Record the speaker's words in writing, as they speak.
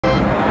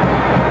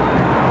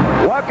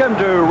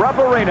Welcome to Rupp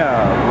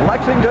Arena,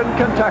 Lexington,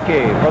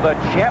 Kentucky, for the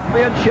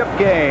championship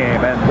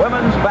game in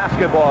women's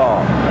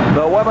basketball.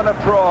 The women of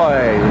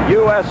Troy,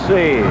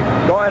 USC,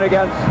 going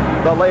against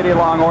the Lady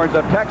Longhorns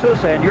of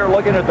Texas, and you're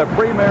looking at the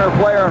premier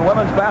player in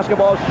women's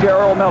basketball,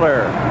 Cheryl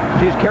Miller.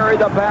 She's carried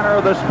the banner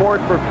of the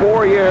sport for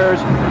 4 years,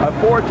 a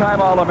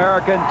four-time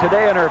All-American,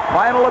 today in her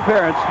final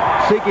appearance,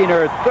 seeking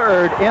her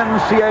third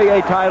NCAA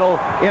title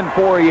in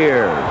 4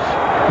 years.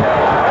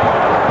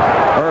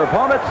 Her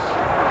opponents,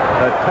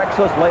 the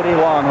Texas Lady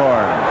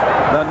Longhorns,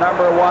 the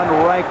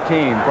 #1 ranked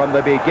team from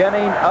the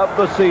beginning of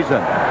the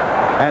season.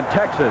 And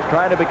Texas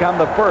trying to become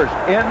the first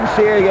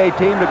NCAA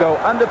team to go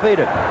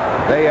undefeated.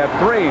 They have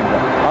dreamed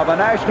of a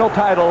national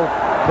title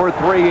for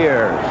 3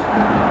 years.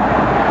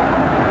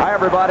 Hi,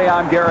 everybody.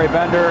 I'm Gary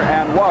Bender,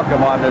 and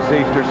welcome on this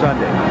Easter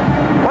Sunday.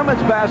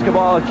 Women's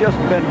basketball has just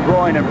been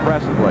growing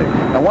impressively.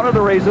 And one of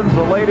the reasons,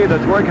 the lady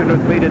that's working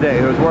with me today,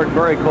 who's worked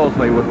very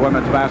closely with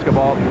women's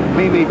basketball,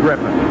 Mimi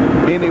Griffin.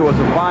 Mimi was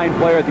a fine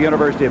player at the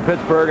University of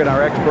Pittsburgh and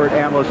our expert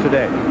analyst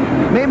today.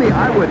 Mimi,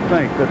 I would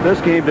think that this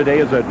game today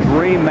is a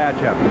dream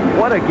matchup.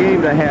 What a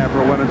game to have for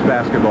women's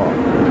basketball.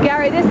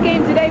 Gary, this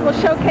game today will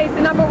showcase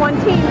the #1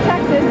 team,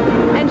 Texas,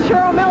 and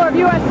Cheryl Miller of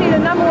USC, the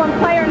 #1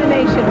 player in the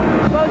nation.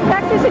 Both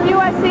Texas and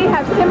USC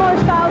have similar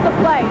styles of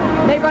play.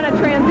 They run a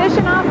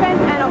transition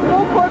offense and a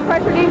full court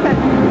pressure defense.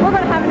 We're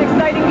going to have an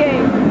exciting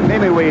game.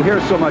 Mimi, we hear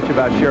so much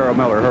about Cheryl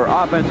Miller, her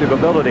offensive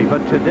ability,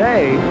 but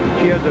today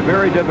she has a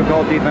very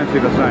difficult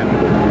defensive assignment.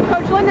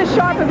 Coach Linda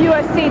Sharp of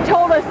USC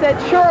told us that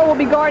Cheryl will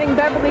be guarding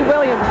Beverly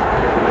Williams.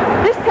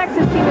 This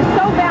Texas team is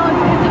so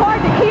balanced, it's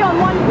hard to key on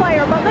one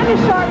player, but Linda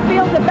Sharp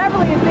feels that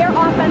Beverly is their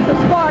offensive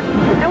spark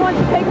and wants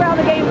to take her out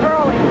of the game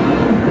early.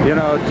 You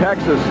know,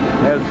 Texas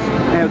has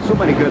had so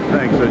many good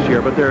things this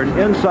year, but they're an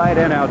inside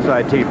and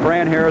outside team.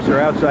 Fran Harris, her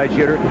outside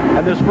shooter,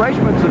 and this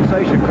freshman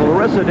sensation,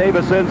 Clarissa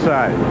Davis,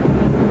 inside.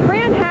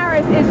 Fran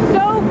Harris is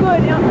so good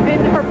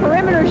in her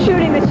perimeter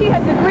shooting that she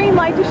has the green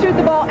light to shoot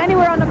the ball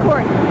anywhere on the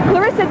court.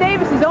 Clarissa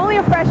Davis is only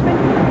a freshman,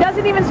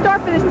 doesn't even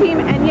start for this team,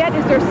 and yet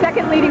is their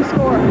second leading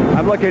scorer.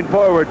 I'm looking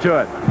forward to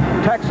it.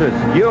 Texas,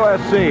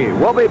 USC.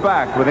 We'll be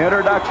back with the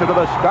introduction of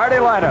the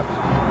starting lineups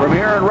from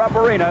here in Rupp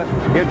Arena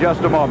in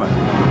just a moment.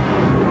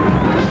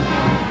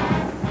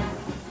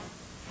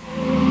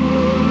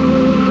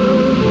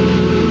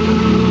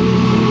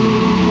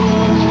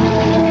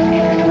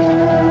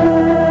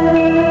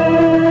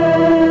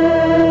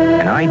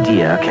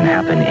 Can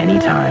happen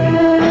anytime.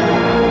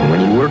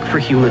 When you work for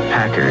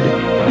Hewlett-Packard,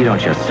 you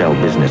don't just sell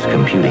business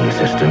computing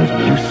systems,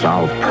 you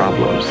solve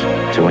problems.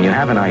 So when you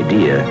have an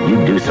idea, you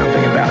do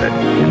something about it.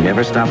 You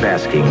never stop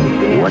asking,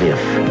 what if?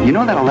 You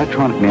know that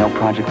electronic mail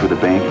project for the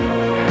bank?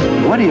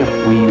 What if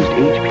we used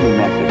HP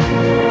methods?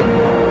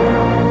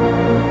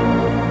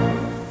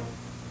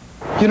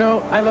 You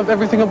know, I love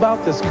everything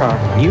about this car.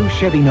 New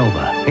Chevy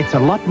Nova. It's a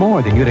lot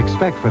more than you'd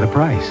expect for the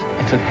price.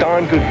 It's a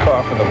darn good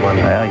car for the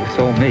money. Well, you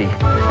sold me.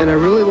 And I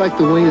really like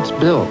the way it's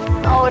built.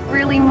 Oh, it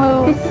really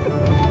moves.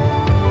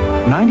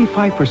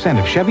 95%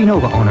 of Chevy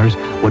Nova owners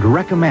would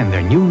recommend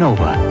their new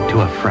Nova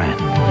to a friend.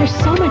 There's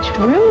so much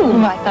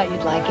room. I thought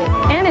you'd like it.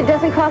 And it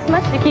doesn't cost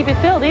much to keep it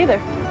filled either.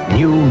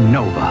 New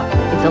Nova.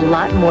 It's a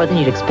lot more than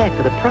you'd expect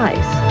for the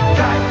price.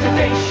 Drive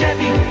today,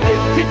 Chevy.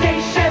 Live today,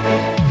 Chevy.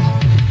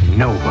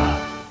 Nova.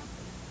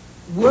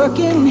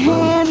 Working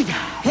hands,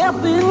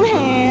 helping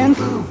hands.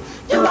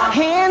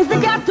 Hands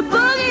that got to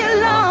boogie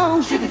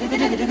along.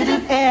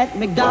 At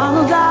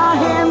McDonald's, our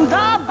hands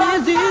are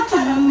busy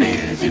too.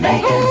 Busy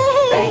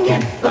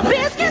bacon, the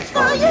biscuits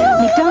for you.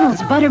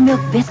 McDonald's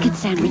buttermilk biscuit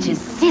sandwiches,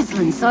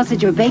 sizzling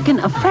sausage or bacon,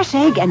 a fresh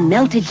egg, and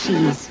melted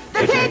cheese.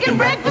 They're taking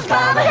breakfast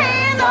by the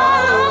hand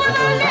all over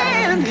the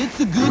land. It's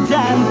a good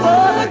time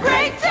for the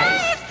great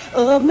taste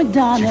of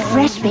McDonald's.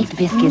 Fresh baked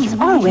biscuits,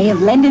 our way of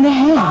lending a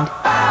hand.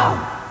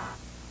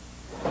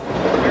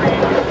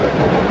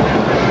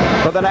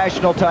 For the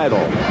national title,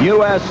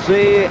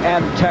 USC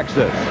and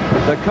Texas.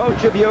 The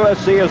coach of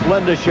USC is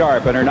Linda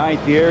Sharp. In her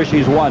 9th year,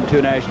 she's won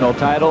 2 national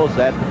titles,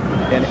 that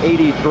in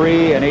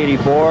 '83 and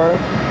 '84.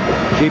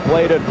 She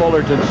played at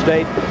Fullerton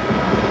State,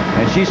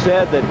 and she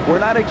said that we're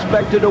not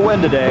expected to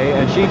win today,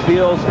 and she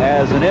feels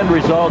as an end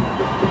result,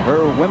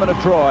 her women of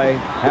Troy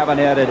have an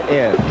added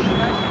edge.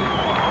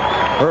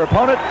 Her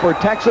opponent for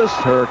Texas,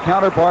 her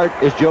counterpart,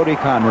 is Jody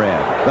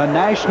Conrad, the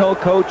National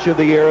Coach of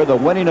the Year, the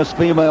winningest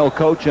female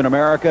coach in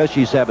America.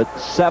 She's had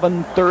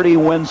 7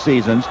 30-win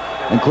seasons,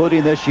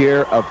 including this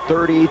year of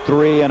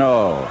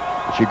 33-0.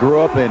 She grew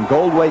up in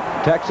Goldthwaite,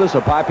 Texas,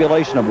 a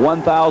population of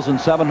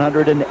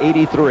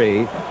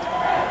 1,783.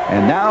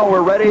 And now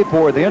we're ready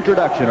for the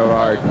introduction of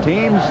our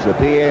teams. The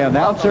PA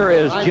announcer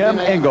is Jim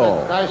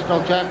Engel.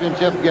 National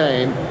championship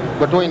game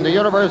between the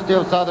University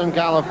of Southern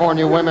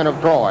California women of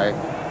Troy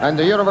and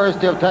the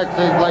University of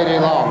Texas Lady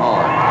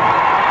Longhorns.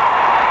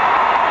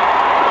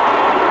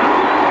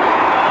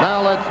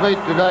 Now let's meet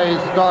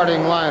today's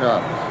starting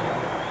lineups.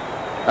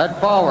 At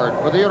forward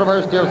for the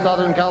University of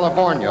Southern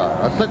California,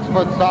 a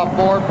 6-foot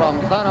sophomore from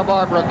Santa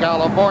Barbara,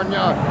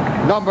 California,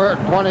 number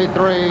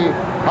 23,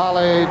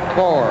 Holly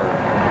Ford.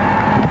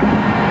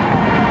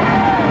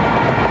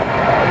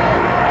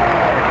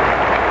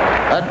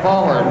 At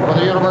forward for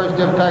the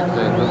University of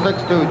Texas, the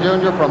 6'2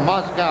 junior from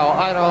Moscow,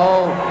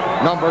 Idaho,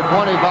 number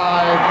 25,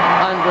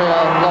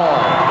 Andrea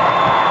Lloyd.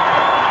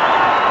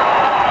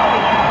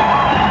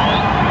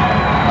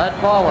 At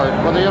forward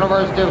for the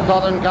University of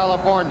Southern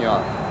California,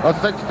 a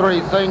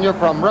 6'3 senior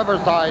from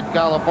Riverside,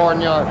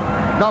 California,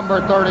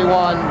 number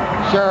 31,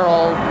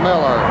 Cheryl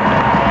Miller.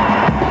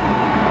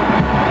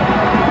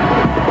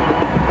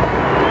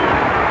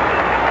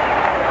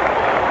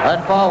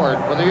 At forward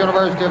for the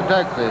University of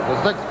Texas, a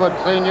 6-foot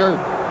senior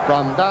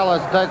from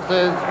Dallas,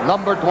 Texas,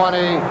 number 20,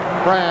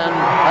 Fran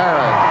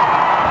Harris.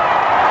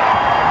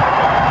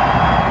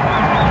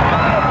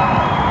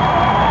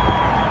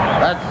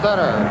 At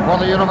center for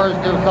the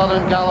University of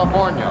Southern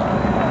California,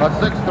 a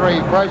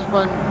 6'3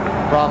 freshman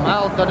from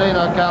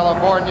Altadena,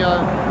 California,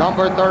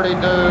 number 32,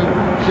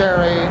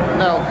 Sherry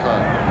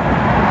Nelson.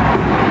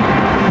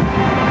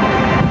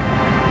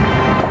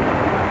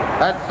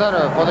 At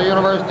center for the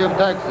University of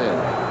Texas,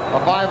 a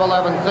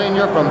 5'11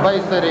 senior from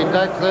Bay City,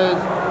 Texas,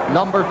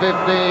 number 15,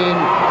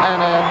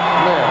 Annette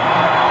Smith.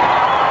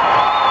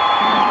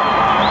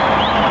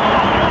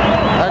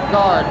 At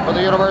guard for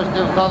the University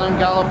of Southern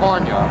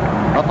California,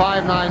 a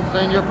 5'9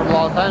 senior from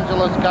Los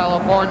Angeles,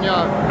 California,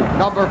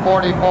 number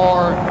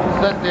 44,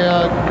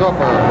 Cynthia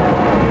Cooper.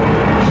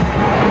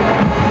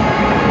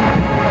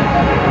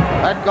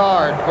 At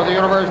guard for the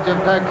University of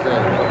Texas,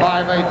 a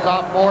 5'8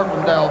 sophomore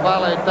from Del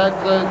Valle,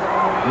 Texas,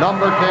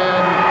 number 10,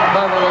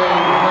 Beverly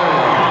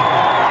Williams.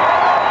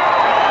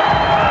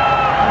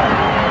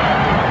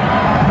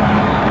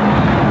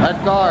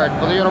 At guard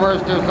for the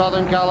University of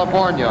Southern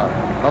California,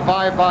 a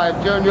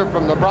 5'5 junior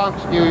from the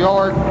Bronx, New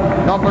York,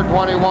 number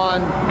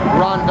 21,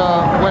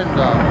 Rhonda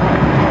Wyndham.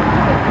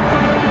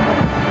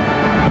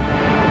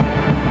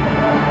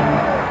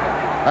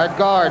 At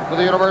guard for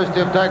the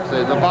University of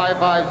Texas, a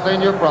 5'5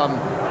 senior from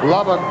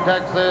Lubbock,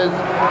 Texas,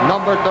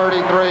 number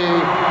 33,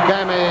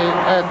 Cammie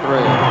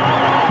Etheridge.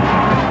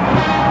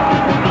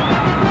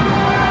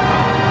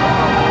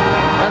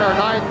 In her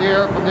 9th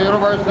year from the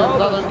University of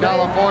Southern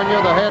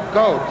California, the head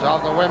coach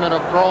of the women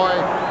of Troy,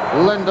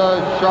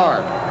 Linda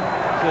Sharp.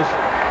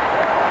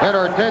 In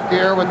her 10th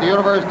year with the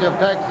University of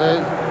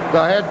Texas,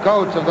 the head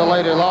coach of the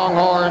Lady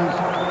Longhorns,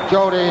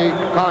 Jody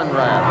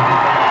Conrad.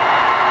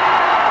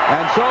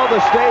 And so the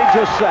stage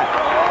is set.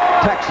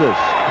 Texas,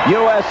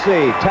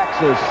 USC,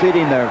 Texas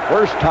seeding their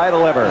first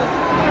title ever.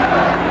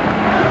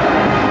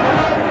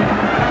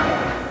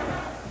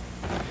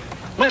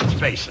 Let's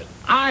face it,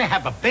 I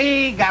have a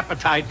big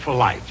appetite for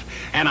life,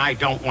 and I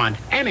don't want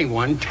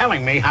anyone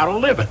telling me how to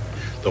live it.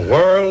 The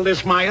world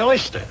is my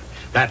oyster.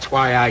 That's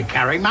why I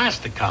carry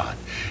MasterCard.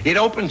 It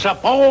opens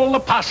up all the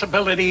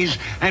possibilities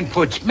and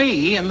puts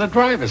me in the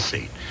driver's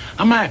seat.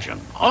 Imagine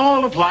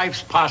all of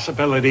life's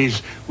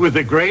possibilities with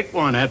a great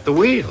one at the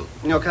wheel.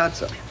 No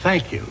cazzo.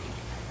 Thank you.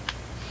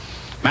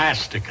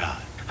 MasterCard.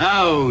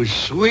 Oh,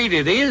 sweet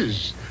it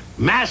is.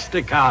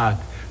 MasterCard.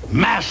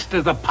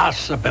 Master the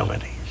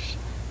possibilities.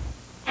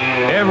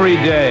 Every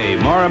day,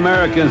 more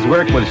Americans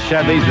work with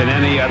Chevys than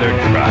any other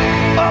truck.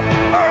 Up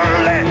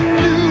early,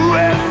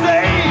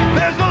 USA.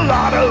 There's a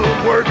lot of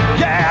work you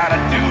gotta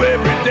do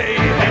every day.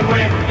 And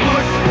when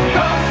push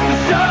comes to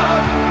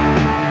shove,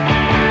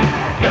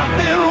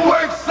 nothing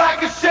works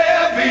like a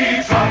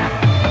Chevy truck.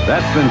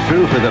 That's been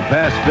true for the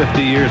past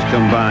 50 years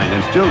combined,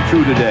 and still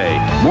true today.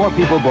 More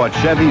people bought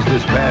Chevys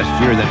this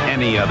past year than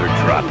any other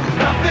truck.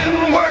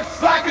 Nothing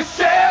works like a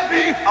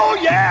Chevy. Oh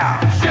yeah,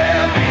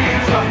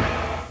 Chevy truck.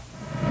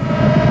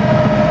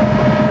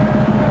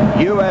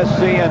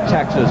 USC and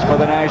Texas for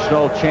the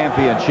national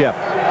championship.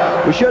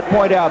 We should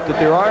point out that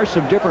there are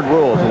some different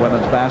rules in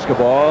women's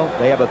basketball.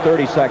 They have a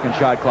 30-second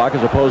shot clock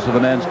as opposed to the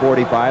men's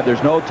 45.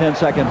 There's no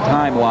 10-second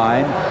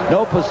timeline,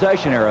 no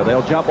possession error.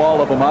 They'll jump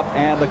all of them up,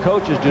 and the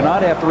coaches do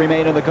not have to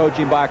remain in the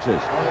coaching boxes.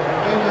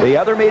 The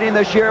other meeting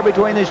this year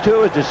between these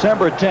two is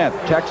December 10th.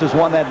 Texas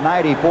won that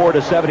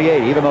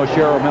 94-78, even though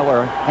Cheryl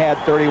Miller had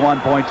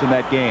 31 points in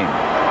that game.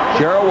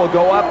 Cheryl will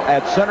go up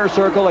at center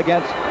circle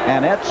against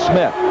Annette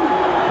Smith.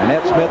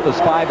 Annette Smith is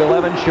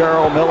 5'11",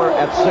 Cheryl Miller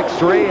at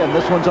 6'3", and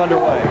this one's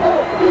underway.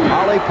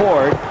 Holly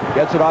Ford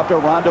gets it off to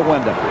Rhonda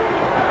Wyndham.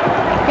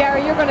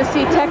 Gary, you're going to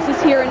see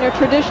Texas here in their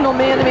traditional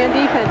man-to-man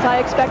defense. I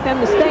expect them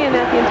to stay in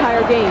that the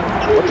entire game.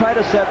 We'll try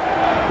to set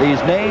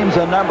these names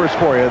and numbers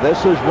for you.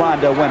 This is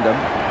Rhonda Wyndham,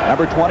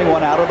 number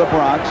 21 out of the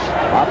Bronx,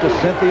 off to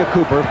Cynthia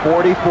Cooper,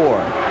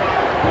 44.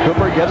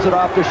 Cooper gives it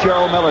off to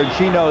Cheryl Miller, and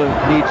she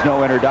needs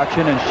no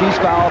introduction, and she's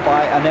fouled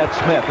by Annette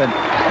Smith. And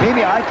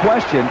maybe I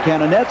question,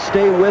 can Annette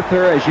stay with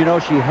her? As you know,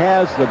 she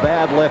has the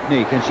bad left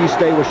knee. Can she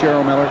stay with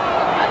Cheryl Miller?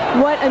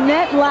 What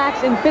Annette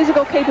lacks in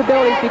physical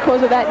capabilities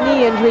because of that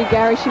knee injury,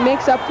 Gary, she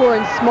makes up for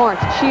in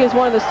smarts. She is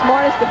one of the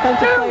smartest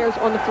defensive players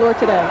on the floor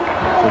today.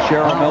 So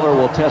Cheryl Miller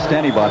will test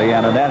anybody,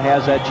 and Annette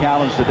has that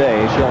challenge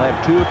today. She'll have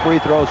 2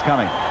 free throws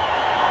coming.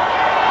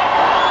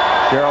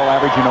 Cheryl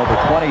averaging over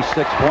 26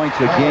 points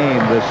a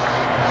game this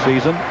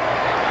season.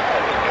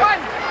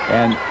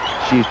 And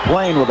She's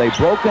playing with a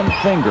broken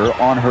finger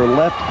on her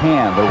left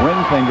hand, the ring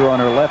finger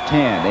on her left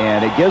hand,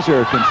 and it gives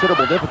her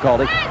considerable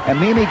difficulty. And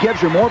Mimi gives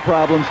her more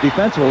problems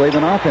defensively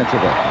than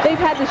offensively. They've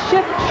had to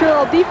shift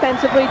Cheryl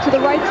defensively to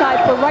the right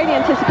side for right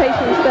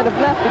anticipation instead of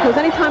left,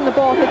 because anytime the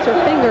ball hits her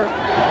finger,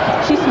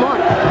 she's smart.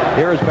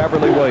 Here is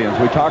Beverly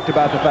Williams. We talked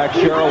about the fact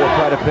Cheryl will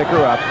try to pick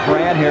her up.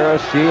 Fran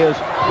Harris, she is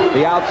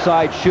the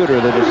outside shooter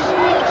that is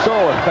so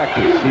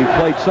effective. She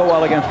played so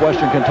well against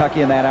Western Kentucky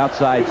in that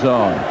outside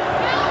zone.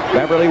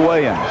 Beverly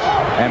Williams.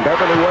 And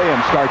Beverly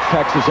Williams starts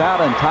Texas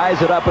out and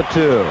ties it up at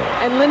 2.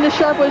 And Linda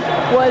Sharp was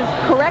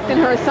correct in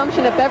her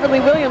assumption that Beverly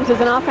Williams is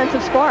an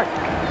offensive spark.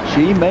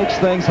 She makes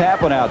things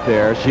happen out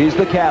there. She's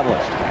the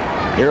catalyst.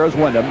 Here is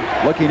Wyndham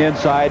looking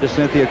inside to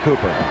Cynthia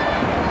Cooper.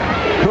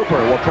 Cooper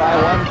will try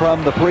one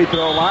from the free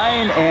throw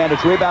line, and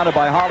it's rebounded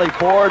by Holly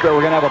Ford, but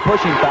we're going to have a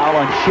pushing foul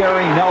on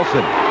Sherry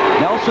Nelson.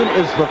 Nelson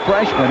is the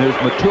freshman who's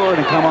matured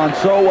and come on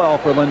so well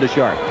for Linda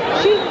Sharp.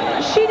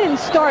 She didn't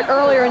start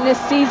earlier in this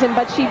season,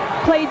 but she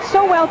played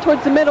so well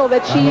towards the middle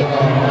that she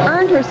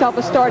earned herself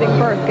a starting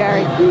berth,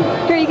 Gary.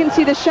 Here you can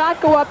see the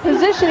shot go up.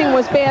 Positioning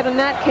was bad in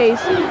that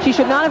case. She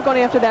should not have gone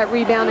after that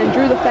rebound and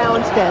drew the foul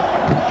instead.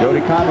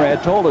 Jody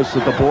Conrad told us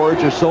that the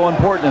boards are so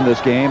important in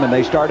this game, and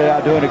they started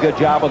out doing a good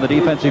job on the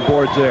defensive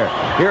boards there.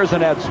 Here's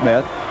Annette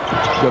Smith.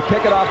 She'll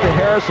kick it off to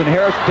Harris, and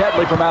Harris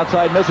deadly from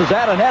outside misses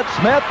at Annette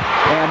Smith,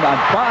 and a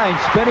fine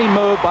spinning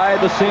move by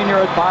the senior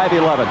at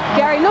 5'11".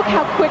 Gary, look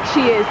how quick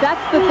she is.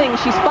 That's the thing.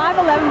 She's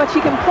 5'11", but she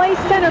can play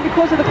center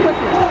because of the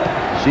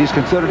quickness. She's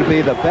considered to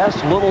be the best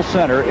little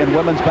center in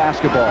women's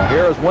basketball.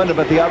 Here is Wyndham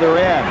at the other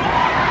end.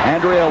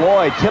 Andrea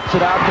Lloyd tips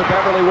it out to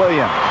Beverly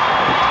Williams.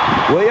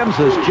 Williams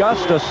is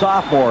just a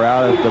sophomore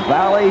out of the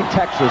Valley,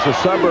 Texas, a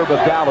suburb of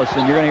Dallas,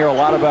 and you're going to hear a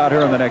lot about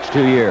her in the next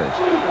 2 years.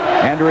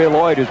 Andrea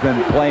Lloyd has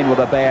been playing with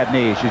a bad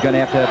knee. She's going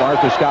to have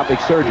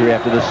arthroscopic surgery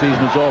after the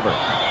season is over.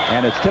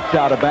 And it's tipped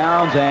out of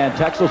bounds, and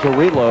Texas will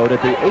reload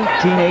at the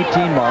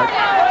 18-18 mark.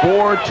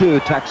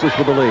 4-2, Texas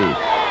with the lead.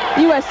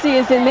 USC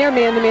is in their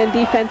man-to-man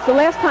defense. The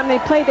last time they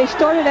played, they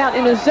started out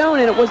in a zone,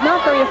 and it was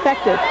not very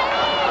effective.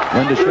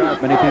 Linda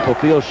Sharp, many people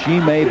feel she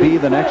may be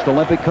the next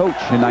Olympic coach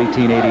in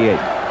 1988.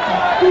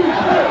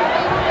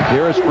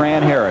 Here is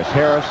Fran Harris.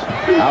 Harris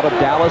out of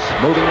Dallas,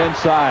 moving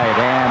inside,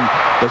 and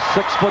the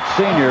 6-foot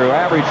senior who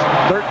averaged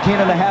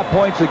 13.5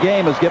 points a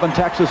game has given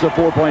Texas a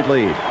 4-point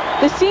lead.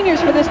 The seniors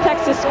for this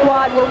Texas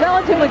squad were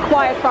relatively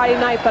quiet Friday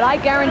night, but I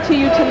guarantee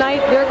you tonight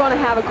they're going to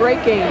have a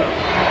great game.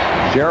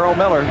 Cheryl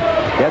Miller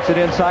gets it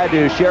inside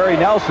to Sherry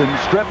Nelson,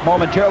 stripped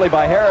momentarily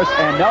by Harris,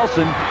 and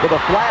Nelson with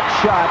a flat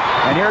shot,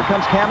 and here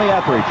comes Cammie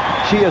Etheridge.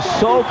 She is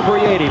so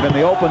creative in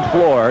the open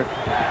floor.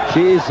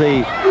 She's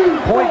the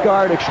point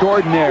guard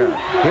extraordinaire.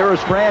 Here is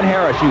Fran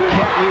Harris. You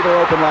can't leave her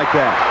open like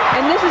that.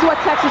 And this is what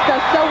Texas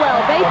does so well.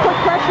 They put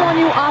pressure on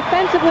you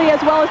offensively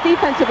as well as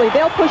defensively.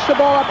 They'll push the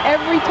ball up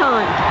every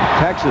time.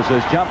 Texas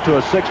has jumped to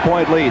a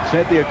 6-point lead.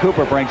 Cynthia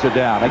Cooper brings it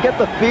down. I get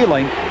the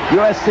feeling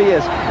USC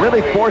is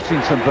really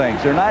forcing some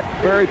things. They're not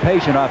very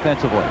patient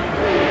offensively.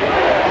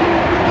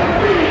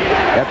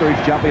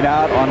 Etheridge jumping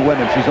out on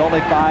Wyndham. She's only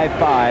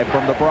 5'5"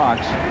 from the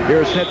Bronx.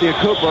 Here's Cynthia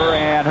Cooper,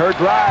 and her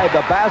drive,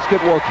 the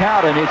basket will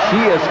count, and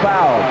she is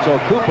fouled. So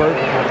Cooper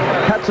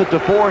cuts it to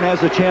 4 and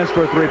has a chance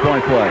for a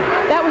 3-point play.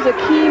 That was a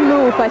key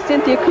move by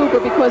Cynthia Cooper,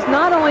 because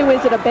not only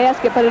was it a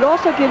basket, but it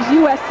also gives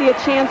USC a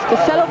chance to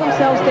settle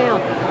themselves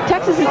down.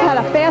 Texas has had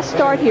a fast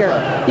start here.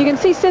 You can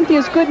see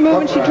Cynthia's good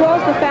move, and she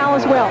draws the foul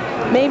as well.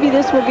 Maybe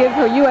this will give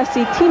her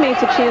USC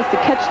teammates a chance to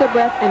catch their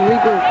breath and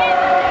regroup.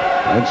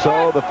 And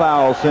so the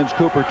foul sends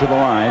Cooper to the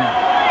line.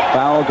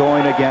 Foul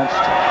going against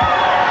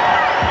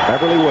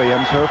Beverly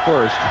Williams, her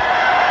first.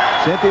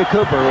 Cynthia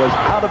Cooper was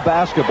out of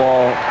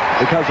basketball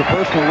because of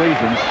personal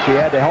reasons. She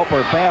had to help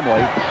her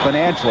family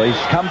financially.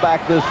 She's come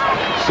back this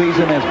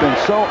season, has been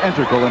so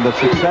integral in the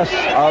success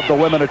of the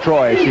women of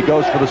Troy. She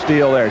goes for the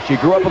steal there. She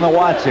grew up in the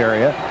Watts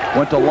area,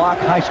 went to Locke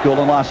High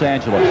School in Los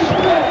Angeles.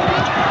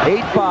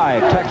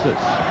 8-5, Texas.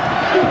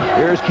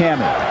 Here's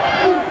Cammie.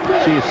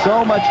 She's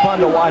so much fun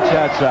to watch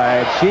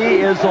outside.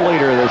 She is the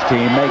leader of this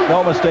team. Make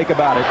no mistake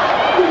about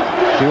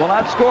it. She will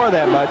not score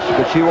that much,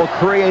 but she will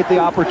create the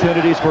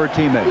opportunities for her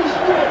teammates.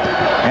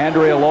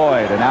 Andrea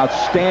Lloyd, an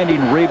outstanding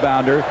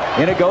rebounder.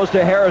 In it goes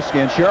to Harris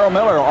again. Cheryl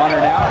Miller on her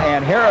now,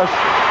 and Harris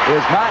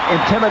is not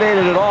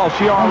intimidated at all.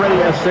 She already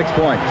has 6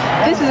 points.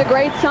 This is a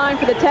great sign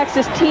for the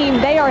Texas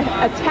team. They are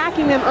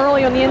attacking them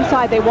early on the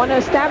inside. They want to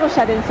establish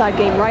that inside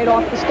game right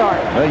off the start.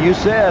 Well, you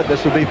said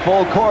this would be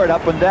full court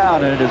up and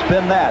down, and it has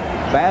been that.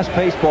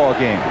 Fast-paced ball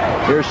game.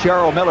 Here's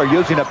Cheryl Miller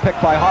using a pick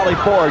by Holly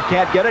Ford.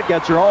 Can't get it,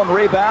 gets her own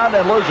rebound,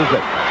 and loses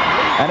it.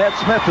 Annette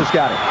Smith has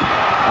got it.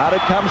 Out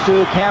it comes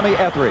to Cammie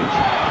Etheridge.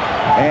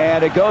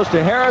 And it goes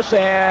to Harris,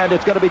 and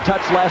it's going to be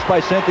touched last by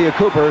Cynthia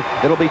Cooper.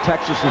 It'll be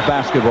Texas's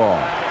basketball.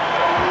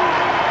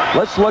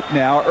 Let's look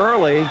now.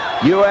 Early,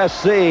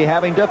 USC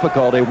having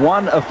difficulty,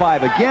 1 of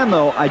 5. Again,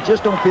 though, I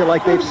just don't feel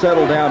like they've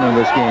settled down in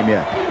this game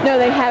yet. No,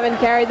 they haven't,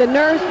 Gary. The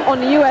nerves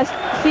on the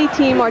USC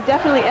team are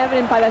definitely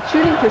evident by that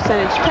shooting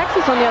percentage.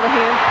 Texas, on the other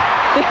hand,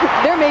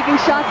 They're making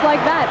shots like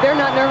that. They're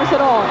not nervous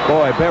at all.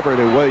 Boy,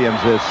 Beverly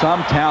Williams is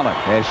some talent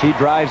as she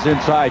drives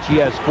inside. She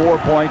has 4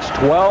 points,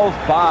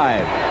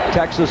 12-5.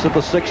 Texas at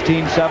the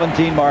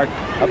 16-17 mark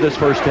of this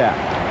first half.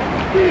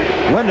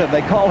 Wyndham,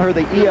 they call her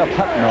the E.F.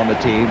 Hutton on the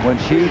team. When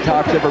she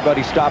talks,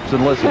 everybody stops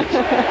and listens.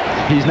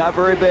 He's not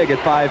very big at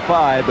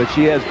 5'5", but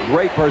she has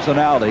great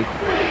personality.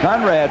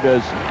 Conrad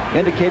is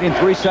indicating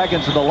 3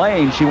 seconds in the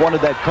lane. She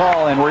wanted that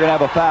call, and we're going to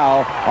have a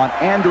foul on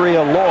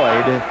Andrea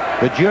Lloyd,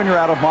 the junior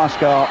out of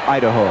Moscow,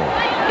 Idaho.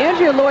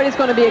 Andrea Lloyd is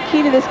going to be a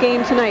key to this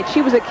game tonight.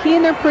 She was a key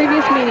in their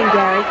previous meeting,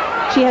 Gary.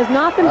 She has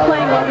not been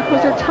playing well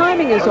because her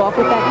timing is off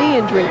with that knee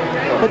injury.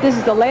 But this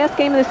is the last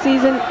game of the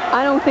season.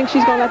 I don't think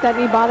she's going to let that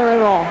knee bother her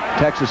at all.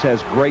 Texas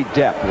has great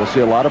depth. We'll see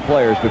a lot of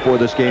players before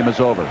this game is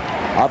over.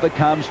 Up it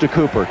comes to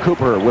Cooper.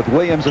 Cooper with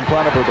Williams in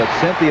front of her, but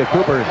Cynthia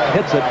Cooper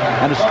hits it,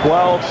 and it's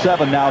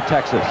 12-7 now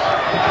Texas.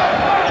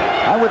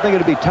 I would think it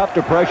would be tough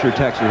to pressure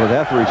Texas with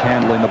Etheridge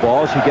handling the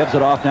ball. She gives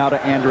it off now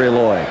to Andrea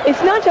Lloyd.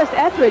 It's not just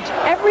Etheridge.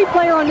 Every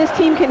player on this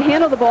team can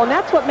handle the ball, and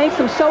that's what makes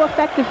them so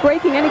effective,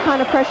 breaking any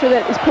kind of pressure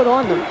that is put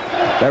on them.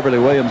 Beverly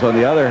Williams on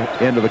the other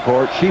end of the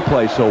court. She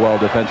plays so well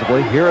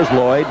defensively. Here is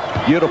Lloyd.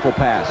 Beautiful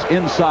pass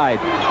inside,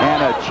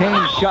 and a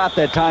change shot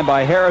that time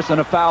by Harris,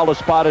 and a foul is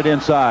spotted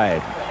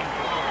inside.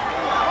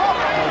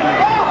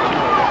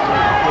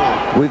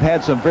 We've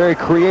had some very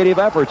creative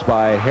efforts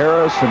by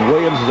Harris and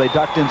Williams as they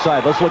ducked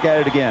inside. Let's look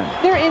at it again.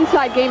 Their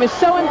inside game is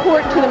so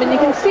important to them, and you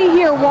can see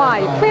here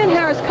why. Fran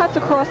Harris cuts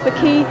across the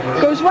key,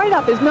 goes right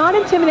up, is not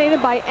intimidated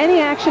by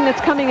any action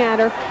that's coming at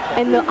her,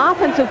 and the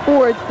offensive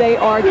boards, they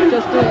are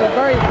just doing a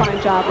very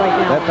fine job right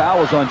now. That foul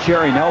was on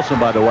Sherry Nelson,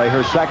 by the way.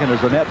 Her second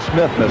as Annette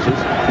Smith misses.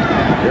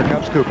 Here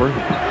comes Cooper.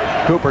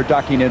 Cooper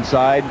ducking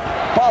inside,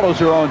 follows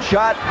her own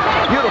shot.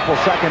 Beautiful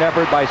second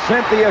effort by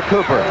Cynthia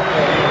Cooper.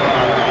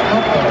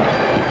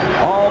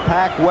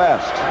 Pac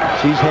West.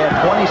 She's had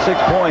 26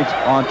 points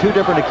on 2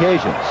 different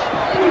occasions.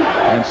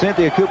 And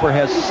Cynthia Cooper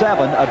has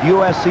 7 of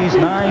USC's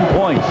 9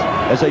 points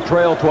as they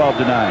trail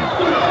 12-9.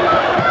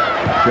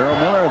 Cheryl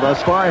Miller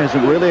thus far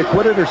hasn't really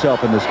acquitted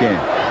herself in this game.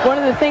 One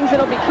of the things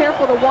that'll be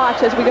careful to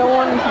watch as we go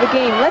on into the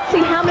game. Let's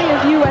see how many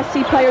of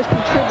USC players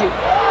contribute.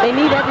 They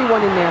need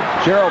everyone in there.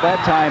 Cheryl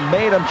that time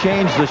made them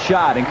change the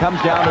shot and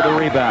comes down to the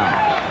rebound.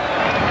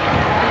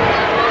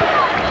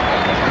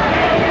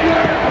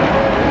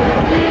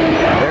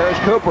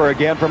 Cooper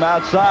again from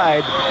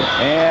outside,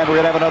 and we're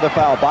going to have another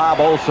foul.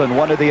 Bob Olson,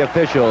 one of the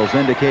officials,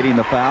 indicating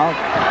the foul.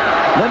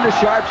 Linda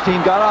Sharp's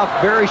team got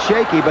off very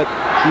shaky, but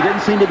she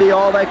didn't seem to be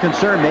all that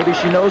concerned. Maybe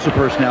she knows the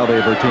personality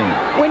of her team.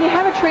 When you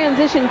have a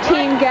transition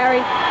team, Gary,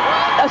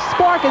 a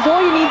spark is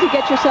all you need to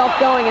get yourself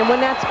going, and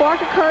when that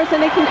spark occurs, then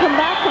they can come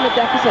back from a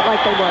deficit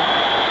like they were.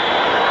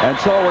 And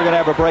so we're going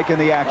to have a break in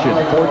the action.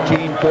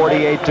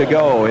 14:48 to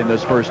go in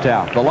this first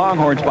half. The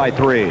Longhorns by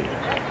 3.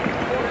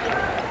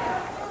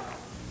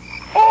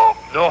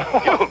 No.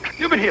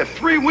 You've been here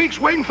 3 weeks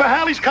waiting for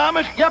Halley's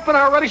Comet? Yep, and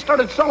I already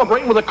started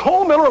celebrating with a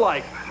Cole Miller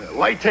Light.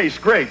 Light tastes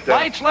great.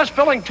 Light's less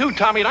filling too,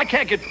 Tommy, and I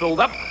can't get filled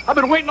up. I've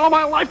been waiting all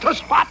my life to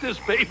spot this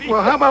baby.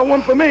 Well, how about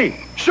one for me?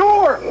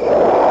 Sure.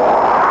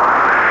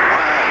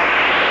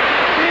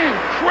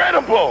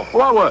 Incredible.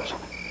 What was?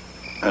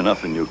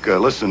 Nothing, Uke.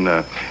 Listen,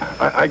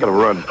 I gotta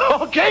run.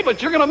 Okay,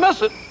 but you're gonna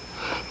miss it.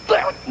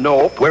 There.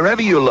 Nope.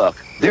 Wherever you look,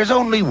 there's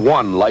only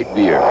one light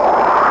beer.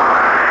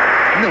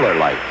 Miller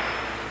Lite.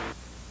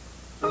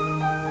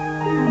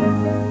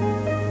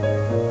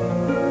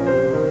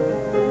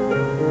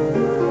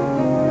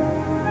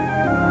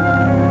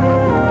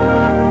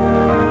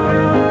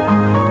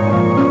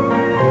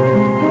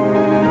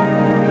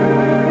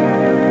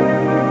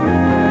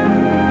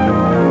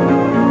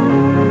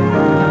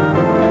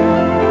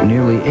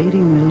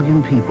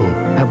 People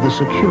have the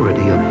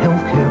security of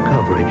healthcare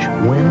coverage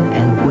when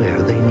and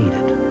where they need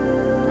it.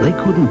 They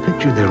couldn't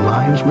picture their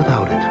lives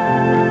without it.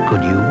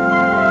 Could you?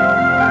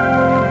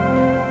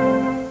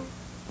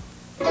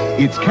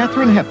 It's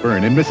Katharine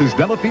Hepburn and Mrs.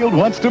 Delafield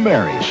Wants to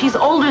Marry. She's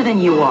older than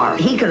you are.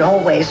 He could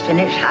always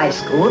finish high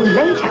school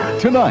later.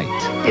 Tonight.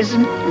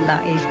 Isn't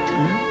life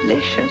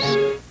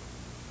delicious?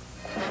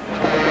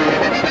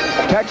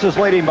 Texas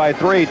leading by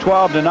 3,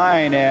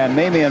 12-9, and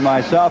Mimi and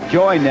myself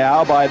joined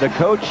now by the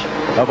coach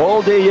of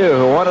Old DU,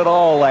 who won it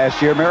all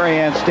last year,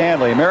 Marianne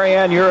Stanley.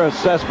 Marianne, your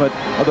assessment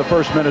of the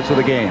first minutes of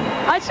the game.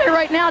 I'd say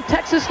right now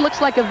Texas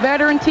looks like a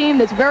veteran team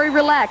that's very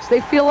relaxed.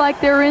 They feel like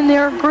they're in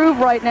their groove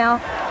right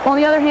now. On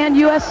the other hand,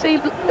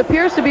 USC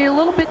appears to be a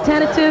little bit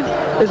tentative.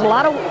 There's a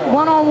lot of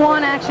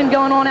one-on-one action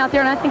going on out there,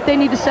 and I think they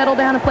need to settle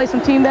down and play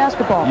some team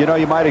basketball. You know,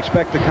 you might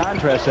expect the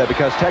contrast that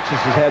because Texas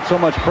has had so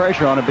much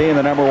pressure on it being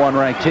the #1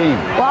 ranked team.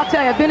 Well, I'll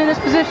tell you, I've been in this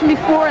position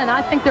before, and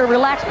I think they're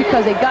relaxed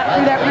because they got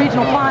through that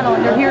regional final,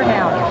 and they're here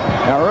now.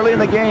 Now, early in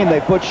the game, they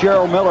put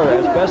Cheryl Miller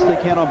as best they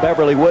can on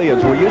Beverly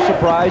Williams. Were you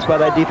surprised by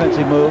that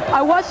defensive move?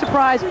 I was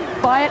surprised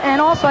by it,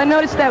 and also I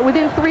noticed that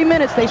within 3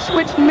 minutes, they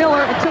switched Miller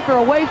and took her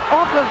away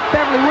off of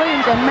Beverly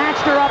Williams and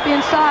matched her up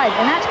inside,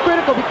 and that's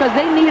critical because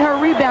they need her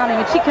rebounding,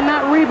 and she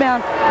cannot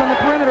rebound from the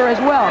perimeter as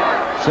well.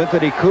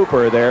 Cynthia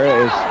Cooper there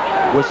is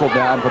whistled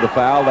down for the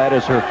foul. That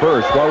is her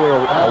first. While we were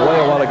away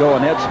a while ago,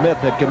 Annette Smith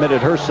had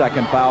committed her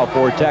second foul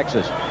for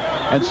Texas.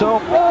 And so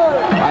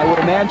I would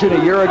imagine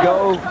a year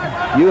ago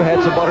you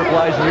had some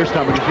butterflies in your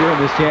stomach if you're in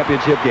this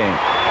championship game.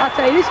 I'll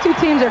tell you, these two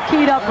teams are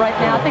keyed up right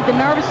now. I think the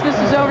nervousness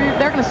is over.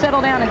 They're going to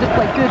settle down and just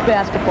play good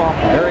basketball.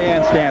 Mary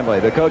Ann Stanley,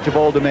 the coach of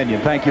Old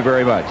Dominion. Thank you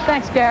very much.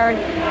 Thanks, Gary.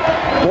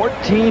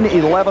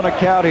 14-11 a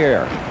count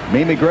here.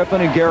 Mimi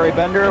Griffin and Gary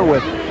Bender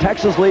with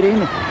Texas leading,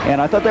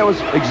 and I thought that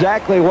was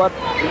exactly what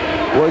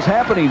was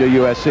happening to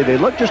USC. They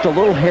looked just a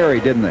little hairy,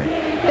 didn't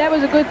they? That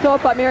was a good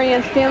thought by Mary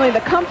Ann Stanley. The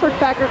comfort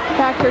factor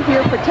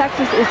here for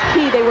Texas is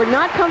key. They were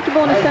not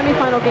comfortable in a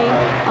semifinal game.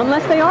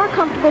 Unless they are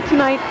comfortable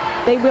tonight,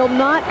 they will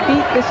not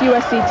beat this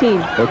USC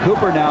team. So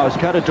Cooper now has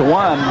cut it to 1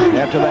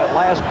 after that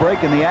last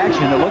break in the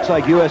action. It looks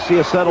like USC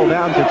has settled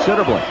down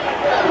considerably.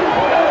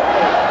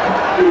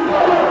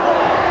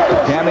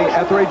 Tammy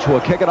Etheridge will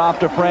kick it off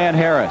to Fran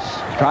Harris.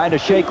 Trying to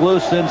shake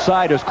loose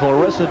inside is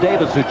Clarissa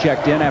Davis, who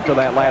checked in after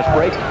that last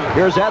break.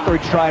 Here's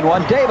Etheridge trying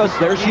one. Davis,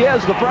 there she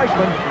is, the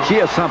freshman. She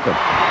is something.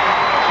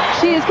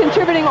 She is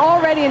contributing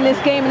already in this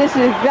game, and this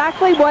is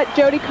exactly what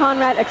Jody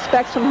Conrad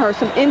expects from her,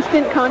 some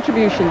instant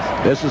contributions.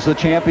 This is the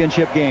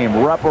championship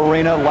game. Rupp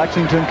Arena,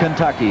 Lexington,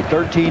 Kentucky.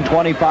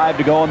 13:25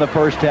 to go in the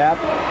first half.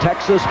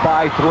 Texas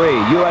by 3.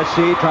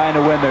 USC trying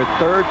to win their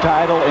third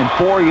title in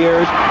 4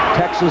 years.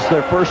 Texas,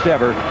 their first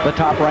ever, the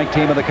top-ranked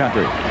team in the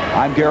country.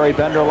 I'm Gary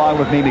Bender along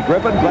with Mimi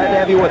Griffin. Glad to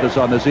have you with us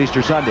on this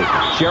Easter Sunday.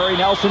 Sherry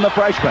Nelson, the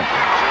freshman.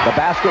 The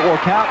basket will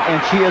count,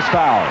 and she is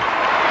fouled.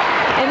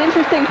 An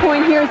interesting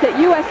point here is that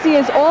USC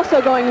is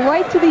also going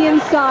right to the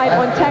inside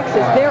on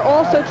Texas. They're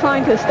also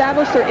trying to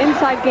establish their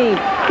inside game.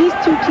 These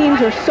two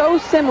teams are so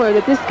similar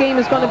that this game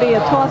is going to be a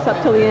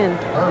toss-up till the end.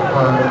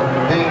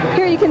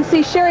 Here you can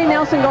see Sherry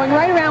Nelson going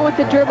right around with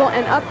the dribble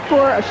and up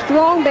for a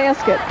strong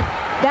basket.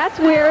 That's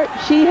where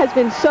she has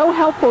been so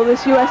helpful,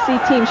 this USC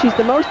team. She's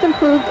the most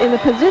improved in the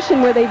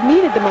position where they've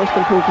needed the most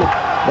improvement.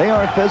 They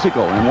aren't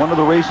physical, and one of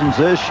the reasons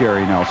is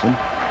Sherry Nelson.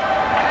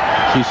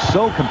 She's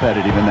so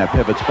competitive in that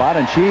pivot spot,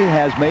 and she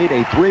has made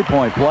a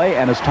three-point play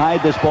and has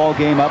tied this ball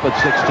game up at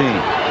 16.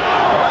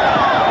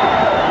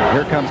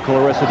 Here comes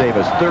Clarissa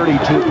Davis,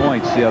 32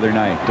 points the other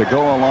night to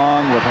go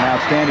along with an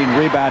outstanding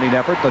rebounding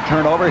effort. The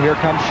turnover, here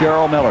comes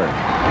Cheryl Miller.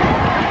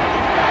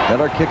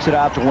 Miller kicks it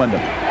out to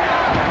Wyndham.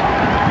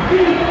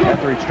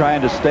 Etheridge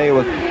trying to stay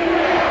with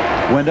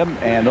Wyndham,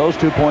 and those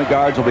 2 point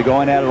guards will be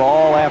going at it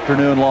all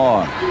afternoon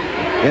long.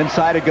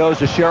 Inside it goes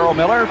to Cheryl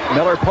Miller.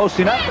 Miller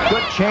posting up,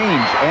 good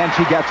change, and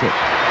she gets it.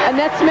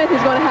 Annette Smith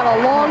is going to have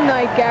a long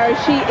night, Gary.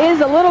 She is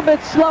a little bit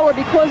slower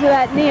because of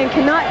that knee and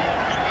cannot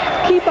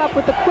keep up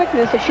with the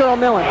quickness of Cheryl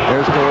Miller.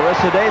 There's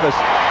Clarissa Davis.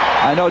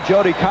 I know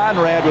Jody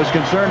Conrad was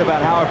concerned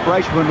about how a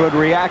freshman would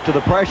react to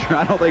the pressure.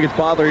 I don't think it's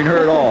bothering her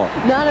at all.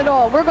 Not at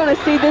all. We're going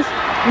to see this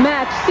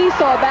match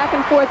seesaw back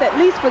and forth at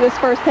least for this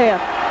first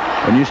half.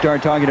 When you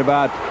start talking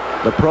about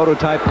the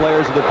prototype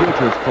players of the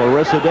future, it's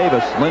Clarissa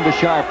Davis. Linda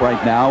Sharp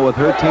right now with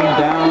her team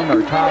down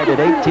or tied at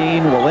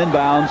 18 will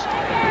inbounds.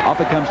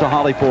 Off it comes to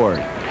Holly Ford.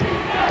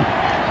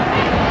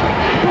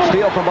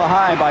 Steal from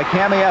behind by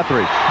Cammie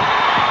Etheridge.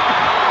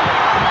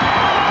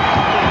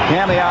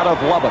 Cammie out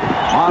of Lubbock,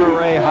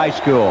 Monterey High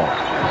School.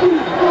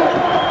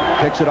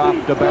 Kicks it off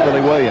to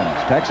Beverly Williams.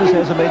 Texas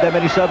hasn't made that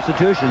many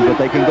substitutions, but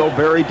they can go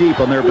very deep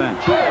on their bench.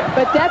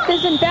 But depth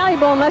isn't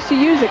valuable unless you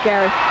use it,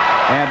 Gary.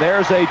 And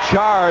there's a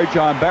charge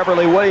on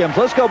Beverly Williams.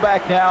 Let's go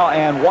back now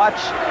and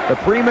watch the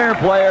premier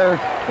player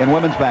in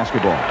women's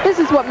basketball. This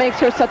is what makes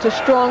her such a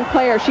strong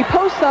player. She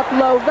posts up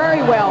low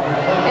very well.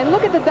 And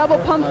look at the double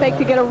pump fake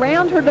to get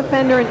around her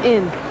defender and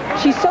in.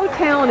 She's so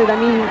talented. I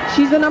mean,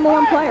 she's the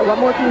 #1 player. What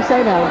more can you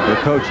say about her?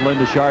 The coach,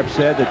 Linda Sharp,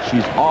 said that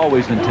she's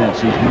always intense.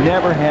 She's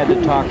never had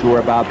to talk to her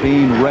about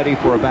being ready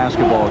for a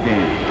basketball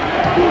game.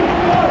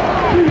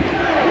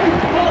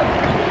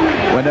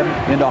 Wyndham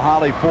into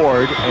Holly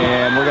Ford,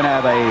 and we're going to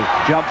have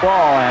a jump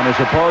ball, and as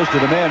opposed to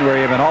the men where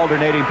you have an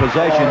alternating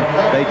possession,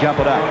 they jump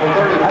it up.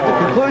 At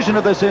the conclusion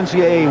of this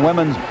NCAA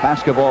Women's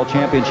Basketball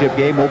Championship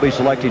game, we'll be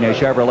selecting a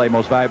Chevrolet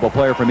Most Valuable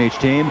Player from each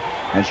team,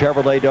 and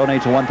Chevrolet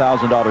donates a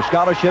 $1,000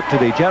 scholarship to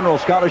the General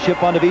Scholarship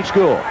Fund of each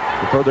school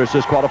to further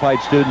assist qualified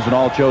students in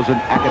all chosen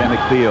academic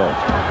fields.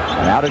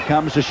 And out it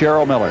comes to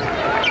Cheryl Miller.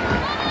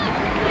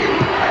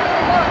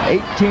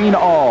 18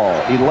 all,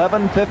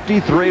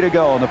 11:53 to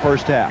go in the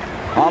first half.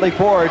 Holly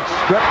Ford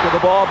stripped of the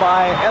ball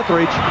by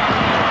Etheridge.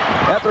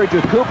 Etheridge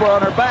with Cooper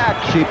on her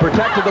back. She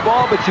protected the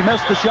ball, but she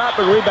missed the shot,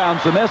 but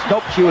rebounds the miss.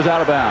 Nope, she was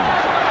out of bounds.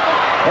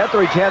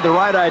 Etheridge had the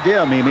right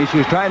idea, Mimi. She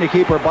was trying to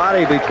keep her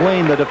body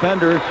between the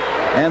defender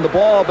and the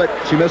ball, but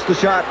she missed the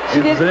shot.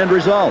 It was an end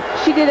result.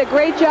 She did a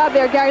great job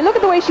there, Gary. Look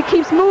at the way she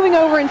keeps moving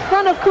over in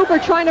front of Cooper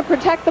trying to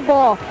protect the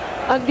ball.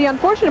 The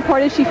unfortunate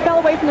part is she fell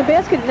away from the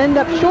basket and ended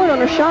up short on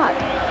her shot.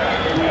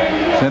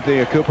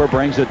 Cynthia Cooper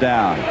brings it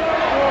down.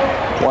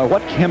 Boy,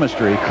 what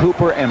chemistry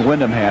Cooper and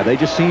Wyndham had. They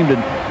just seem to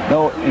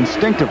know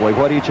instinctively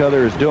what each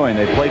other is doing.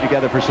 They've played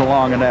together for so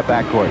long in that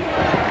backcourt.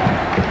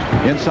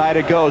 Inside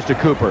it goes to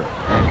Cooper.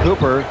 And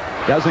Cooper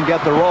doesn't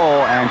get the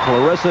roll, and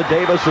Clarissa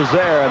Davis is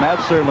there, and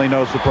that's certainly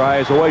no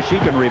surprise. The way she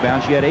can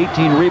rebound, she had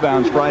 18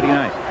 rebounds Friday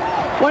night.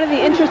 One of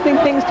the interesting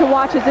things to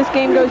watch as this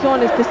game goes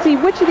on is to see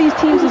which of these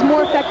teams is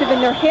more effective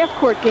in their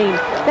half-court games.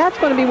 That's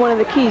going to be one of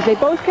the keys. They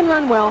both can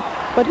run well,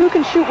 but who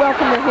can shoot well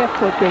from their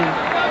half-court game?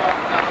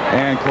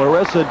 And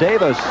Clarissa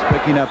Davis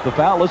picking up the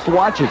foul. Let's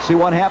watch it, see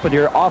what happened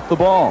here off the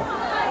ball.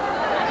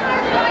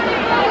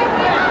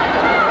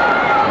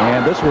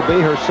 And this will be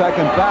her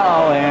second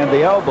foul, and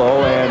the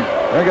elbow, and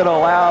they're going to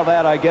allow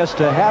that, I guess,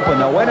 to happen.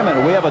 Now, wait a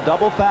minute. We have a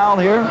double foul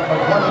here.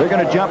 They're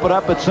going to jump it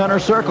up at center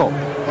circle.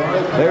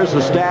 There's the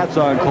stats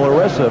on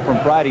Clarissa from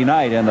Friday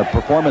night and the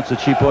performance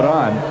that she put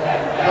on.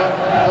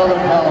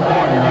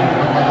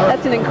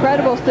 That's an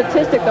incredible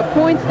statistic. The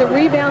points, the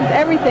rebounds,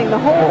 everything. The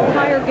whole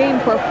entire game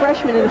for a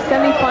freshman in a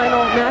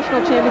semifinal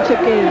national championship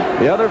game.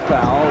 The other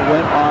foul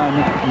went on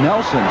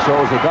Nelson, so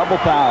it was a double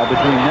foul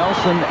between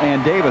Nelson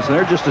and Davis, and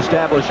they're just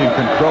establishing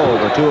control,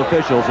 the two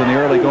officials, in the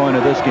early going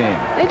of this game.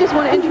 They just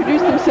want to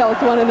introduce themselves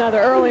to one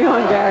another early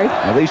on, Gary.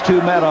 Now, these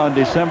two met on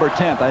December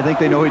 10th. I think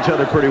they know each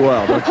other pretty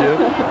well, don't you?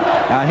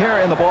 Now, here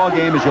in the ball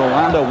game is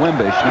Yolanda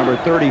Wimbish, number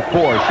 34.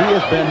 She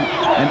has been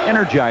an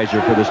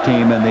energizer for this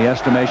team in the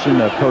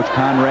estimation of Coach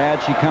Conrad.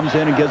 She comes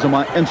in and gives them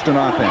an instant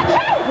offense.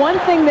 One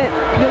thing that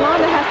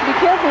Yolanda has to be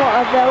careful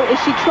of, though, is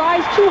she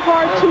tries too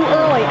hard too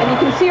early, and you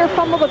can see her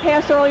fumble the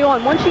pass early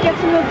on. Once she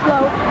gets into the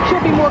flow,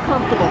 she'll be more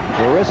comfortable.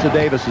 Clarissa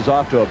Davis is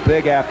off to a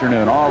big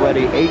afternoon.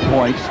 Already 8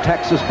 points.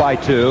 Texas by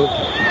 2.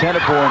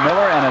 Intended for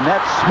Miller, and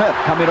Annette Smith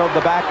coming over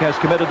the back has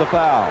committed the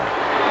foul.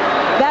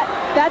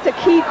 That's a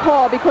key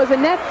call because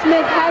Annette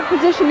Smith had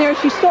position there.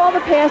 She saw the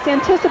pass,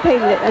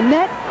 anticipated it.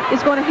 Annette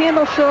is going to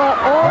handle Cheryl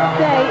all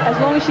day as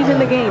long as she's in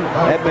the game.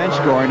 That bench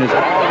scoring is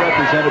all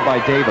represented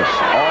by Davis.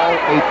 All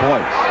 8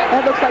 points.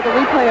 That looks like a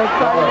replay of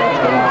Friday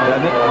night's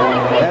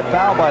game. That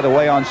foul, by the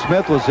way, on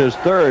Smith was his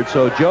third,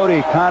 so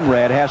Jody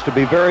Conrad has to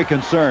be very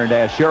concerned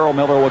as Cheryl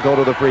Miller will go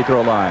to the free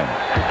throw line.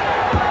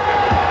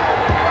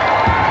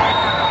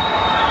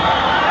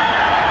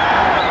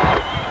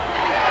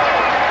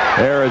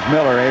 There is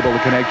Miller able to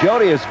connect.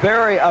 Jody is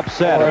very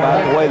upset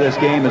about the way this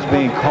game is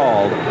being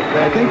called.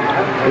 I think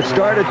it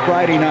started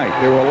Friday night.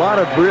 There were a lot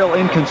of real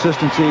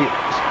inconsistency,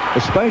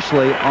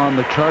 especially on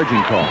the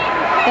charging call.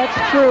 That's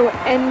true.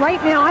 And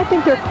right now, I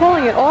think they're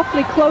calling it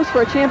awfully close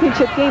for a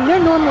championship game. They're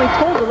normally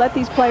told to let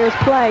these players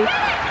play.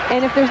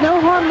 And if there's no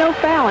harm, no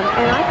fouling.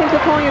 And I think they're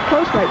calling it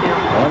close right now.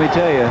 Well, let me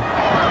tell you,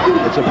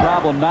 it's a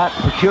problem not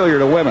peculiar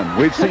to women.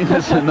 We've seen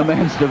this in the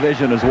men's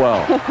division as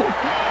well.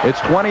 It's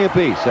 20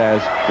 apiece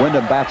as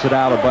Wyndham bats it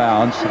out of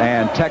bounds,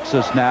 and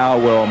Texas now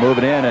will move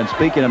it in. And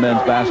speaking of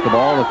men's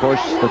basketball, of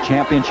course, the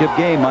championship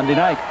game Monday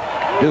night,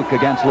 Duke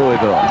against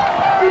Louisville.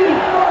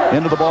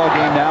 Into the ball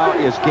game now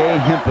is Gay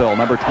Hemphill,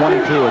 number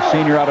 22, a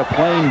senior out of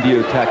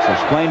Plainview, Texas,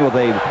 playing with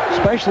a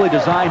specially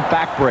designed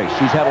back brace.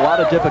 She's had a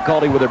lot of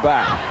difficulty with her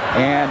back.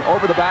 And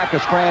over the back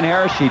is Fran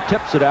Harris. She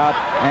tips it out,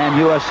 and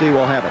USC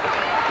will have it.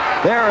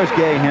 There is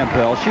Gay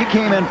Hemphill. She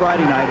came in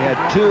Friday night, had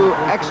 2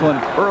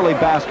 excellent early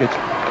baskets.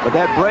 But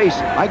that brace,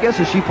 I guess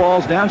as she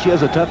falls down, she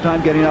has a tough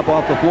time getting up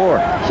off the floor.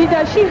 She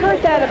does. She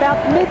hurt that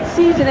about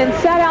mid-season and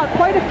sat out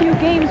quite a few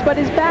games, but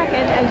is back.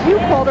 And as you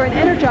called her, an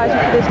energizer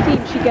for this team.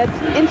 She gets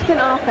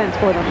instant offense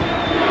for them.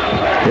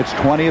 It's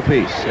 20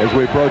 apiece as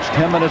we approach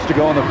 10 minutes to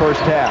go in the first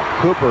half.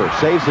 Cooper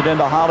saves it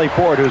into Holly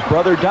Ford, whose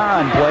brother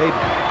Don played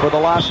for the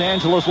Los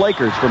Angeles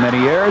Lakers for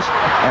many years.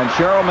 And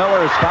Cheryl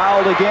Miller is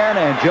fouled again,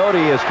 and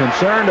Jody is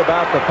concerned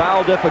about the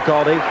foul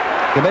difficulty.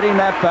 Committing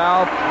that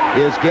foul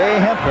is Gay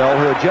Hemphill,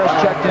 who had just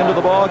checked into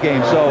the ball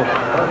game. So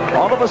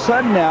all of a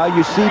sudden now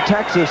you see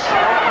Texas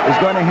is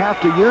going to have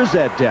to use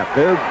that depth.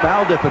 Their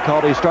foul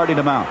difficulty is starting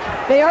to mount.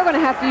 They are going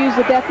to have to use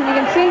the depth, and you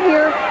can see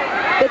here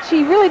that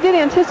she really did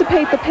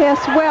anticipate the pass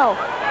well.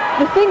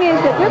 The thing is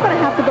that they're going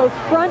to have to both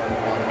front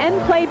and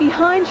play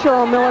behind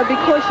Cheryl Miller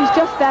because she's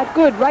just that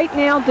good. Right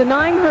now,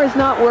 denying her is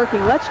not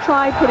working. Let's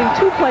try putting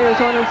 2 players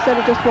on her instead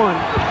of just 1.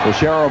 So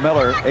Cheryl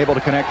Miller able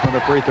to connect from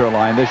the free throw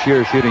line this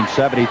year, shooting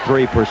 73%.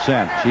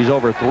 She's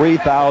over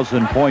 3,000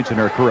 points in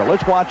her career.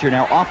 Let's watch her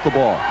now off the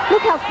ball.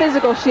 Look how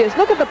physical she is.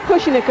 Look at the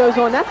pushing that goes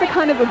on. That's the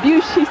kind of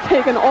abuse she's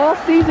taken all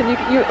season.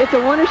 It's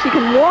a wonder she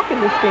can walk in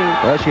this game.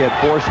 Well, she had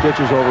 4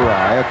 stitches over her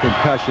eye, a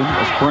concussion,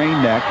 a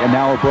sprained neck, and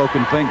now a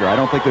broken finger. I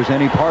don't think there's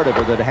any part of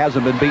her that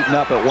hasn't been beaten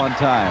up at one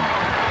time.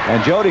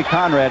 And Jody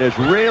Conrad is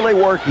really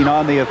working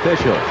on the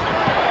officials.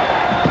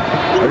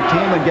 Her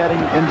team is getting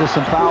into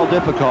some foul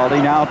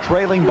difficulty, now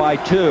trailing by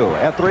 2.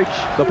 Etheridge,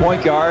 the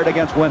point guard,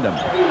 against Wyndham.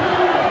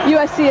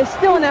 USC is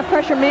still in that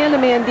pressure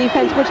man-to-man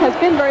defense, which has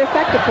been very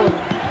effective for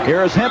them.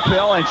 Here is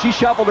Hemphill, and she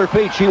shuffled her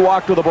feet. She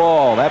walked with the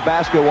ball. That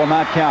basket will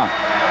not count.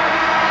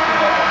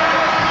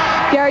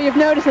 Gary, you've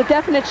noticed a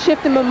definite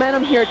shift in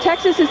momentum here.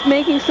 Texas is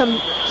making some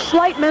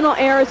slight mental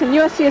errors, and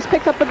USC has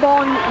picked up the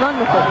ball and run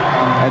with it.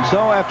 And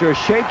so after a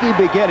shaky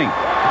beginning,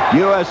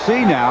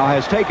 USC now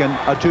has taken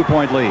a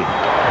 2-point lead.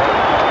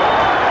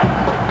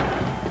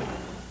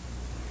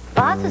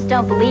 Bosses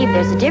don't believe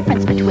there's a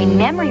difference between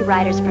memory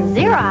writers from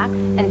Xerox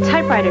and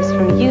typewriters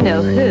from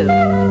you-know-who.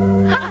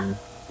 Ha!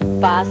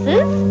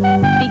 Bosses?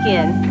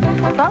 begin.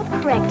 Both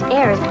correct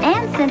errors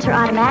and center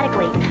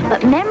automatically,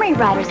 but memory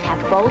writers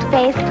have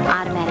boldface,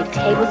 automatic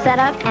table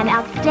setup, and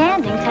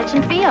outstanding touch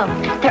and feel.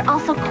 They're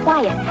also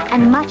quiet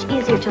and much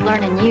easier to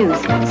learn and use.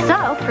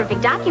 So,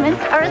 perfect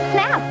documents are a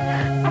snap.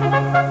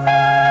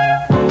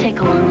 Take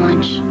a long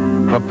lunch.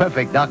 For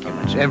perfect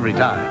documents every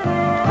time,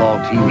 call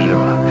Team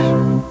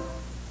Xerox.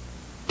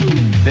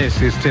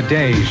 This is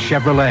today's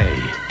Chevrolet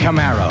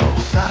Camaro.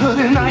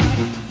 Saturday night,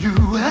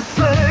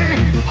 USA,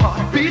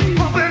 heartbeats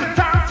pumping,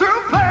 time to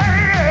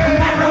play.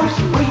 Camaro's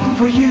waiting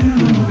for you.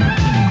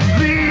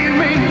 Lead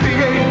me,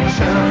 V8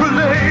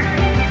 Chevrolet.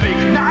 Big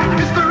night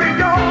history,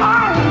 go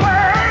all the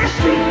way.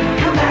 Street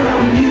Camaro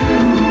new.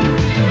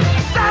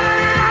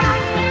 Saturday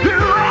night,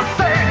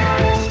 USA,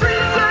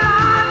 streets and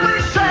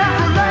highways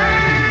Chevrolet.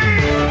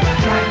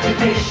 Drive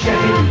today,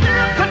 Chevy.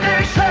 Live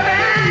today,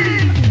 Chevy.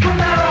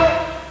 Camaro.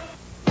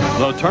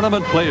 The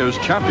Tournament Players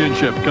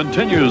Championship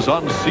continues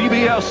on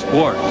CBS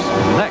Sports.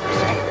 Next.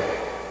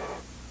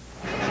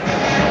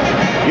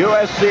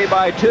 USC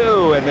by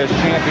 2 in this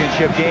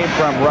championship game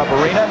from Rupp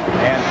Arena.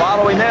 And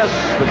following this,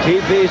 the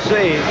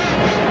TPC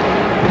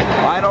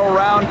final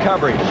round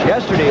coverage.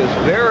 Yesterday was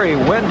very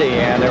windy,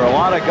 and there were a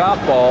lot of golf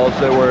balls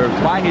that were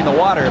finding the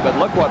water. But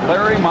look what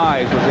Larry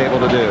Mize was able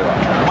to do.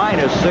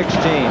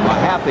 -16.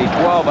 Mahaffey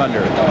 12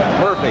 under.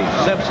 Murphy,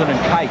 Simpson, and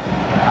Kite.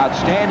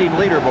 Outstanding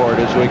leaderboard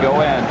as we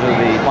go into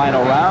the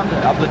final round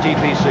of the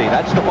TPC.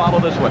 That's to follow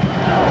this one.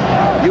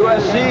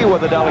 USC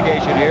with a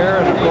delegation here.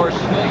 And, of course,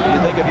 you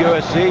think of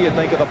USC, you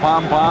think of the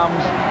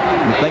pom-poms,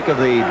 you think of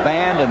the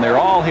band, and they're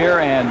all here.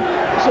 And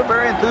it's a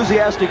very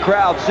enthusiastic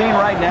crowd. Seen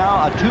right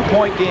now a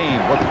 2-point game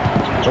with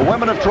the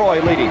women of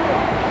Troy leading.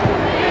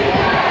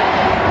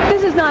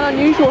 This is not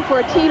unusual for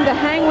a team to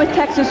hang with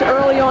Texas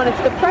early on.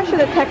 It's the pressure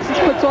that Texas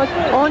puts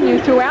on you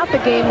throughout the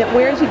game that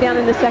wears you down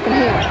in the second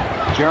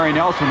half. Jerry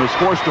Nelson was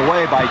forced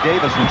away by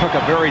Davis and took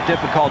a very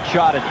difficult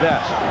shot at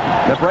best.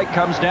 The break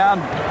comes down,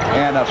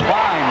 and a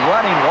fine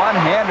running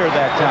one-hander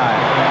that time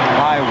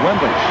by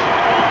Wimbish.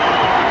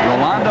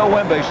 Rolando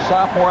Wimbish,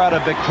 sophomore out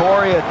of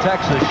Victoria,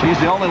 Texas. She's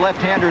the only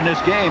left-hander in this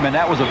game, and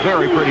that was a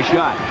very pretty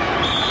shot.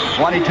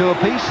 22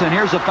 apiece, and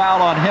here's a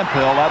foul on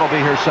Hemphill. That'll be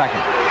her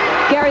second.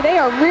 Gary, they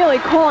are really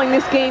calling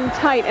this game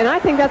tight, and I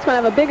think that's going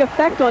to have a big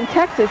effect on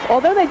Texas.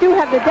 Although they do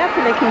have the depth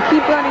and they can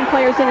keep running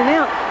players in and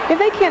out, if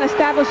they can't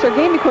establish their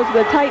game because of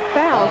the tight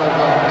fouls,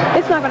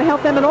 it's not going to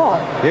help them at all.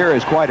 Here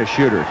is quite a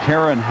shooter,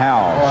 Karen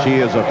Howell. She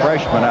is a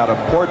freshman out of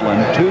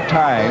Portland, 2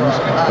 times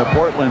the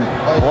Portland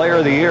Player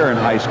of the Year in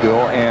high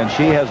school, and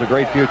she has a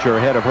great future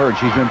ahead of her. And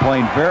she's been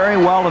playing very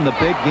well in the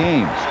big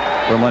games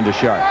for Linda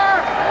Sharp.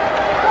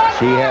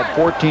 She had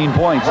 14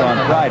 points on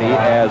Friday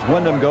as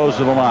Wyndham goes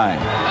to the line.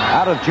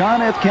 Out of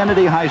John F.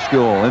 Kennedy High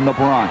School in the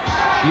Bronx,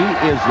 she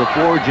is the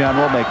floor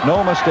general, make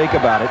no mistake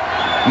about it,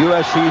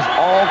 USC's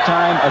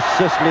all-time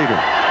assist leader.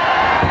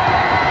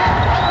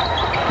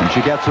 And she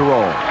gets a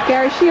roll.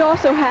 Gary, she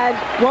also had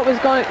what was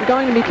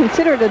going to be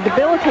considered a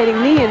debilitating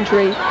knee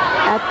injury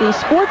at the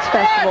sports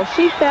festival.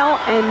 She fell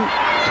and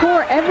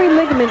tore every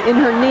ligament in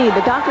her knee.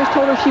 The doctors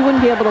told her she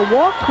wouldn't be able to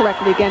walk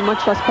correctly again,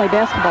 much less play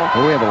basketball.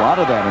 Well, we have a lot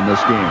of that in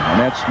this game.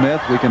 Annette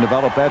Smith, we can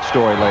develop that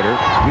story later.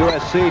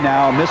 USC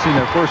now missing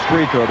their first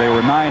free throw. They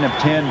were 9 of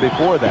 10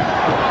 before that.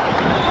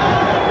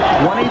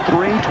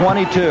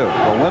 23-22,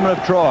 the women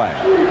of Troy.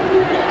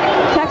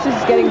 Texas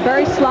is getting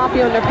very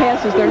sloppy on their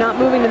passes. They're not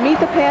moving to meet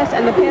the pass,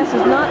 and the pass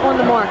is not on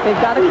the mark.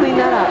 They've got to clean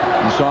that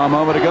up. You saw a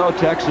moment ago,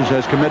 Texas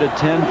has committed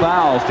 10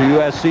 fouls to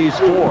USC's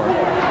 4.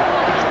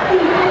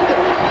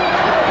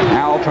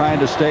 Howell trying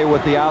to stay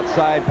with the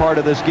outside part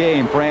of this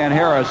game. Fran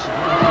Harris,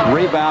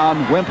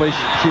 rebound, Wimpish,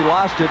 she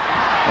lost it,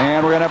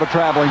 and we're going to have a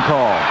traveling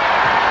call.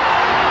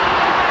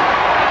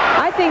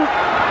 I think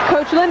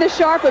Coach Linda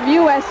Sharp of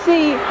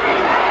USC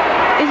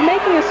is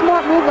making a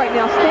smart move right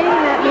now, staying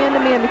in that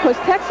man-to-man, because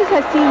Texas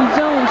has seen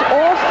zones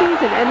all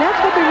season, and that's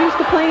what they're used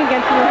to playing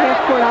against in their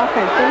half-court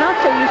offense. They're not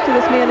so used to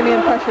this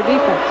man-to-man pressure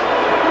defense.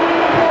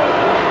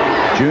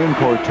 June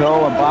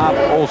Courteau and Bob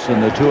Olson,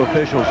 the 2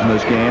 officials in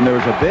this game. There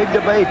was a big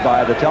debate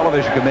by the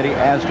television committee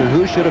as to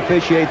who should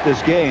officiate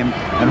this game,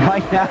 and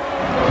right now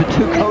the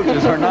 2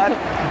 coaches are not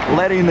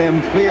letting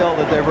them feel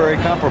that they're very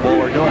comfortable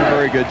or doing a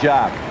very good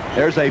job.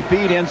 There's a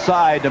feed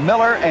inside to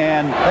Miller,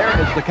 and there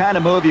is the kind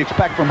of move you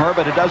expect from her,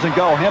 but it doesn't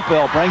go.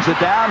 Hemphill brings it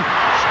down,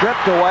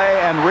 stripped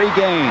away, and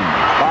regained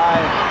by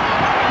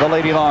the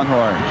Lady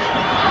Longhorns.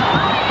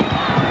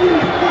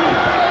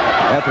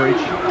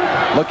 Etheridge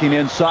looking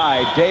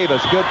inside.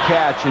 Davis, good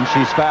catch, and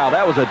she's fouled.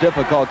 That was a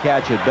difficult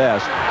catch at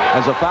best,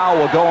 as a foul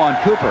will go on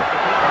Cooper.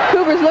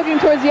 Cooper's looking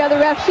towards the other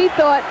ref. She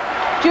thought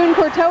June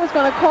Courteau was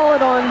going to call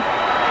it on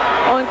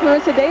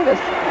Clarissa Davis.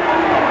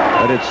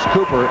 But it's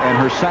Cooper and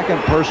her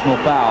second personal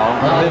foul,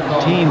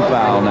 15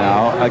 foul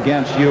now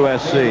against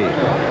USC.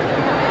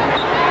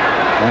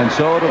 And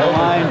so to the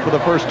line for the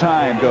first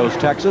time goes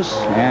Texas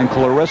and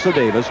Clarissa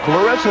Davis.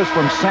 Clarissa's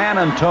from San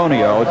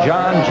Antonio,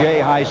 John Jay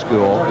High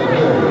School.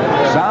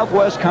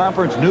 Southwest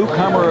Conference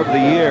Newcomer of the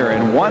Year.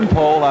 In one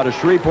poll out of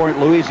Shreveport,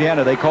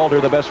 Louisiana, they called her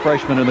the best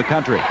freshman in the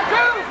country.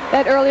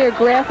 That earlier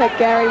graphic,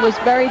 Gary, was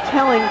very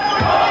telling.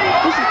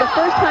 This is the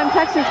first time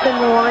Texas has been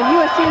to the line.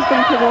 USC has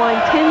been to the line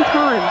 10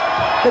 times.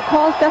 The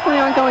calls definitely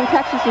aren't going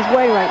Texas's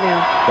way right now.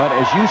 But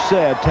as you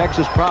said,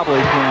 Texas probably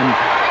can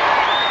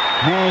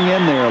hang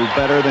in there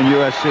better than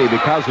USC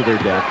because of their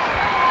depth.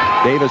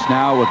 Davis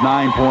now with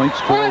 9 points,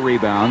 4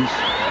 rebounds.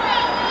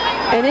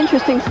 An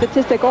interesting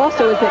statistic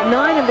also is that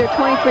 9 of their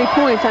 23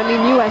 points,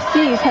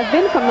 USC's, have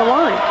been from the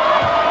line.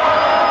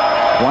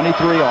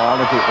 23 all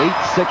at the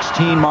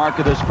 8:16 mark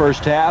of this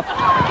first half.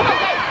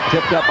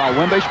 Tipped up by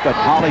Wimbish, but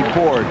Holly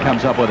Ford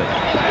comes up with it.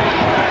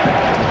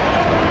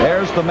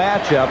 There's the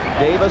matchup,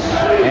 Davis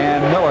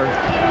and Miller.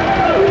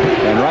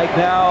 And right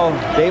now,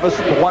 Davis,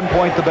 1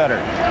 point the better.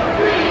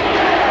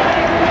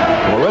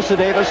 Clarissa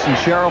Davis and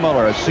Cheryl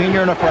Miller, a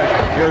senior and a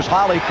freshman. Here's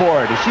Holly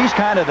Ford. She's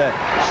kind of the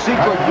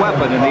secret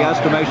weapon in the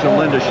estimation of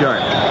Linda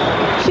Sharp.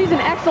 She's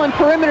an excellent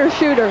perimeter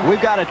shooter.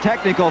 We've got a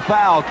technical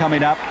foul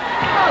coming up.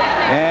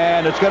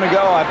 And it's going to go,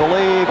 I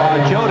believe,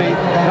 on Jody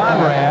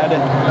Conrad.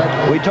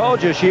 We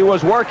told you she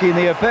was working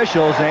the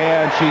officials,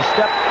 and she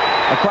stepped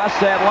across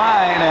that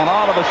line, and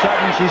all of a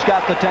sudden she's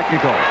got the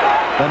technical.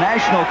 The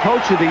National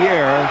Coach of the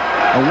Year,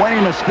 the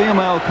winningest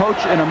female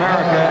coach in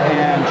America,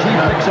 and she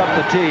picks up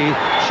the tee.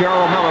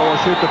 Cheryl Miller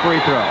will shoot the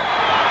free throw.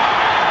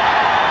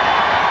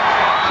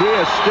 She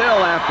is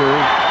still after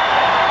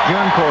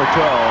June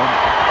Courteau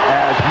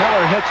as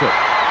Miller hits it.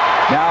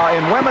 Now,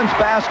 in women's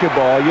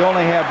basketball, you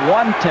only have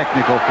 1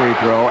 technical free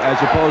throw as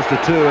opposed to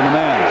 2 in the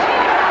men's.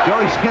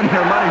 Jody's getting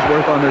her money's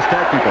worth on this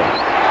technical.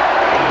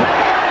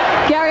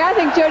 Gary, I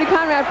think Jody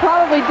Conrad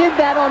probably did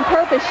that on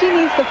purpose. She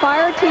needs to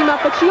fire her team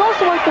up, but she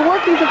also wants to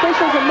work these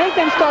officials and make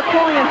them start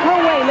calling it her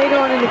way later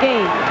on in the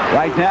game.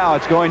 Right now,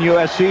 it's going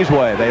USC's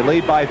way. They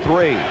lead by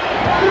 3.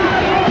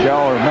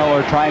 Cheryl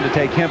Miller trying to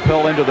take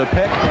Hemphill into the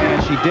pick,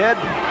 and she did.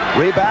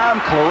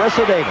 Rebound,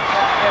 Clarissa Davis.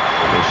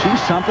 Is she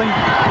something?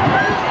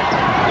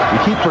 You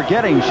keep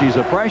forgetting she's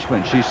a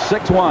freshman. She's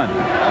 6'1".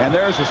 And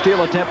there's a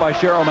steal attempt by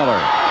Cheryl Miller.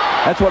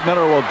 That's what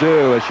Miller will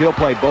do, is she'll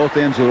play both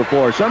ends of the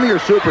floor. Some of your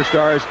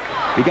superstars,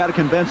 you got to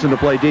convince them to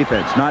play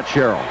defense, not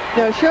Cheryl.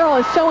 No, Cheryl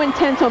is so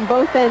intense on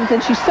both ends,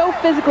 and she's so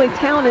physically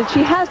talented.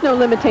 She has no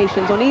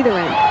limitations on either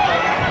end.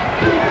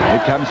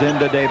 It comes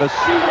into Davis.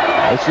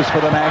 This is for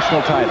the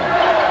national title.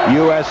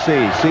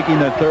 USC seeking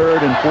the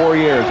 3rd in 4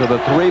 years of a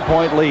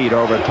 3-point lead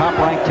over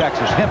top-ranked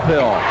Texas.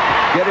 Hemphill.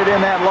 Get it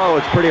in that low.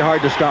 It's pretty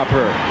hard to stop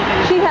her.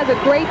 She has a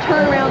great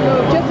turnaround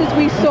move, just as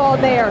we saw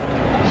there.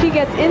 She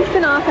gets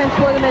instant offense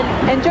for them,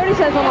 and Jody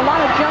says on a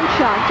lot of jump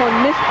shots, on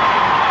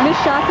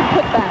missed shots and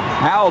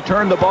putbacks. Howell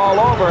turned the ball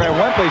over, and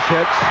Wimpish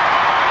hits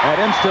at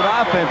instant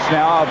offense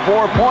now of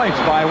 4 points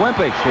by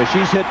Wimpish.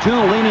 She's hit 2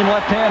 leaning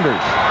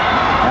left-handers.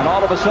 And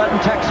all of a sudden,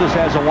 Texas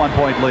has a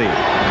 1-point lead.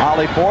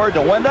 Holly Ford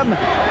to Wyndham,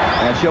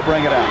 and she'll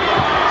bring it out.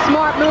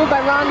 Smart move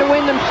by Rhonda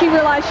Wyndham. She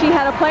realized she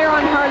had a player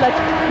on her.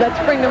 Let's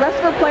bring the rest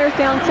of her players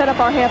down, set up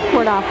our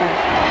half-court offense.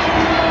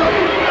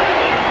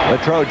 The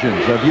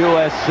Trojans of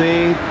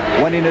USC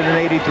winning it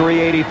in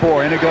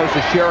 83-84. And it goes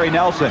to Sherry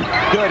Nelson.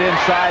 Good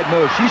inside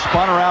move. She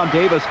spun around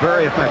Davis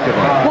very effectively.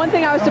 One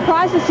thing I was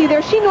surprised to see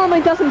there, she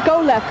normally doesn't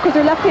go left because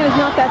her left hand is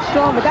not that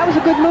strong, but that was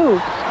a good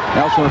move.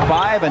 Nelson with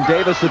 5 and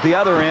Davis at the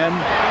other end.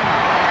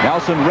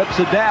 Nelson rips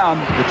it down.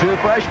 The 2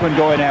 freshmen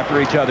going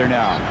after each other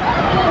now.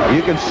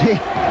 You can see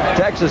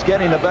Texas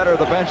getting the better of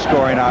the bench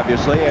scoring,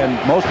 obviously, and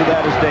most of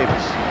that is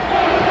Davis.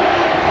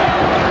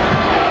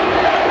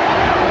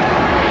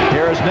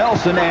 Here's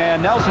Nelson,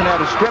 and Nelson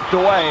had it stripped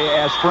away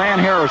as Fran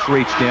Harris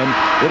reached in.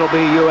 It'll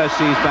be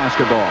USC's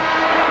basketball.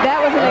 That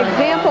was an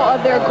example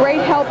of their great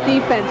help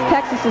defense.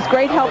 Texas's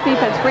great help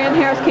defense. Fran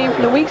Harris came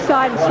from the weak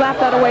side and slapped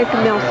that away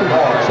from Nelson.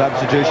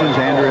 Substitutions,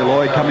 Andrea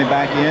Lloyd coming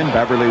back in.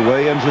 Beverly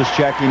Williams is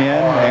checking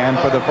in.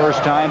 And for the first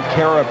time,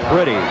 Kara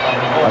Pretty,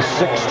 a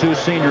 6'2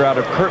 senior out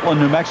of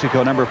Kirtland, New Mexico,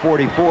 number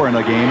 44 in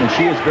the game. And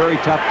she is very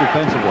tough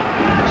defensively.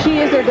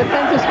 She is their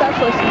defensive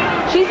specialist.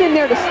 She's in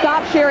there to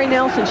stop Sherry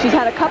Nelson. She's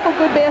had a couple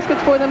good baskets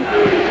for them.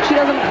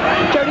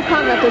 Jody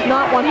Conrad does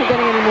not want her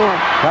getting any more.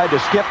 Tried to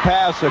skip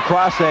pass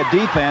across that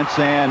defense,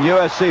 and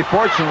USC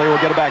fortunately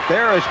will get it back.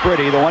 There is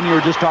Pretty, the one you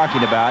were just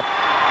talking about.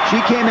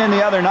 She came in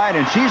the other night,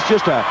 and she's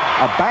just a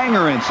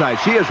banger inside.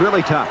 She is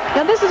really tough.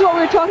 Now, this is what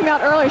we were talking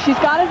about earlier. She's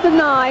got to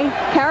deny.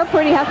 Kara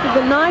Pretty has to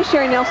deny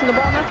Sherry Nelson the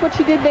ball, and that's what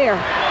she did there.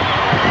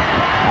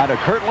 Out of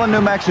Kirtland,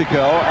 New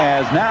Mexico,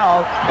 as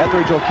now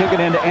Etheridge will kick it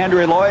into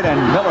Andrea Lloyd, and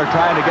Miller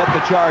trying to get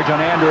the charge on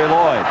Andrea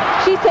Lloyd.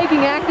 She's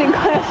taking acting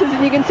classes,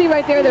 and you can see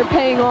right there they're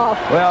paying off.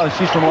 Well,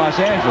 she's from Los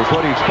Angeles.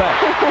 What do you expect?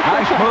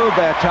 Nice move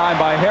that time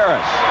by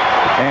Harris.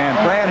 And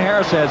Fran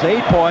Harris has 8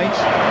 points,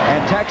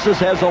 and Texas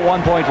has a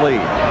 1-point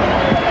lead.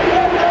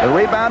 The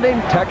rebounding,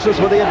 Texas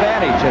with the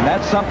advantage, and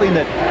that's something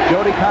that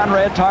Jody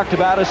Conrad talked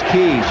about as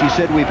key. She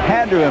said we've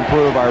had to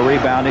improve our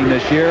rebounding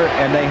this year,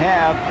 and they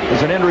have.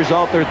 As an end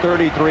result, they're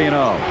 33-0.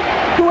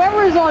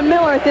 Whoever is on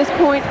Miller at this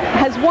point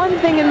has one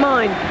thing in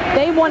mind.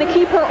 They want to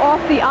keep her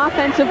off the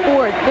offensive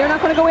board. They're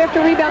not going to go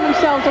after rebound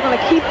themselves. They're going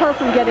to keep her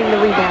from getting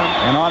the rebound.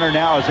 And on her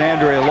now is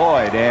Andrea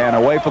Lloyd, and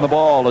away from the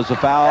ball is a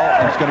foul,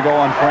 and it's going to go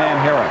on Fran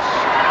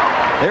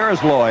Harris. There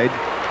is Lloyd.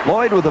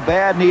 Lloyd with a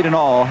bad knee and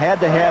all had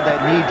to have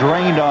that knee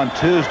drained on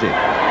Tuesday.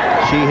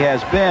 She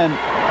has been,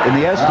 in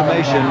the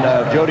estimation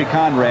of Jody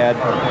Conrad,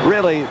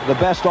 really the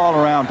best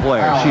all-around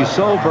player. She's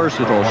so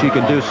versatile. She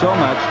can do so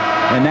much.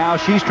 And now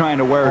she's trying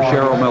to wear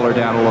Cheryl Miller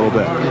down a little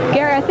bit.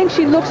 Gary, I think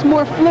she looks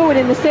more fluid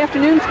in this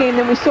afternoon's game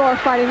than we saw her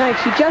Friday night.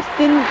 She just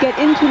didn't get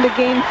into the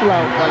game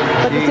flow.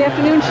 But this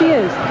afternoon she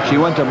is. She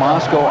went to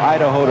Moscow,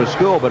 Idaho to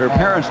school, but her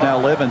parents now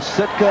live in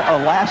Sitka,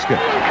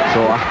 Alaska. So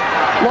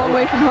long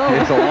way from home.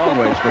 It's a long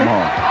ways from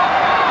home.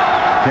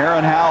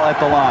 Karen Howell at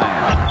the line.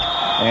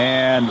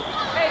 And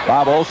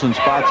Bob Olson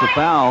spots a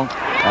foul.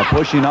 A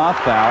pushing off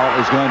foul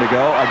is going to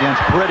go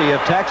against Pretty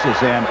of Texas.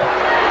 And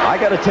I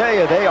got to tell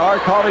you, they are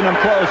calling them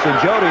close. And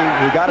Jody,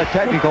 who got a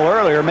technical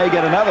earlier, may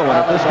get another one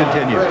if this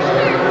continues.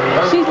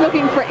 She's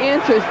looking for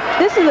answers.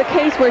 This is a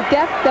case where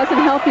depth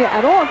doesn't help you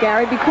at all,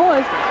 Gary,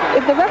 because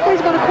if the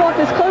referee's going to call it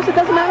this close, it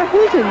doesn't matter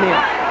who's in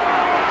there.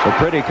 So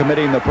Pretty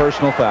committing the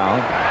personal foul.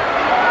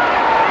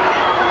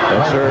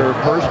 That's her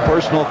first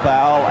personal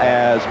foul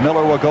as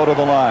Miller will go to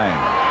the line.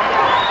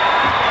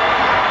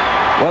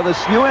 Well, this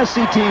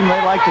USC team,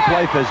 they like to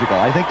play physical.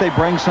 I think they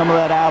bring some of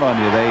that out on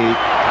you. They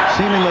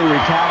seemingly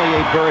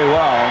retaliate very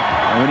well.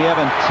 And when you have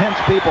intense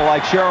people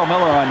like Cheryl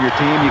Miller on your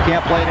team, you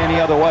can't play it any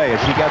other way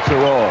as she gets a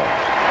roll.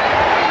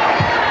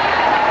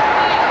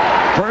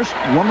 First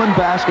woman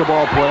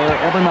basketball player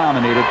ever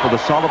nominated for the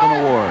Sullivan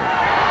Award.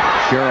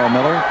 Cheryl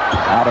Miller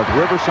out of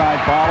Riverside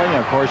Poly.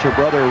 And of course, her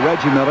brother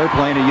Reggie Miller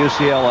playing at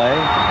UCLA.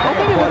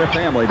 Quite a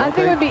family, don't they? I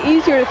think it would be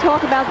easier to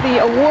talk about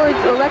the awards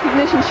or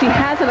recognition she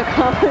hasn't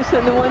accomplished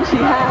than the one she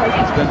has.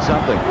 It's been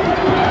something.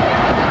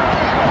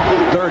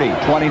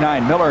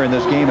 30-29. Miller in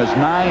this game is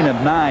 9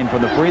 of 9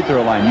 from the free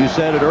throw line. You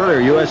said it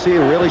earlier, USC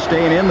really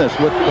staying in this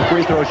with the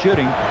free throw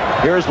shooting.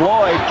 Here's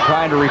Lloyd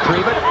trying to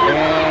retrieve it,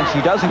 and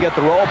she doesn't get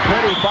the roll.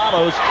 Pretty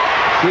follows.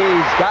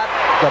 She's got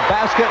the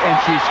basket, and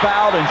she's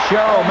fouled, and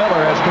Cheryl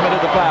Miller has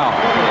committed the foul.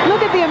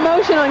 Look at the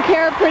emotion on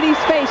Cara Pretty's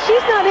face.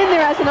 She's not in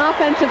there as an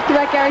offensive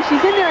threat, Gary.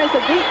 She's in there as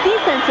a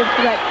defensive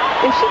threat.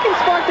 If she can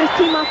spark this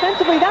team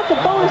offensively, that's a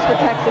bonus for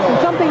Texas and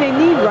something they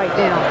need right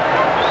now.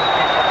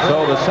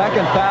 So the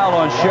second foul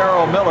on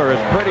Cheryl Miller as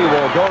Pretty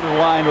will go to the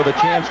line with a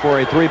chance for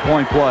a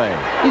three-point play.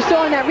 You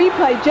saw in that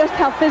replay just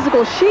how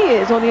physical she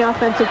is on the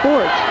offensive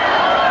boards.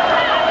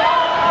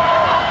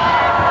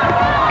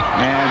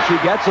 And she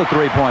gets a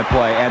three-point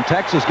play, and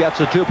Texas gets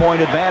a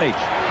two-point advantage.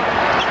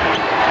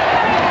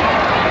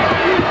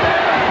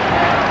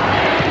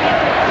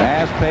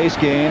 Fast-paced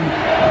game,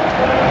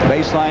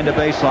 baseline to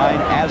baseline,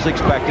 as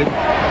expected.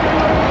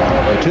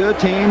 The two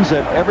teams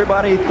that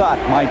everybody thought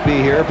might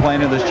be here playing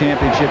in this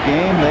championship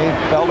game, they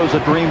felt it was a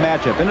dream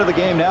matchup. Into the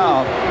game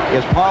now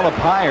is Paula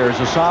Pyers,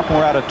 a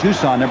sophomore out of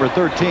Tucson, number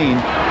 13,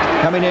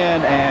 coming in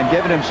and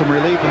giving him some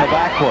relief in the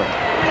backcourt.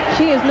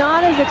 She is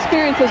not as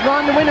experienced as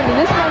Rhonda Wyndham, and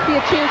this might be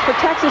a chance for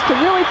Texas to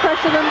really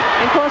pressure them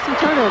and cause some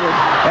turnovers.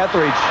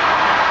 Etheridge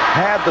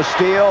had the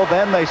steal.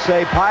 Then they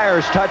say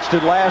Pyers touched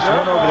it last,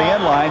 went over the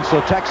end line,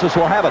 so Texas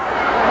will have it.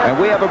 And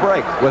we have a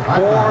break with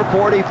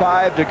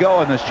 4:45 to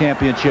go in this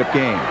championship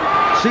game.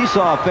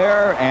 Seesaw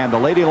affair, and the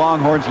Lady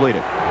Longhorns lead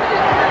it.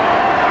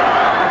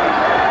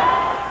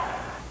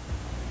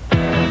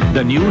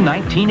 The new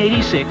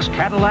 1986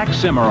 Cadillac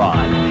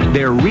Cimarron.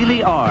 There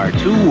really are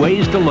two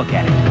ways to look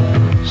at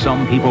it.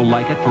 Some people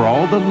like it for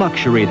all the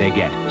luxury they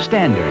get.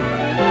 Standard,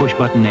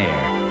 push-button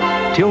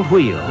air, tilt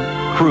wheel,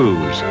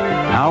 cruise,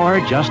 power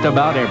just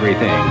about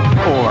everything.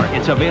 Or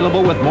it's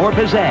available with more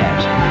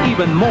pizzazz,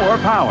 even more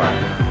power.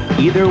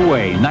 Either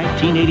way,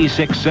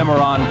 1986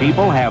 Cimarron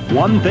people have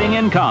one thing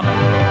in common.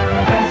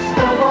 Best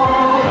of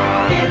all,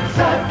 it's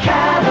a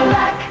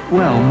Cadillac.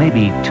 Well,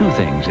 maybe two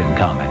things in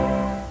common.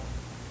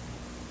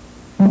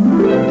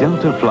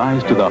 Delta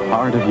flies to the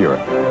heart of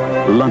Europe.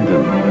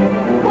 London.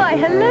 Why,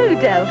 hello,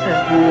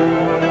 Delta.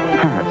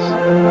 Paris.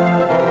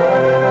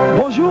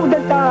 Bonjour,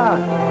 Delta.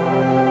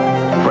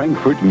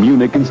 Frankfurt,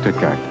 Munich, and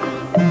Stuttgart.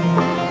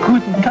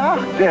 Guten Tag,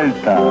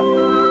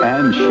 Delta.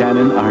 And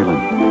Shannon,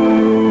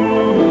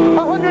 Ireland.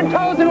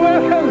 100,000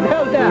 welcomes,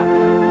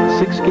 Delta.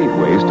 6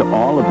 gateways to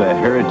all of the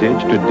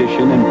heritage,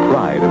 tradition, and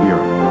pride of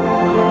Europe.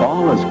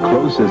 All as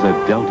close as a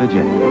Delta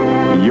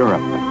jet.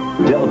 Europe.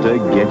 Delta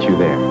gets you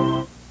there.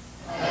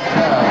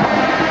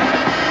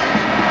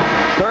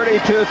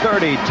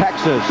 32-30,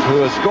 Texas,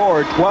 who has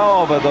scored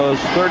 12 of those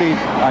 30,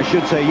 I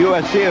should say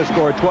USC has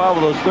scored 12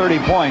 of those 30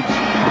 points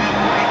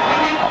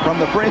from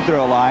the free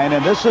throw line.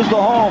 And this is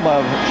the home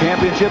of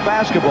championship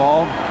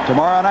basketball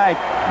tomorrow night.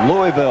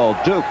 Louisville,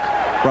 Duke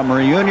from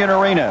Reunion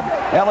Arena.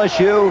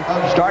 LSU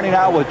starting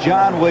out with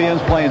John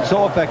Williams playing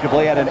so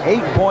effectively, had an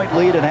 8-point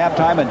lead at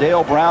halftime, and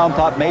Dale Brown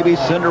thought maybe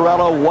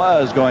Cinderella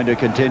was going to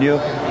continue.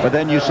 But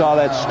then you saw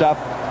that stuff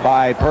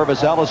by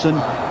Purvis Ellison,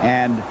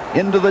 and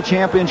into the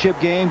championship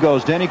game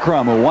goes Denny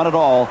Crum, who won it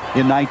all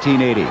in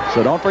 1980.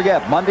 So don't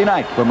forget, Monday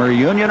night from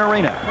Reunion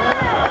Arena.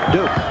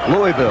 Duke,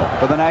 Louisville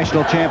for the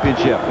national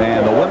championship.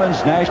 And the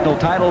women's national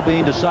title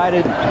being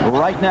decided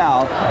right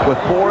now with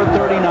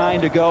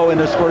 4:39 to go in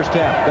this first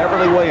half.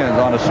 Beverly Williams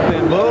on a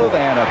spin move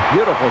and a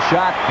beautiful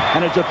shot,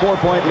 and it's a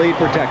 4-point lead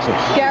for Texas.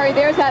 Gary,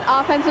 there's that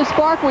offensive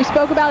spark we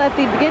spoke about at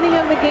the beginning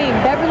of the game.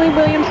 Beverly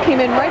Williams came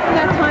in right from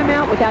that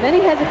timeout without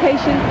any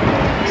hesitation.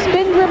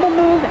 Spin dribble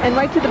move and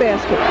right to the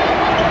basket.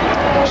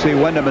 See,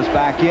 Wyndham is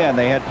back in.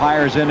 They had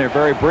Pyers in there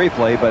very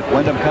briefly, but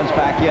Wyndham comes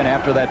back in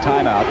after that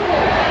timeout.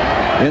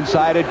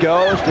 Inside it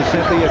goes to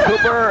Cynthia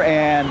Cooper,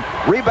 and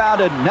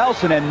rebounded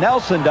Nelson, and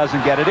Nelson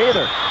doesn't get it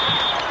either.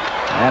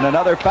 And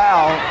another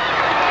foul,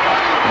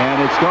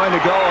 and it's going to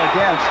go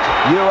against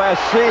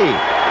USC.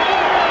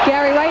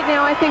 Gary, right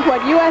now I think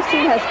what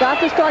USC has got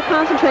to start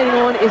concentrating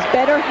on is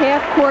better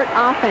half-court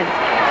offense.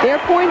 Their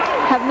points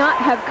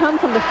have come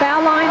from the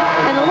foul line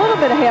and a little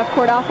bit of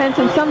half-court offense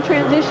and some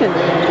transition,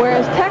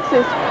 whereas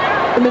Texas,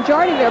 the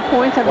majority of their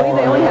points, I believe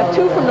they only have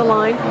 2 from the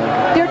line.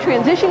 Their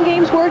transition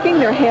game's working,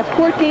 their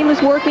half-court game is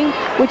working,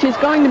 which is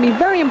going to be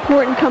very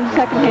important come the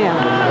second half.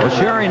 Well,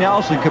 Sherry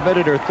Nelson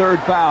committed her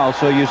 3rd foul,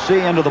 so you see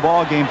into the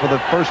ball game for the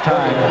first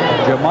time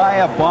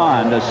Jemiah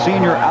Bond, a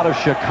senior out of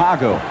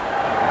Chicago.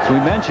 So we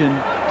mentioned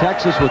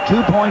Texas with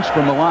 2 points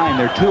from the line.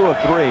 They're 2 of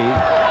 3.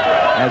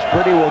 As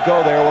Pretty will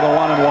go there with a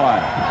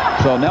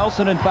 1-and-1. So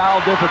Nelson in foul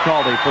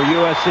difficulty for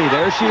USC.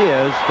 There she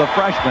is, the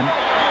freshman,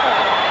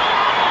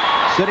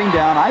 sitting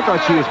down. I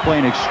thought she was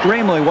playing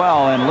extremely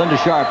well, and Linda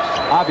Sharp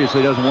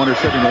obviously doesn't want her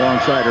sitting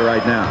alongside her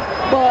right now.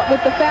 Well,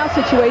 with the foul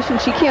situation,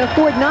 she can't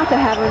afford not to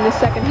have her in the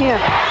second half.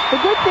 The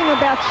good thing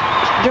about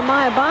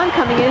Jemiah Bond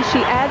coming in,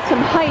 she adds some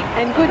height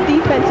and good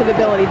defensive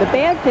ability. The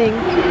bad thing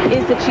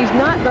is that she's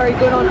not very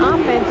good on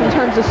offense in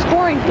terms of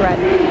scoring threat.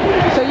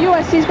 So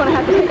USC's going to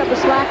have to pick up the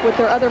slack with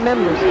their other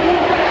members.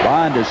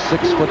 Bond is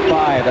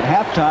 6'5". At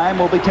halftime,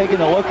 we'll be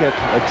taking a look at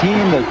a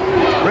team that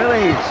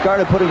really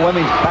started putting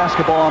women's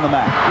basketball on the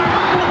map.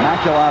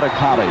 Immaculata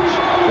College,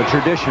 the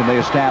tradition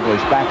they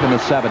established back in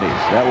the 70s.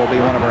 That will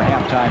be one of our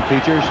halftime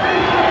features.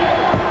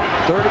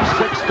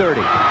 36-30.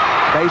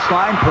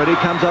 Baseline, Pretty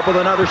comes up with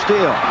another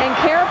steal. And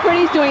Kara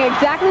Pretty's doing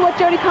exactly what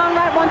Jody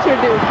Conrad wants her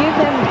to do. Give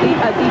them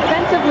a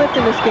defensive lift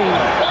in this game.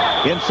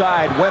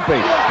 Inside,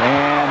 Wimpish.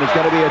 And it's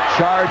going to be a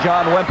charge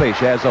on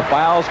Wimpish as the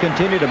fouls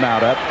continue to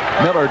mount up.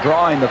 Miller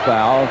drawing the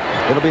foul.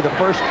 It'll be the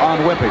first on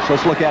Wimpish.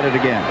 Let's look at it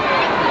again.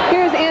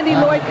 Here's Andy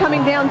Lloyd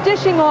coming down,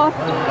 dishing off,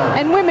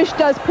 and Wimpish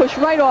does push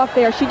right off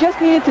there. She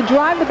just needed to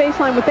drive the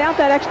baseline without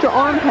that extra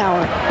arm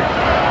power.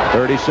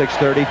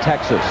 36-30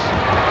 Texas.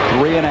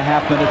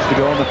 3.5 minutes to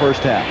go in the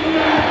first half.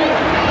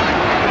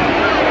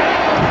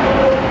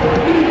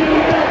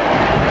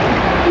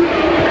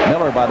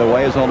 Miller, by the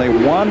way, is only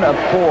 1 of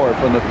 4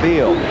 from the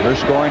field. Her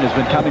scoring has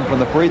been coming from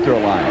the free throw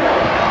line.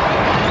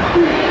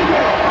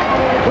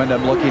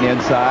 Wyndham looking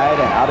inside,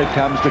 and out it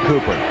comes to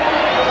Cooper.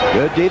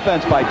 Good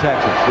defense by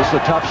Texas. This is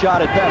a tough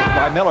shot at best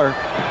by Miller.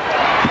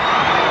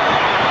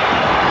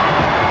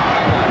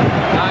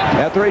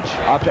 Etheridge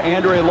off to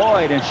Andrea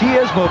Lloyd, and she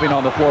is moving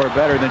on the floor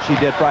better than she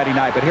did Friday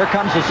night. But here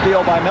comes a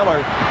steal by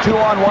Miller.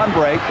 2-on-1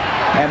 break,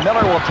 and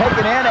Miller will take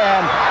it in,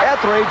 and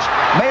Etheridge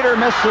made her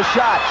miss the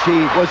shot.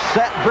 She was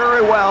set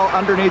very well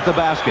underneath the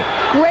basket.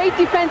 Great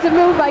defensive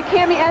move by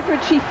Cammie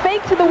Etheridge. She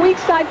faked to the weak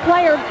side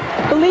player,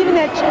 believing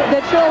that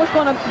Cheryl was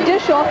going to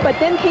dish off, but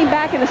then came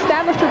back and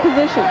established her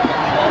position.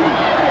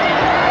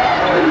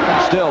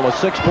 Still a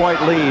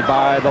 6-point lead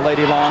by the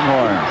Lady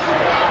Longhorns.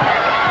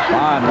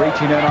 Bond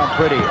reaching in on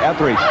Pretty.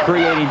 Etheridge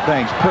creating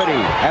things. Pretty,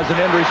 as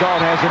an end result,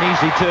 has an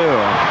easy 2.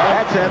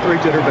 That's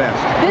Etheridge at her best.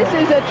 This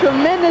is a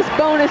tremendous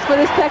bonus for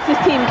this Texas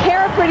team.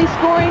 Kara Pretty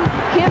scoring,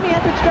 Cammie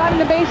Etheridge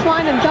driving the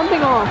baseline and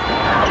dumping off.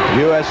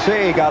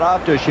 USC got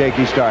off to a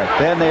shaky start.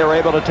 Then they were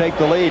able to take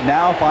the lead.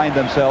 Now find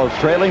themselves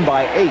trailing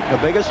by 8,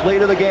 the biggest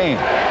lead of the game.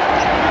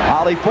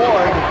 Holly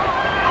Ford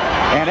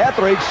and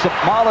Etheridge,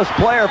 smallest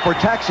player for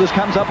Texas,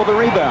 comes up with a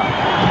rebound.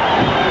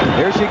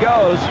 Here she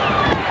goes.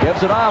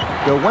 Gives it off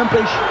to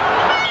Wimpish,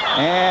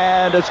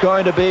 and it's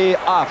going to be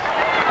off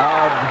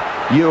of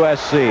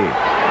USC.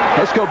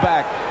 Let's go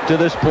back to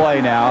this play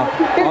now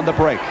on the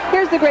break.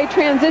 Here's the great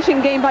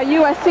transition game by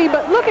USC,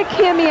 but look at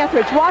Cammie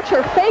Etheridge. Watch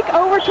her fake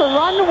over to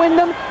run to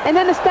Wyndham and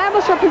then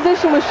establish her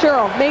position with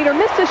Cheryl. Made her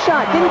miss a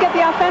shot, didn't get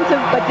the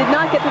offensive, but did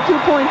not get the 2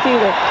 points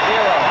either.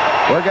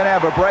 We're going to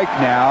have a break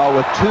now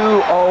with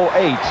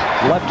 2:08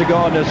 left to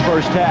go in this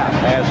first half,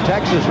 as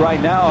Texas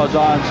right now is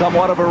on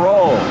somewhat of a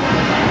roll.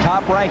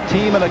 Top-ranked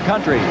team in the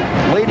country,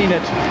 leading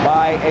it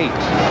by 8.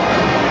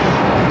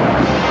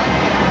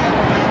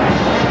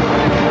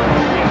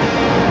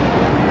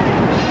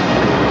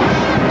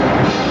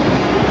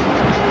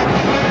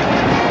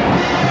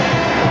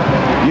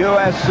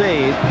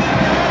 USC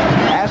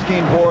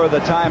asking for the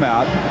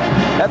timeout.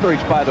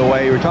 Etheridge, by the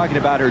way, you were talking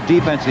about her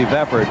defensive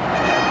effort,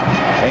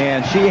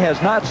 and she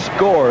has not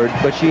scored,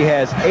 but she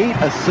has 8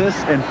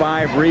 assists and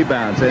 5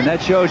 rebounds, and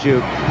that shows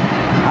you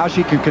how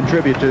she can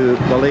contribute to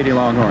the Lady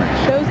Longhorns.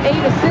 Those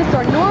 8 assists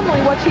are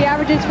normally what she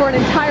averages for an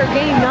entire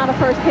game, not a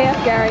first half,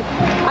 Gary.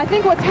 I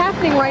think what's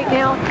happening right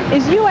now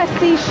is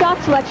USC's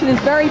shot selection is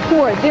very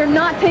poor. They're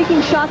not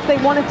taking shots they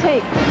want to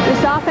take.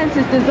 This offense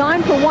is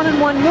designed for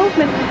one-on-one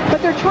movement,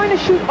 but they're trying to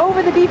shoot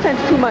over the defense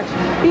too much.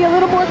 Be a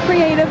little more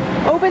creative,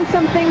 open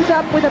some things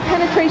up with a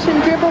penetration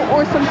dribble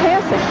or some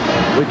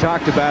passing. We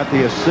talked about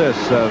the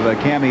assists of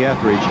Cammie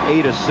Etheridge,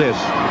 8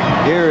 assists.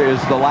 Here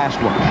is the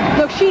last one.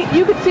 Look,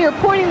 you could see her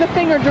pointing the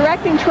finger,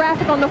 directing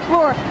traffic on the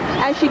floor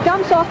as she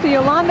dumps off to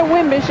Yolanda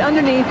Wimbish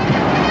underneath.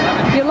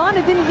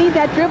 Yolanda didn't need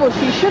that dribble.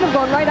 She should have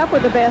gone right up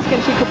with the basket.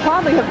 She could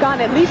probably have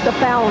gotten at least a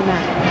foul on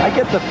that. I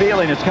get the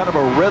feeling it's kind of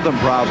a rhythm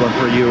problem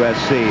for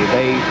USC.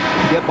 They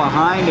get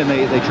behind and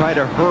they try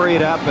to hurry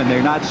it up, and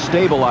they're not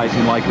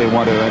stabilizing like they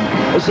want to.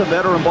 And this is a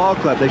veteran ball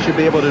club. They should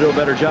be able to do a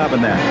better job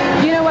in that.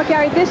 You know what,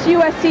 Gary? This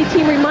USC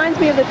team reminds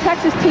me of the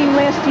Texas team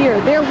last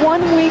year. Their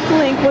one weak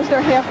link was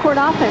their half-court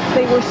offense.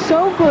 They were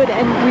so good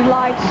and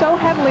relied so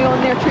heavily on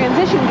their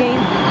transition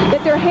game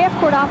that their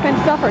half-court offense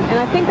suffered. And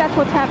I think that's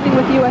what's happening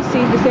with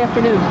USC this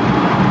afternoon.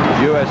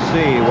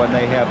 USC, when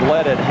they have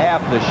led at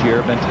half this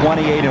year, have been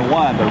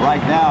 28-1, but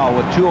right now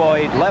with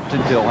 2:08 left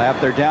until half,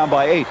 they're down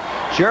by 8.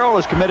 Cheryl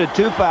has committed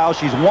 2 fouls.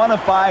 She's 1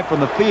 of 5 from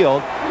the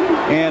field,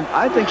 and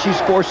I think she's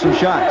forced some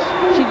shots.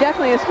 She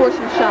definitely has forced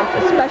some shots,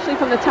 especially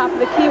from the top of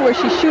the key where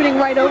she's shooting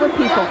right over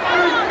people.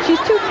 She's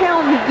too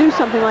talented to do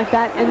something like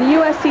that, and the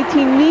USC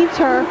team needs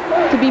her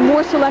to be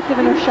more selective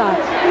in her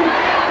shots.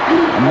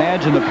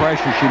 Imagine the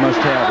pressure she must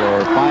have.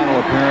 Her final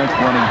appearance,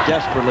 wanting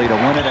desperately to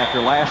win it after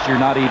last year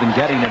not even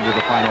getting into the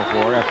Final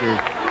Four after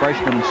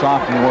freshman and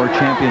sophomore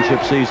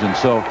championship season.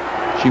 So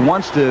she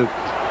wants to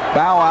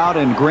bow out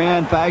in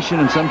grand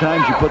fashion, and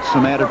sometimes you put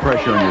some added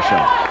pressure on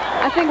yourself.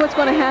 I think what's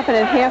going to happen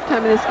at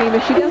halftime in this game,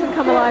 if she doesn't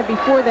come alive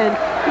before then,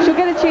 she'll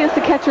get a chance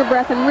to catch her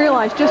breath and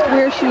realize just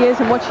where she is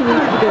and what she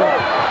needs to do.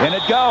 And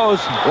it goes.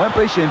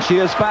 Wimpish, and she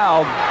is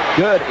fouled.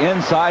 Good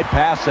inside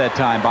pass that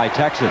time by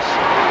Texas.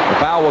 The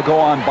foul will go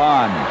on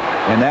Bond,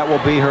 and that will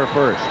be her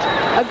first.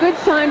 A good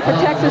sign for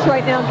Texas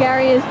right now,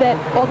 Gary, is that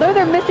although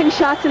they're missing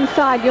shots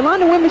inside,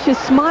 Yolanda Wimbish is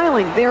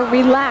smiling. They're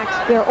relaxed.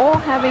 They're all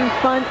having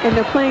fun, and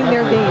they're playing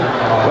their game.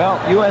 Well,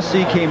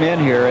 USC came in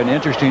here, and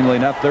interestingly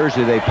enough,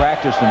 Thursday they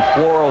practiced in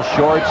floral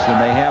shorts,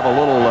 and they have a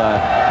little,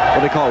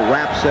 what they call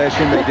rap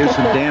session. They do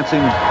some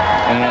dancing,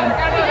 and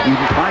you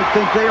might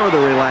think they were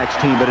the relaxed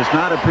team, but it's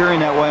not appearing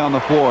that way on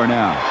the floor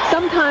now.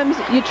 Sometimes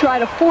you try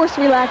to force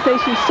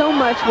relaxation so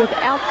much with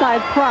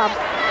outside props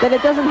that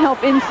it doesn't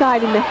help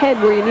inside in the head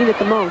where you need it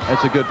the most.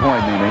 That's a good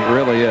point, Mimi. It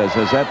really is.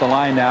 As at the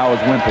line now is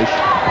Wimpish.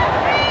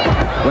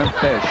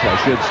 Wimpish, I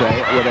should say.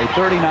 With a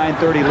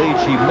 39-30 lead,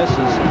 she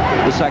misses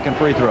the second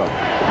free throw.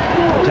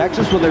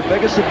 Texas with their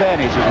biggest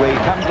advantage as we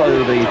come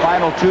to the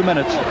final 2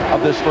 minutes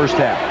of this first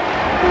half.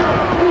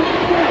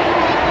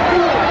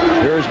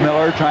 Here's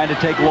Miller trying to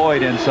take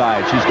Lloyd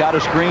inside. She's got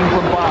a screen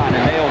from Bond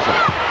and nails it.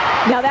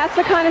 Now that's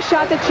the kind of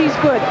shot that she's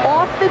good.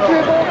 Off the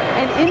dribble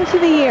and into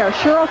the air.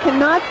 Cheryl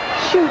cannot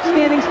shoot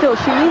standing still.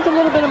 She needs a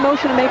little bit of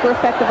motion to make her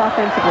effective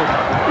offensively.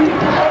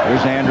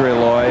 There's Andrea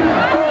Lloyd.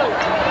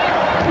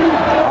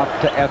 Off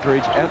to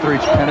Etheridge.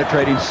 Etheridge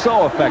penetrating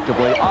so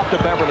effectively. Off to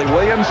Beverly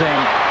Williams, and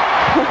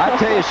I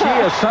tell you, she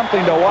is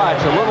something to watch.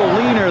 A little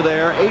leaner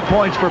there. 8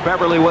 points for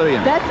Beverly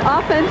Williams. That's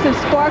offensive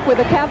spark with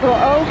a capital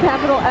O,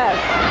 capital S.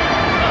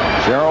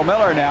 Cheryl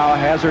Miller now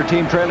has her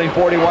team trailing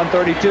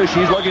 41-32.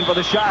 She's looking for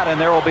the shot,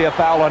 and there will be a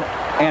foul on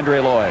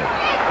Andrea Lloyd.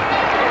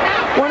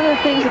 One of the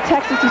things that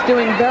Texas is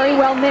doing very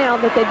well now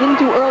that they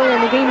didn't do earlier in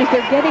the game is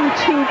they're getting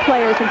 2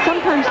 players and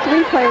sometimes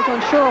 3 players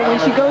on Cheryl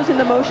when she goes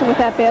into motion with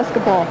that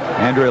basketball.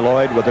 Andrea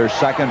Lloyd with her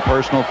second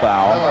personal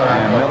foul,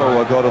 and Miller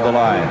will go to the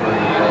line.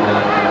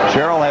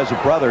 Cheryl has a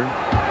brother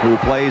who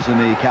plays in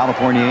the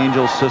California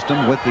Angels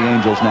system with the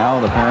Angels now,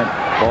 the parent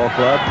ball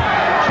club.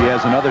 She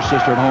has another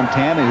sister at home,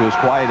 Tammy, who's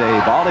quite a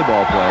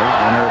volleyball player,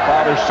 and her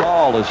father,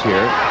 Saul, is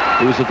here.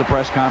 He was at the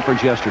press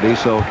conference yesterday,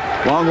 so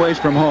long ways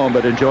from home,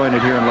 but enjoying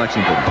it here in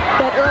Lexington.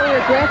 That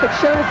earlier graphic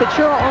showed us that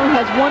Cheryl only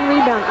has 1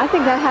 rebound. I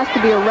think that has to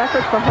be a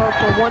record for her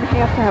for one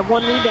half to have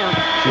 1 rebound.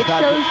 It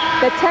shows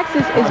that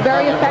Texas is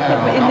very effective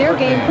in their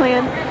game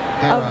plan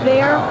of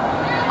their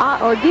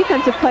or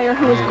defensive player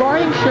who is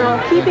guarding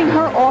Cheryl, keeping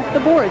her off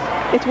the boards.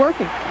 It's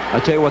working. I'll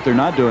tell you what they're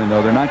not doing,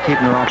 though. They're not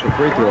keeping her off the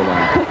free throw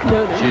line.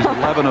 No, she's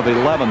 11 of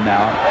 11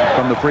 now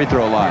from the free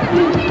throw line.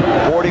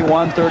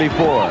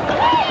 41-34.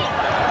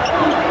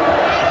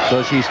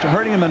 So she's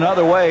hurting them in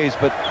other ways,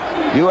 but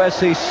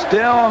USC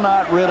still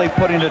not really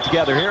putting it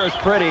together. Here is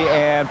Pretty,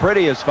 and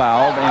Pretty is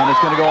fouled, and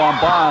it's going to go on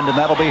Bond, and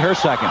that'll be her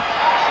second.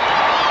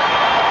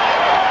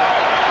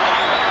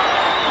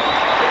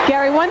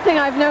 Gary, one thing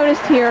I've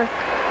noticed here,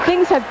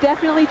 things have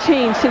definitely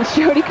changed since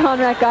Jody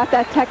Conrad got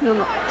that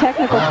technical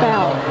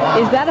foul.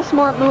 Is that a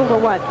smart move or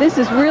what? This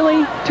is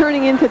really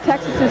turning into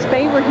Texas's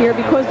favor here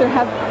because there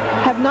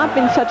have not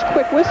been such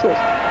quick whistles.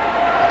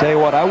 Tell you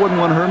what, I wouldn't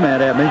want her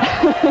mad at me.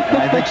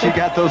 I think she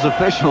got those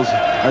officials'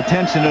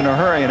 attention in a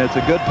hurry, and it's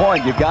a good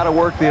point. You've got to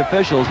work the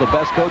officials. The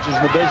best coaches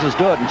in the business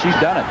do it, and she's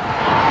done it.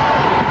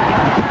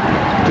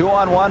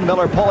 2-on-1,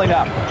 Miller pulling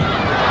up.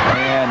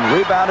 And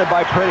rebounded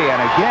by Pretty.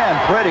 And again,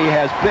 Pretty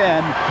has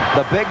been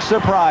the big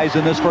surprise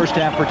in this first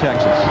half for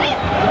Texas.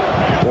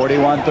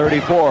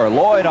 41-34.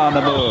 Lloyd on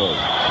the move.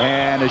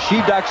 And as she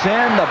ducks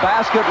in, the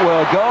basket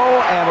will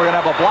go, and we're going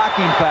to have a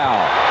blocking foul.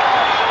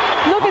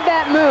 Look at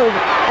that move.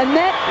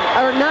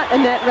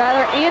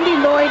 Andy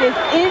Lloyd is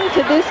into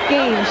this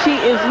game. She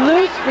is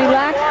loose,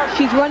 relaxed.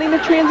 She's running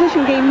the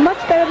transition game much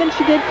better than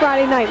she did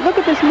Friday night.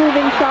 Look at this move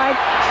inside,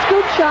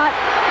 scoop shot,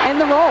 and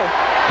the roll.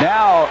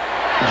 Now,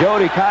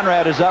 Jody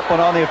Conrad is up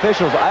on the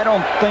officials. I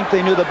don't think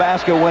they knew the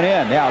basket went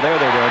in. Now, there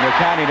they do, and they're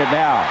counting it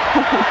now.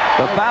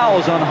 The foul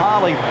is on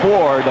Holly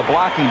Ford, the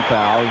blocking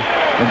foul.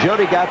 And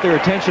Jody got their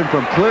attention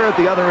from clear at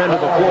the other end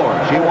of the floor.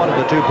 She wanted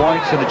the 2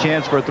 points and a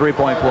chance for a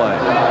three-point play.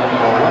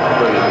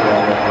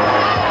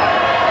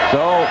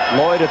 So,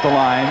 Lloyd at the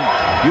line.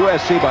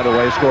 USC, by the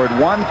way, scored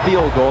 1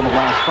 field goal in the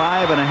last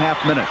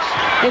 5.5 minutes.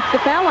 It's the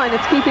foul line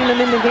that's keeping them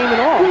in the game at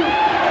all.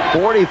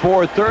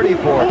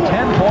 44-34,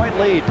 10-point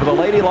lead for the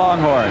Lady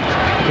Longhorns.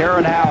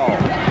 Karen Howell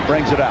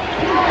brings it up.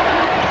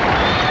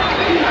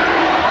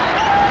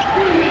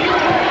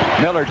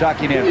 Miller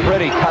ducking in.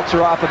 Pretty cuts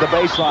her off at the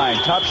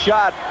baseline. Tough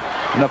shot.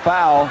 And the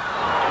foul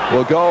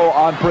will go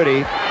on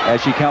Pretty as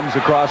she comes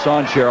across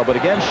on Cheryl. But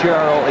again,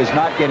 Cheryl is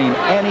not getting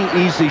any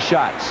easy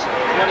shots.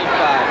 25.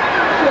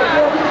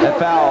 That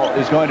foul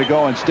is going to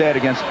go instead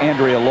against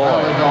Andrea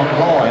Lloyd.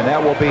 And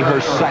that will be her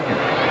second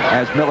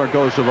as Miller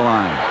goes to the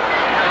line.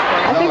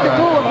 I think the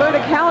rule of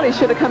verticality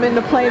should have come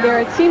into play there.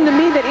 It seemed to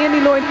me that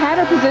Andy Lloyd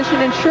had her position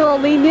and Cheryl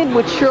leaned in,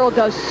 which Cheryl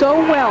does so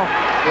well.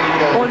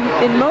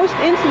 In most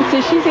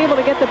instances, she's able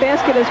to get the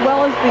basket as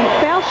well as the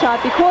foul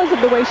shot because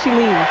of the way she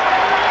leans.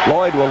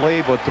 Lloyd will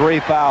leave with 3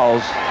 fouls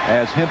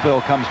as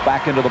Hemphill comes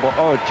back into the ball.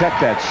 Oh, check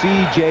that.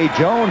 C.J.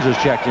 Jones is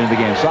checked into the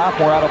game.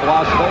 Sophomore out of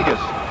Las Vegas.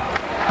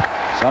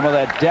 Some of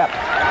that depth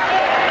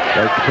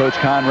that Coach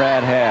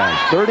Conrad has.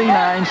 39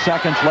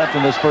 seconds left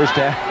in this first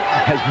half.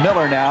 As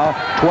Miller now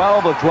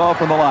 12 of 12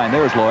 from the line.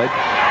 There's Lloyd.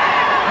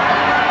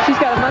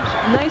 She's got a much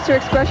nicer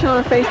expression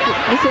on her face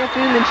this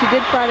afternoon than she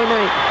did Friday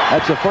night.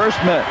 That's the first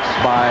miss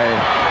by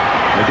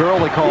the girl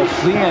they call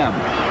CM.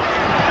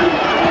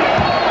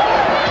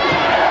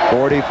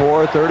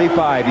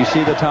 44-35. You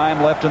see the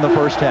time left in the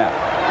first half.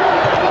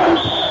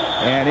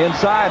 And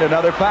inside,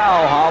 another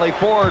foul. Holly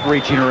Ford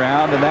reaching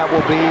around, and that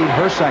will be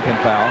her second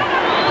foul.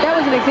 That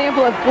was an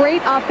example of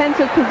great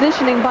offensive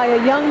positioning by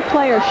a young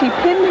player. She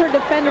pinned her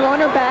defender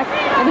on her back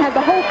and had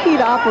the whole key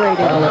to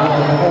operating.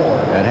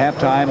 At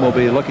halftime, we'll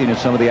be looking at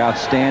some of the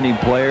outstanding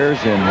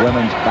players in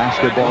women's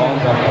basketball.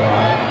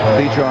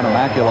 Feature on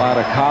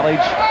Immaculata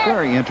College.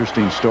 Very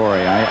interesting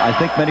story. I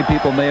think many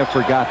people may have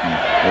forgotten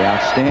the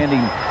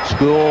outstanding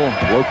school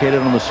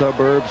located in the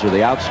suburbs or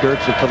the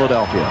outskirts of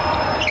Philadelphia.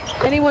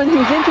 Anyone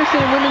who's interested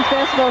in women's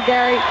basketball,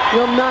 Gary,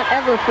 will not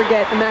ever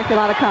forget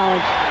Immaculata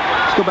College.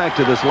 Let's go back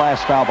to this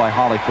last foul by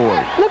Holly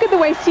Ford. Look at the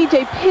way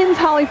C.J. pins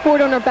Holly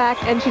Ford on her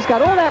back, and she's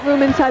got all that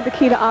room inside the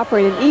key to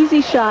operate. An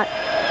easy shot,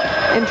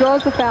 and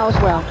draws the foul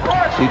as well.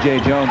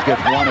 C.J. Jones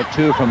gets 1 of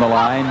 2 from the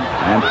line,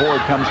 and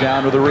Ford comes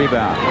down with a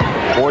rebound.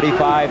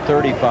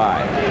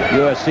 45-35.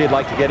 USC would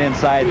like to get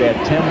inside that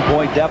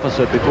 10-point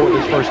deficit before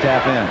this first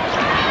half ends.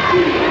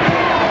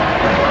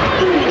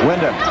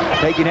 Wyndham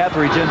taking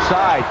Etheridge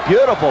inside.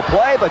 Beautiful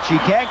play, but she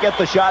can't get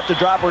the shot to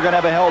drop. We're going to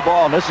have a held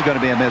ball, and this is going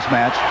to be a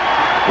mismatch.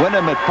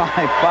 Wyndham at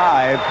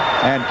 5'5",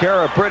 and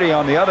Kara Pretty,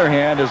 on the other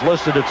hand, is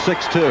listed at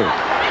 6'2".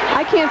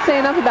 I can't say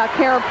enough about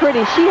Kara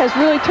Pretty. She has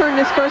really turned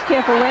this first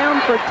half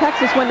around for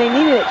Texas when they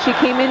needed it. She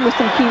came in with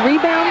some key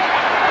rebounds,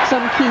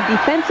 some key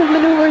defensive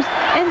maneuvers,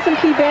 and some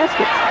key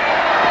baskets.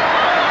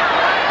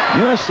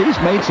 USC's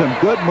made some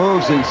good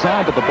moves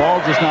inside, but the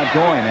ball's just not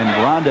going. And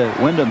Rhonda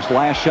Wyndham's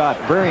last shot,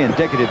 very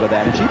indicative of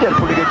that. And she did a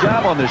pretty good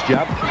job on this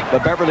jump,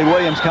 but Beverly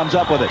Williams comes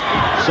up with it.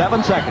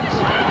 7 seconds.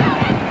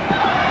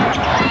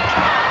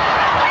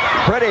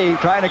 Pretty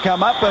trying to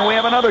come up, and we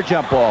have another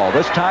jump ball,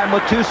 this time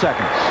with 2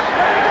 seconds.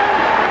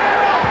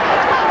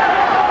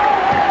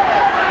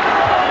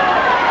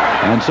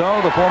 And so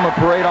the former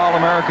parade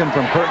All-American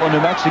from Kirtland,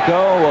 New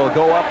Mexico will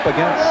go up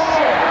against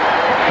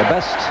the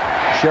best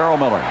Cheryl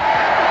Miller.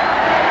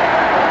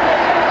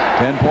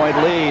 10-point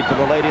lead for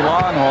the Lady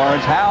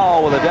Longhorns.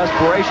 Howell with a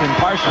desperation,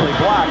 partially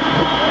blocked.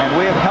 And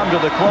we have come to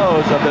the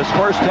close of this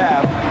first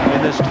half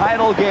in this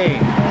title game.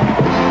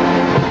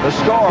 The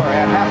score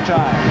at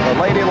halftime,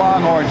 the Lady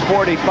Longhorns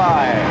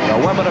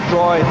 45, the Women of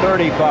Troy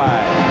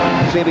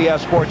 35. CBS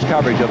Sports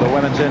coverage of the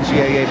Women's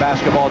NCAA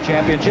Basketball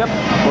Championship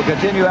will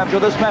continue after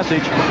this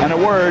message and a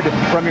word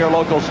from your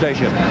local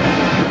station.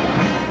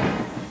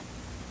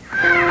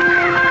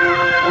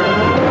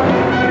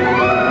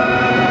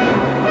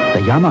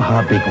 The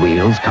Yamaha big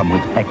wheels come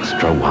with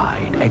extra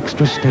wide,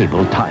 extra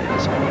stable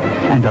tires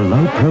and a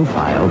low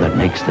profile that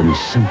makes them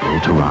simple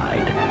to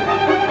ride.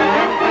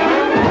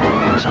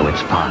 So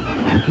it's fun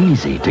and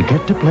easy to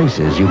get to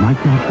places you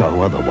might not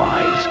go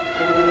otherwise.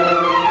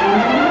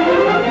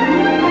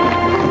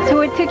 So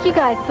what took you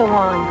guys so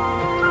long?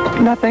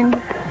 Nothing.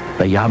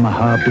 The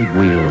Yamaha big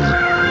wheels.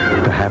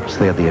 Perhaps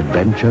they're the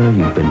adventure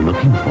you've been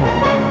looking for.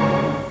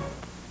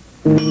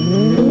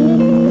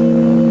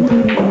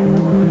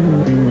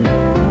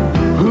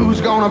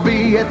 Who's gonna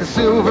be at the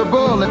Silver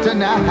Bullet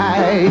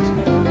tonight?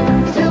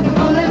 Silver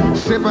Bullet.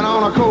 Sipping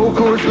on a cold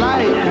Coors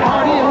Light.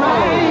 Partying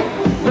right.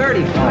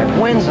 35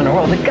 wins in a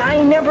row. The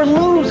guy never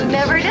loses.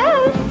 Never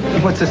does.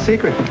 What's the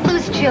secret?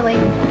 Loose chili.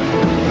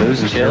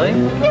 Loose chili?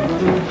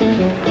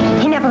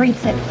 He never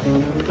eats it.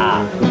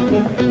 Ah. You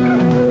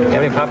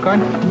have any popcorn?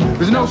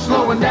 There's no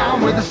slowing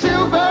down with the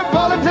Silver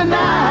Bullet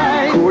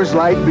tonight. Coors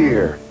Light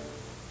beer.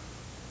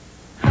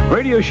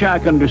 Radio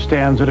Shack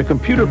understands that a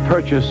computer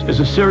purchase is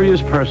a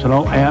serious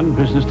personal and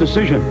business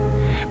decision.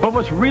 But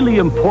what's really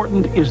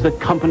important is the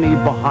company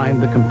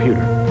behind the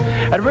computer.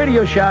 At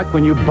Radio Shack,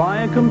 when you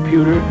buy a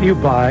computer, you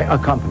buy a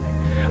company.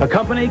 A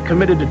company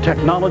committed to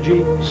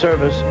technology,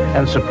 service,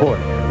 and support.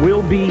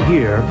 We'll be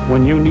here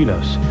when you need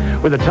us.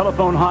 With a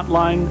telephone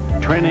hotline,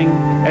 training,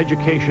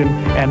 education,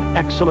 and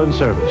excellent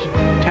service.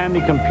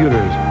 Tandy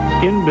Computers,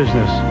 in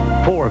business,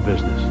 for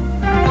business.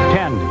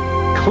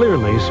 Tandy,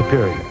 clearly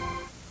superior.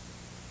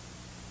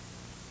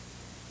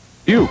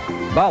 Duke,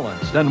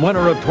 balanced and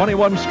winner of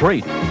 21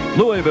 straight.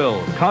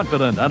 Louisville,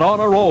 confident and on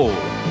a roll.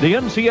 The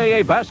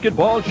NCAA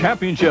Basketball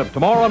Championship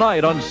tomorrow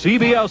night on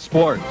CBS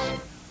Sports.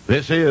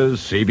 This is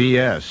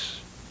CBS.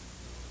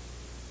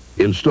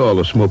 Install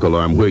a smoke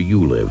alarm where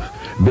you live.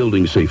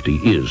 Building safety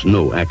is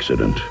no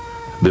accident.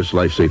 This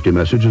life safety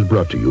message is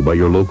brought to you by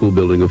your local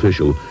building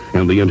official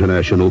and the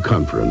International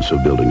Conference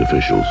of Building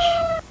Officials.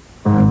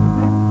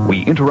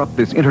 We interrupt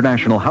this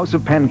International House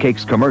of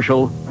Pancakes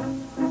commercial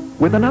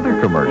with another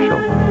commercial,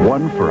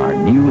 one for our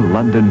new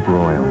London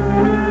broil,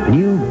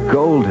 new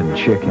golden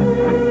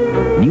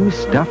chicken, new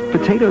stuffed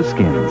potato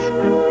skins,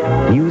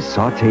 new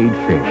sautéed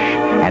fish,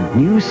 and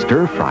new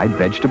stir-fried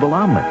vegetable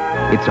omelet.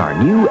 It's our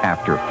new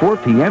after 4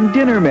 p.m.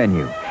 dinner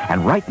menu.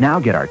 And right now,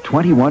 get our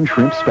 21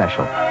 shrimp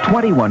special.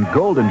 21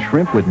 golden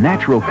shrimp with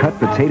natural cut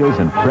potatoes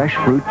and fresh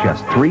fruit,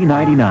 just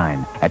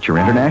 $3.99 at your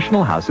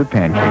International House of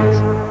Pancakes.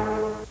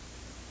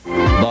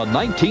 The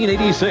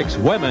 1986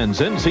 Women's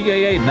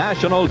NCAA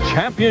National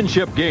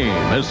Championship game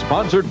is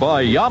sponsored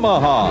by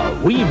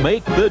Yamaha. We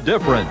make the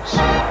difference.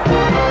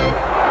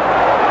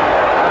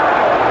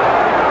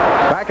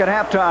 Back at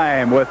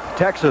halftime with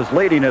Texas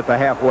leading at the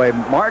halfway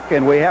mark,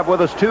 and we have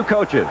with us two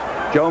coaches.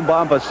 Joan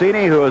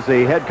Bombasini, who is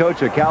the head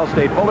coach of Cal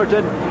State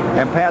Fullerton,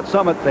 and Pat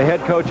Summitt, the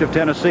head coach of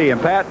Tennessee. And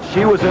Pat,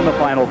 she was in the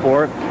Final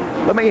Four.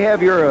 Let me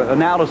have your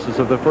analysis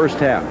of the first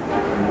half.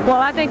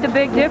 Well, I think the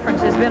big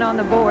difference has been on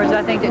the boards.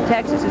 I think that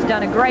Texas has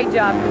done a great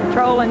job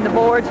controlling the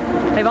boards.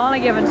 They've only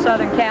given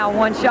Southern Cal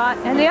one shot.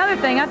 And the other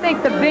thing, I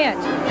think the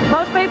bench.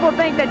 Most people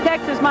think that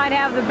Texas might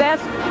have the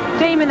best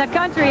team in the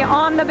country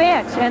on the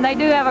bench, and they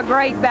do have a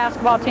great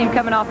basketball team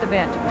coming off the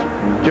bench.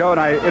 Joan,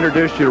 I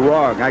introduced you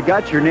wrong. I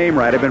got your name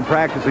right. I've been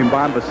practicing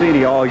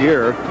Bombasini all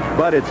year,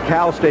 but it's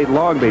Cal State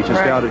Long Beach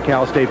instead of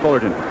Cal State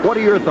Fullerton. What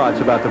are your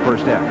thoughts about the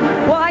first half?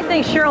 Well, I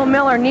think Cheryl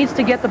Miller needs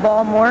to get the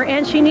ball more,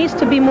 and she needs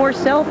to be more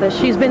selfish.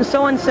 She's been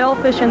so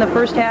unselfish in the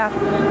first half,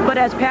 but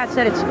as Pat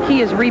said, it's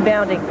key is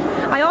rebounding.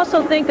 I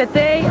also think that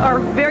they are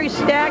very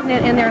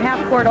stagnant in their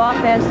half-court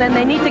offense, and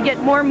they need to get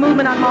more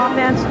movement on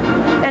offense,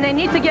 and they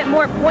need to get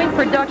more point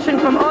production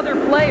from other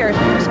players,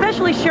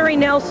 especially Sherry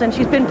Nelson.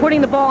 She's been putting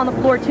the ball on the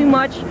floor too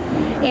much,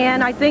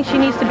 and I think she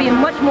needs to be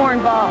much more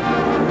involved.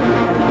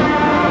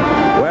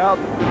 Well,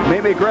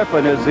 Mimi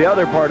Griffin is the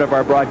other part of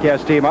our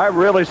broadcast team. I'm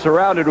really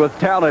surrounded with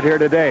talent here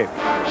today.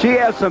 She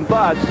has some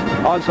thoughts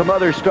on some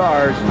other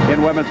stars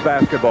in women's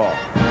basketball.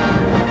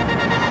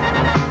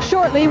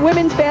 Shortly,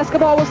 women's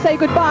basketball will say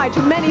goodbye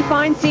to many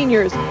fine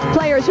seniors,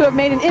 players who have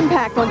made an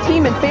impact on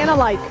team and fan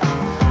alike.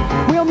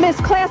 We'll miss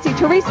classy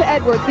Teresa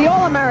Edwards, the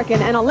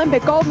All-American and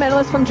Olympic gold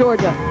medalist from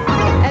Georgia,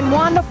 and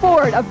Wanda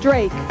Ford of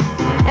Drake,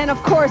 and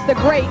of course the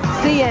great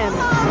CM.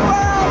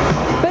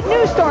 But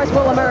new stars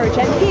will emerge,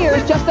 and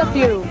here's just a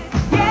few.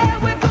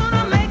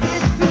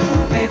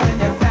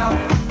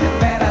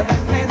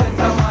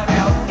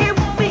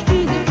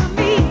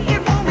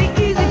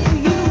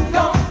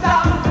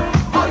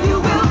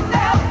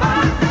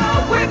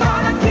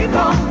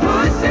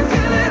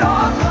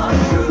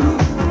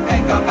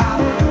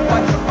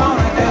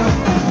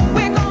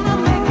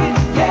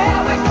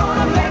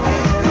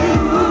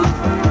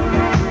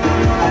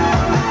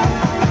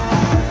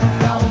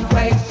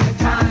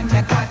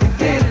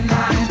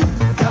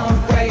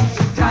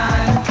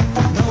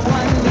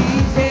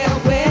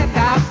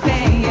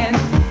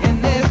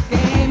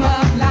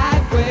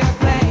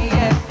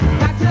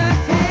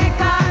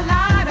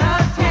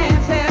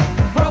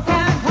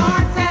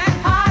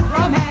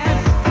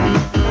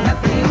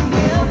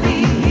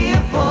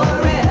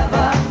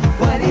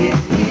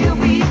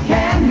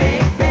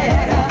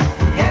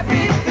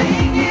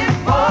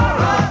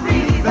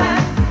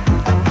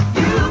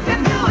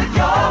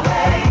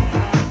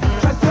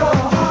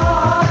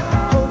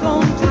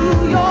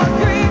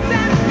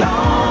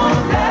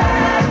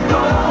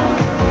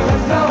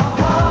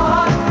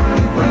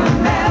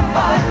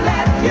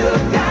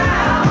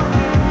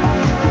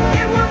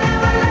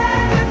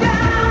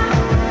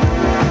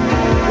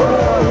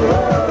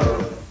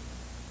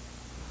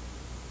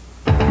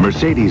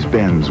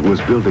 Mercedes-Benz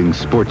was building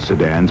sports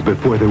sedans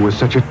before there was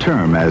such a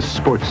term as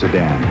sports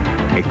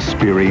sedan.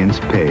 Experience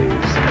pays.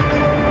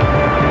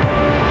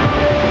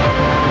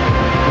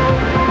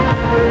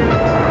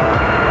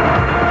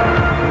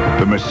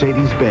 The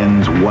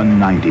Mercedes-Benz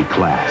 190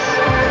 class.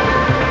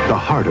 The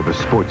heart of a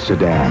sports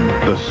sedan,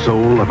 the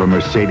soul of a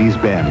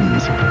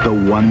Mercedes-Benz, the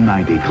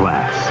 190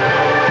 class.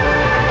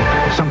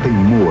 Something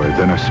more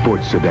than a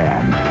sports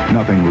sedan,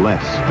 nothing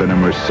less than a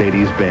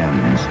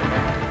Mercedes-Benz.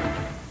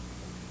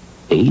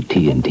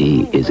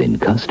 AT&T is in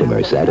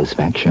customer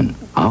satisfaction.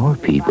 Our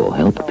people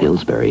helped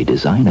Pillsbury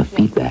design a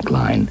feedback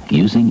line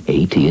using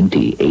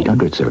AT&T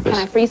 800 service.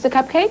 Can I freeze the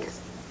cupcakes?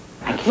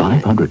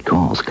 500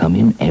 calls come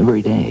in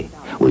every day,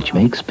 which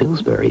makes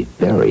Pillsbury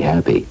very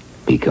happy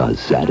because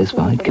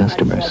satisfied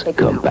customers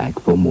come back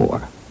for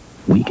more.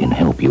 We can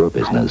help your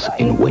business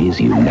in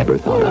ways you never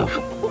thought of.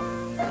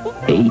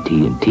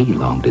 AT&T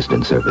long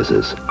distance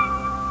services.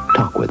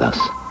 Talk with us.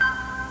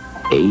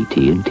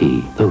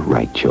 AT&T, the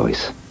right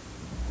choice.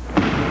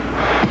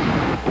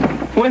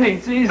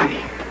 Winning's easy.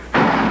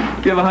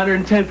 Give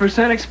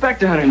 110%,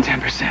 expect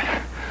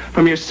 110%.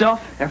 From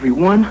yourself,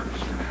 everyone,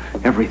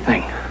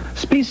 everything.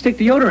 Speed Stick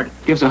deodorant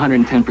gives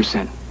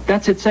 110%.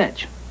 That's its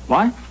edge.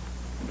 Why?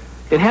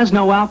 It has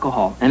no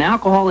alcohol, and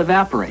alcohol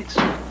evaporates.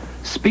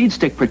 Speed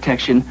Stick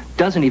protection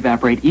doesn't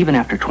evaporate even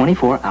after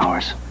 24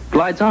 hours.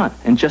 Glides on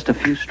in just a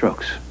few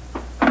strokes.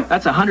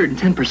 That's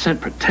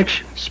 110%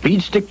 protection.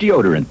 Speed Stick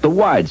deodorant, the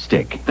wide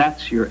stick.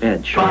 That's your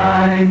edge.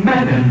 Fine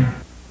Menon.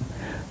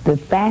 The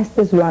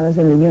fastest runners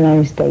in the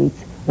United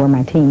States were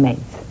my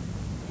teammates.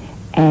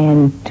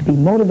 And to be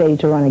motivated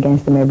to run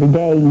against them every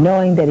day,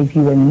 knowing that if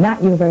you were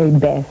not your very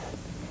best,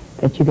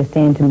 that you could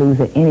stand to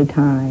lose at any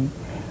time,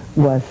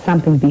 was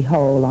something to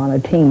behold on a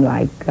team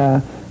like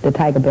the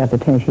Tiger Bears at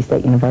Tennessee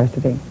State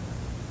University.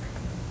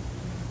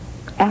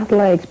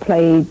 Athletics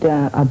played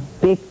a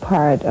big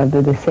part of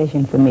the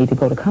decision for me to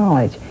go to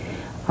college.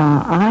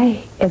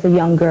 I, as a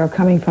young girl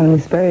coming from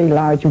this very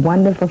large,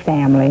 wonderful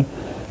family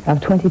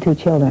of 22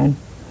 children,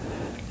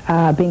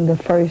 being the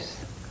first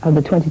of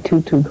the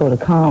 22 to go to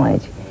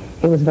college,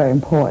 it was very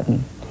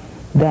important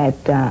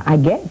that I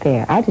get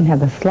there. I didn't have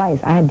the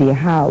slightest idea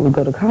how I would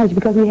go to college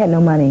because we had no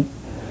money.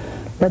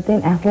 But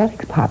then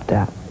athletics popped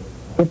up.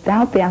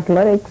 Without the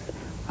athletics,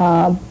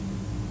 I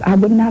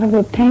would not have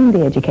obtained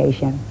the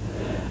education.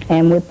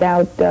 And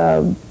without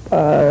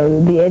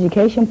the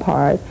education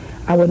part,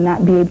 I would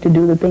not be able to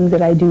do the things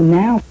that I do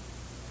now.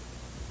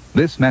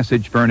 This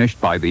message furnished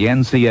by the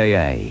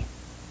NCAA.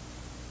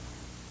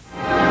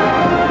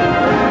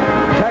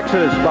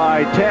 Texas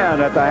by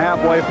 10 at the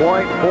halfway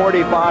point,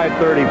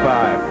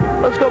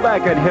 45-35. Let's go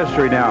back in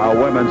history now.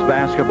 Women's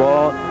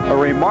basketball, a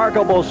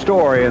remarkable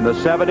story in the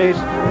 70s.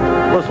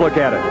 Let's look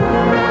at it.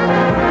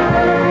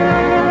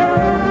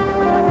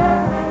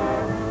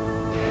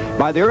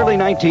 By the early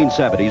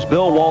 1970s,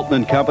 Bill Walton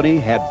and company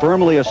had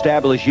firmly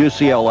established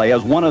UCLA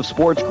as one of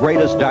sport's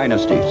greatest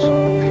dynasties.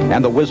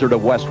 And the Wizard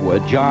of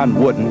Westwood, John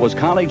Wooden, was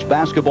college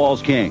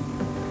basketball's king.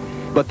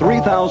 But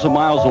 3,000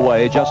 miles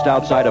away, just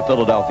outside of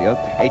Philadelphia,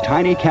 a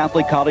tiny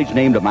Catholic college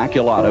named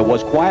Immaculata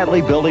was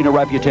quietly building a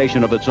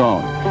reputation of its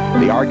own.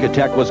 The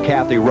architect was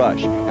Kathy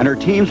Rush, and her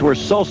teams were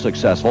so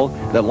successful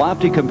that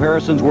lofty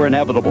comparisons were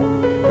inevitable.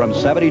 From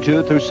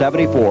 72 through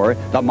 74,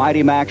 the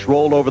Mighty Macs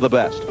rolled over the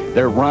best.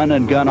 Their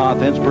run-and-gun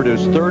offense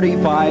produced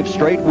 35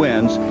 straight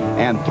wins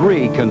and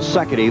 3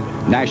 consecutive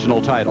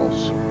national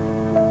titles.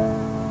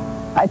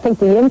 I think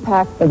the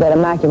impact that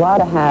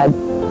Immaculata had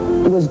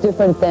was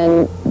different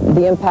than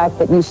the impact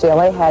that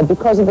UCLA had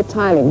because of the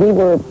timing. We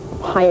were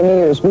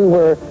pioneers. We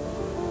were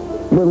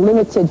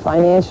limited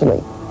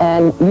financially.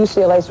 And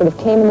UCLA sort of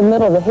came in the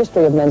middle of the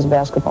history of men's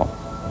basketball.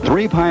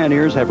 3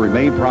 pioneers have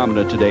remained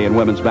prominent today in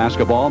women's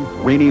basketball.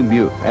 Renee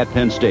Muth at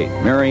Penn State,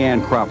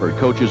 Marianne Crawford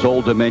coaches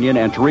Old Dominion,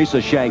 and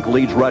Teresa Schenck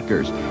leads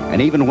Rutgers.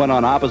 And even when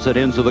on opposite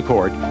ends of the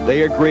court,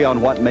 they agree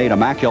on what made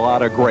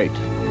Immaculata great.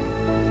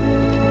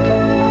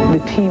 The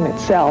team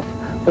itself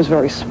was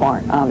very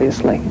smart,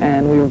 obviously,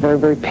 and we were very,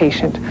 very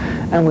patient,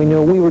 and we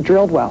knew we were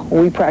drilled well.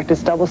 We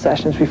practiced double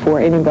sessions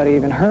before anybody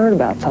even heard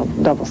about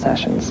double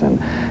sessions, and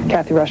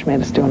Kathy Rush made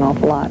us do an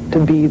awful lot to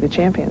be the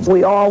champions.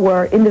 We all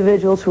were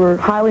individuals who were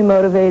highly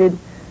motivated,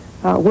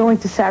 willing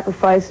to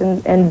sacrifice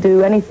and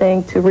do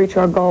anything to reach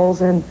our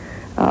goals, and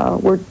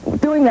we're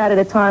doing that at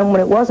a time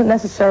when it wasn't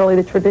necessarily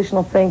the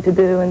traditional thing to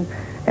do,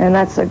 and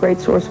that's a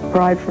great source of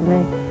pride for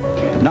me.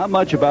 Not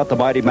much about the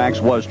Mighty Macs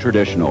was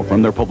traditional,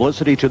 from their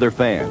publicity to their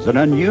fans. An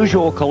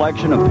unusual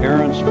collection of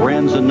parents,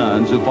 friends, and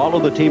nuns who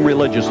followed the team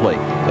religiously.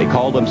 They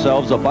called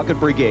themselves a bucket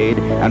brigade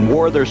and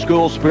wore their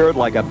school spirit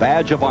like a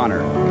badge of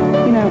honor.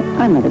 You know,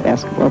 I'm not a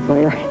basketball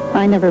player.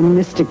 I never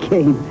missed a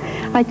game.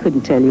 I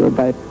couldn't tell you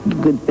about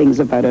good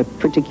things about a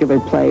particular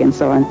play and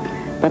so on.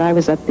 But I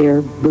was up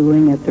there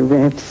booing at the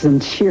refs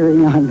and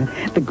cheering on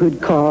the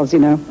good calls, you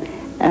know.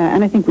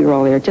 And I think we were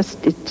all there. It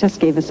just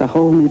gave us a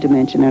whole new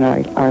dimension in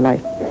our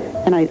life.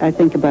 And I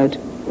think about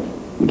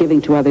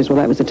giving to others. Well,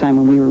 that was the time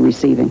when we were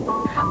receiving.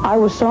 I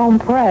was so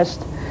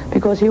impressed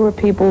because here were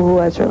people who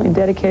had certainly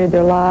dedicated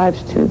their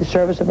lives to the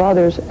service of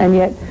others, and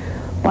yet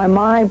my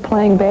mind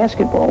playing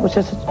basketball was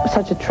just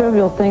such a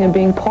trivial thing, and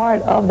being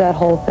part of that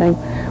whole thing,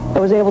 I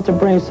was able to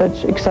bring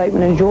such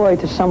excitement and joy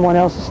to someone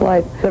else's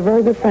life. They're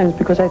very good friends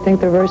because I think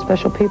they're very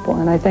special people,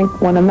 and I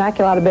think when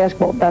Immaculata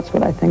basketball, that's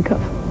what I think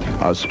of.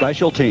 A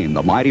special team,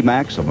 the Mighty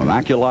Macs of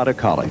Immaculata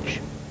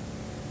College.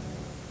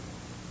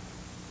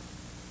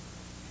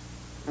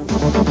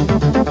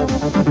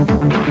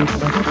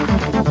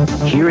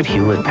 Here at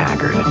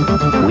Hewlett-Packard,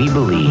 we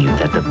believe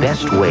that the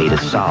best way to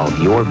solve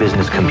your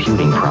business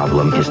computing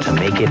problem is to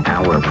make it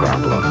our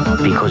problem.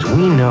 Because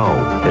we know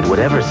that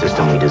whatever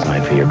system we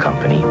design for your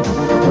company,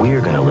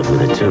 we're going to live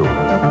with it too.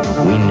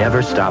 We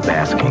never stop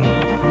asking,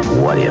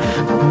 what if?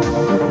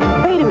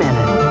 Wait a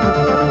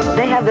minute.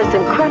 They have this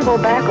incredible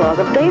backlog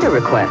of data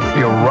requests.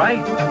 You're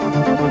right.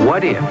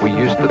 What if we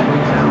used the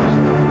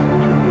 3000?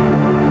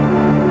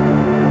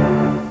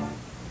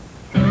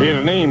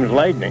 His name's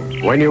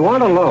Lightning. When you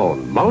want a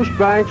loan, most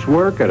banks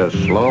work at a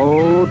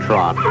slow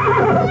trot.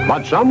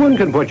 But someone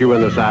can put you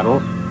in the saddle.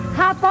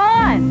 Hop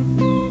on.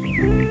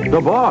 The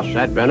boss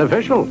at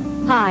Beneficial.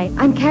 Hi,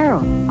 I'm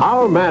Carol.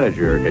 Our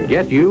manager can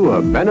get you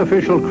a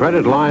Beneficial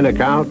credit line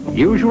account,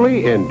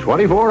 usually in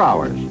 24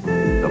 hours.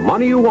 The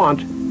money you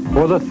want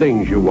for the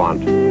things you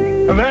want.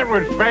 That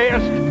was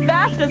fast.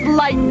 Fast as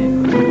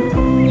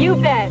lightning. You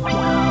bet.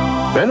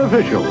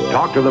 Beneficial.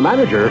 Talk to the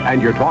manager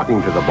and you're talking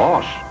to the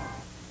boss.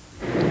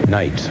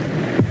 Night.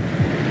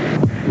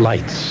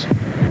 Lights.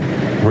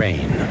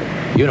 Rain.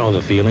 You know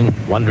the feeling,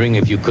 wondering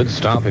if you could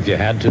stop if you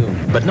had to.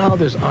 But now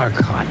there's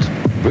Arcot.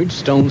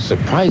 Bridgestone's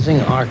surprising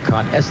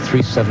Arcot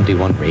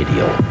S371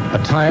 radio. A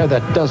tire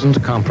that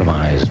doesn't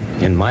compromise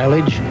in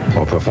mileage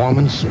or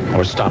performance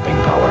or stopping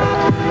power.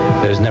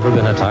 There's never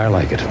been a tire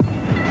like it.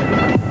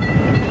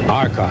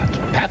 Arcot,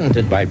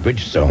 patented by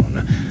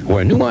Bridgestone,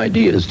 where new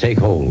ideas take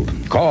hold.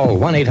 Call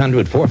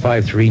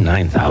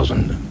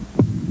 1-800-453-9000.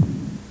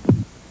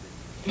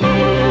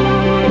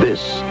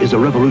 This is a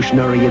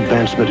revolutionary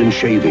advancement in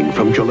shaving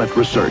from Gillette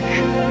Research.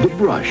 The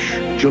brush.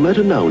 Gillette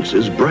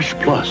announces Brush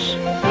Plus.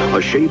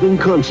 A shaving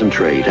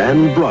concentrate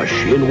and brush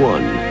in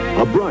one.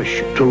 A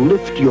brush to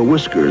lift your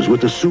whiskers with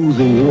the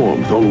soothing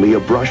warmth only a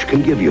brush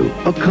can give you.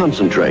 A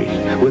concentrate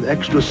with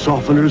extra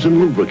softeners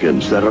and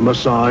lubricants that are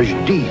massaged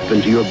deep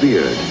into your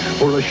beard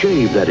for a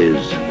shave that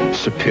is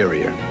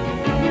superior.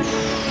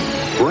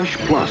 Brush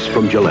Plus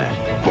from Gillette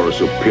for a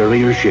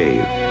superior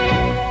shave.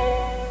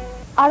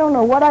 I don't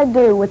know what I'd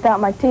do without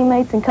my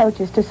teammates and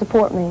coaches to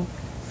support me.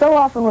 So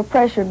often we're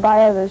pressured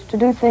by others to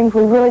do things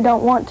we really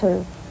don't want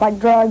to, like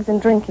drugs and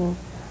drinking.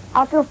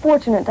 I feel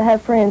fortunate to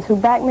have friends who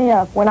back me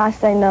up when I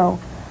say no.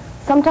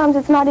 Sometimes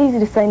it's not easy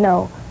to say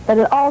no, but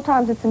at all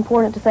times it's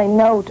important to say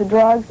no to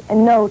drugs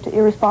and no to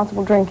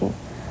irresponsible drinking.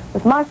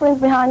 With my friends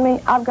behind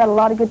me, I've got a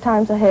lot of good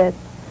times ahead.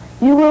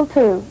 You will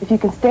too, if you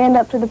can stand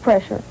up to the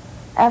pressure.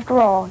 After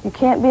all, you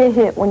can't be a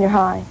hit when you're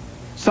high.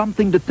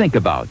 Something to think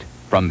about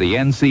from the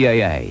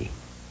NCAA.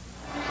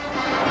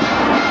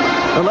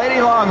 The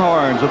Lady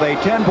Longhorns with a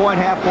 10-point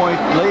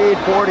half-point lead,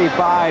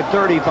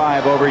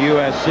 45-35 over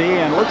USC.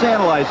 And let's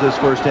analyze this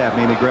first half,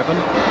 Mimi Griffin.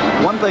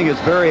 One thing is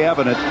very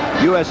evident,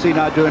 USC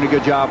not doing a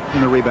good job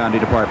in the rebounding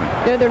department.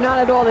 No, they're not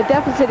at all. The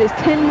deficit is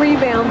 10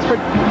 rebounds for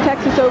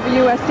Texas over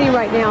USC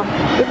right now.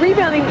 The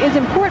rebounding is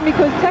important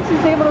because Texas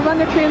is able to run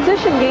their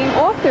transition game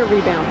off their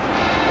rebounds.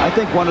 I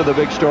think one of the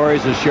big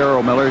stories is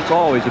Cheryl Miller. It's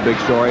always a big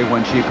story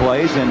when she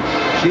plays, and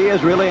she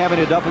is really having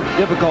a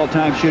difficult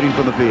time shooting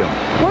from the field.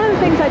 One of the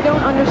things I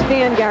don't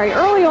understand, Gary,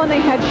 early on they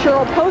had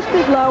Cheryl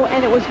posted low,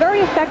 and it was very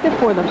effective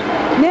for them.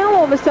 Now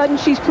all of a sudden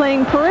she's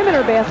playing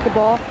perimeter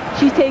basketball.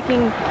 She's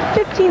taking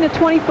 15 to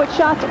 20-foot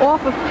shots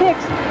off of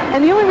picks,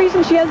 and the only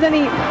reason she has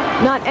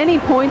not any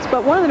points,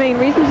 but one of the main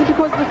reasons is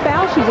because of the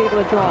foul she's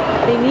able to draw.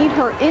 They need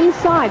her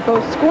inside,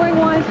 both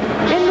scoring-wise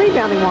and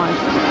rebounding-wise.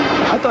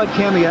 I thought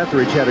Cammie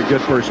Etheridge had a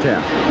good first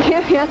half.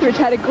 Cammie Etheridge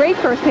had a great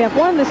first half.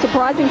 One of the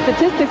surprising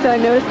statistics that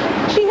I noticed,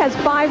 she has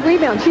 5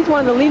 rebounds. She's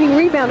one of the leading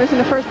rebounders in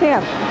the first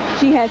half.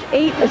 She has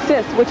 8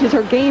 assists, which is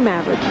her game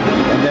average.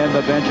 And then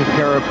the bench of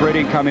Kara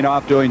Priddy coming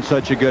off doing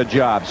such a good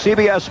job.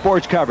 CBS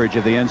Sports coverage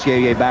of the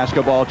NCAA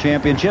Basketball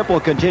Championship will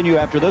continue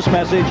after this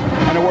message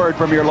and a word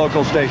from your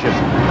local station.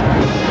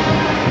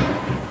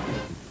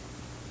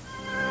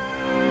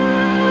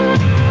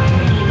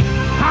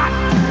 Hot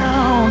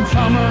town,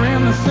 summer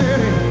in the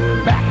city.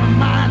 Back of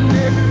my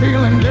neck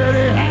feeling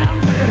dirty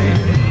and pretty.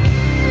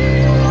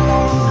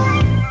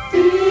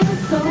 Feels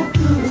so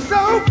good,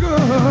 so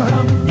good.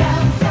 Coming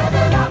down,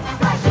 7-Up,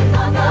 flashing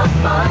on the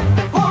fun.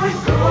 Pouring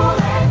cool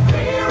and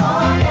clear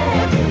on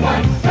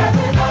everyone.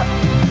 7-Up,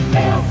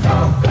 feels so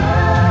good.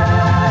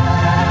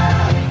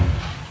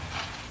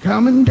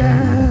 Coming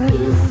down.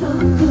 Feels so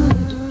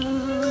good.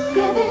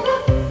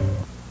 7-Up.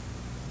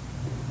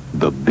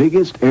 The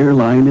biggest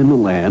airline in the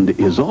land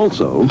is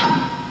also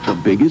the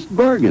biggest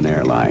bargain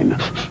airline.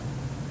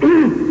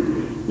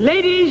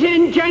 Ladies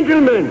and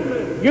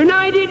gentlemen,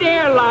 United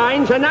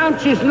Airlines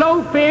announces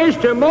low fares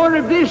to more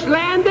of this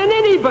land than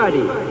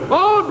anybody.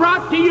 All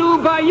brought to you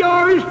by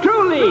yours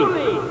truly,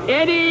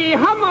 Eddie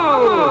Hummel.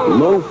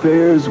 Low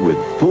fares with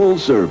full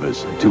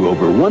service to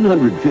over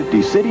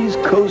 150 cities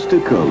coast to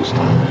coast.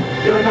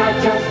 You're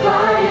not just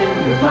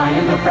flying, you're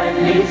flying the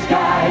friendly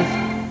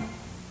skies.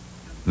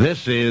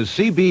 This is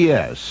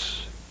CBS.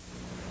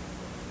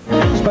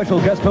 Special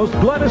guest host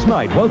Gladys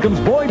Knight welcomes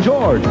Boy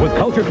George with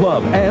Culture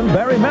Club and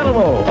Barry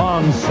Manilow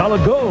on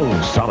Solid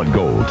Gold. Solid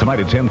Gold, tonight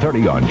at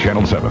 10:30 on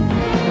Channel 7.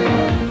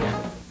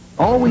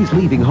 Always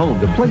leaving home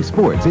to play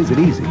sports isn't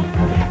easy.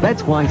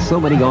 That's why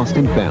so many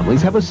Austin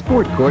families have a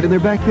sport court in their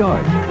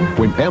backyard.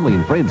 When family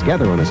and friends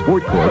gather on a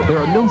sport court, there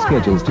are no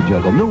schedules to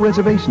juggle, no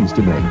reservations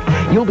to make.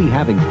 You'll be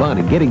having fun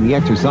and getting the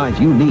exercise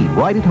you need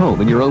right at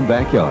home in your own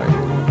backyard.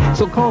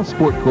 So call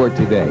Sport Court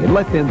today and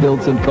let them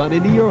build some fun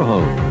into your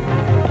home.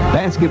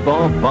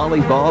 Basketball,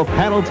 volleyball,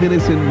 paddle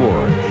tennis, and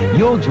more.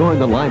 You'll join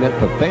the lineup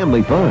for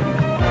family fun.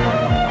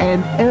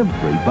 And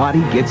everybody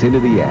gets into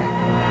the act.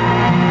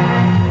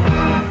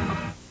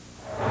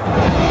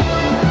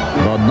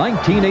 The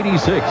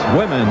 1986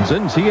 Women's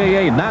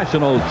NCAA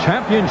National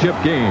Championship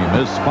game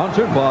is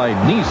sponsored by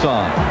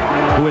Nissan,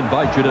 who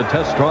invite you to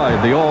test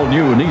drive the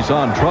all-new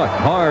Nissan truck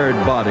Hard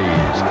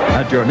Bodies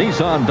at your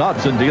Nissan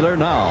Datsun dealer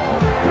now.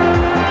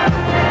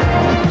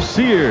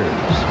 Sears.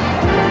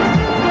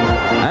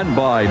 And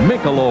by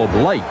Michelob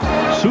Light,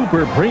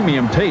 super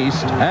premium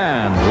taste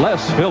and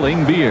less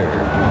filling beer.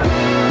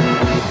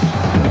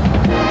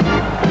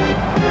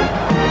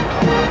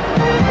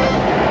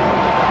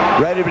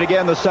 Ready to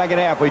begin the second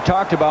half. We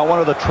talked about one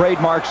of the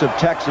trademarks of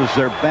Texas,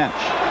 their bench.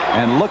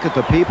 And look at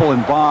the people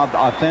involved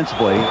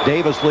offensively.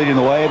 Davis leading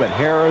the way, but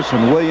Harris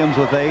and Williams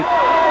with 8.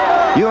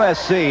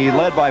 USC,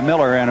 led by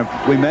Miller, and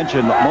we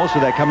mentioned most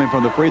of that coming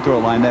from the free throw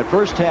line. That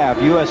first half,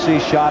 USC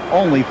shot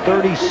only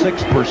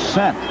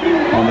 36%.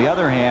 On the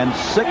other hand,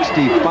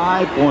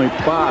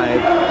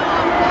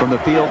 65.5 from the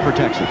field for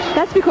Texas.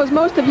 That's because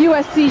most of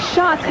USC's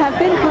shots have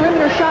been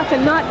perimeter shots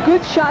and not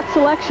good shot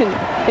selection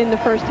in the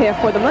first half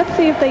for them. Let's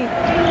see if they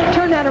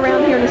turn that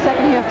around here in the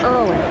second half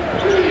early.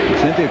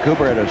 Cynthia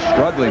Cooper had a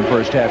struggling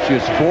first half. She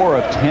was 4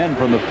 of 10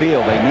 from the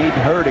field. They need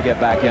her to get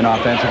back in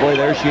offensively.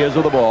 There she is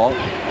with the ball.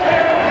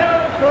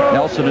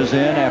 Nelson is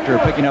in after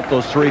picking up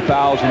those 3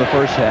 fouls in the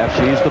first half.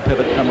 She's the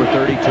pivot, number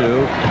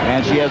 32,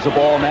 and she has the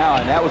ball now.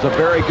 And that was a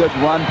very good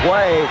run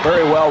play,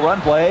 very well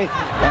run play.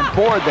 And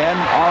Ford then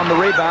on the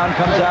rebound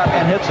comes out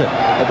and hits it.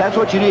 But that's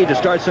what you need to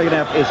start second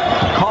half is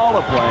call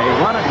a play,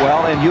 run it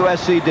well, and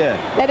USC did.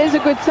 That is a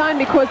good sign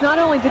because not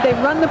only did they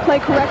run the play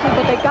correctly,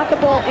 but they got the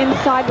ball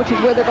inside, which is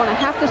where they're going to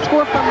have to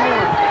score from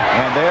there.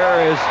 And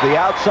there is the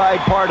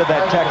outside part of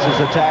that Texas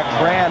attack.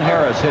 Fran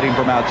Harris hitting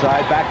from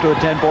outside, back to a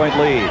 10-point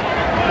lead.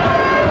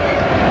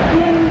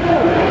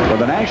 For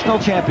the national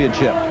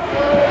championship,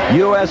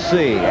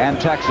 USC and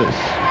Texas.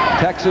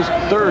 Texas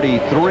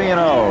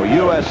 33-0,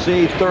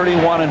 USC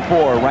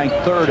 31-4, ranked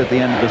 3rd at the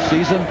end of the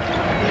season.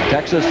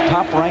 Texas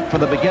top ranked for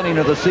the beginning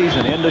of the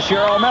season. Into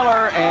Cheryl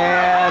Miller,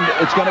 and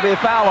it's going to be a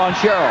foul on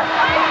Cheryl.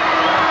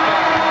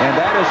 And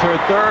that is her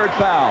 3rd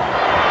foul.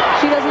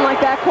 She doesn't like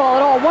that call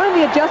at all. One of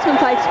the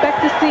adjustments I expect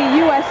to see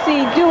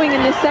USC doing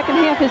in this second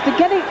half is to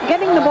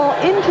getting the ball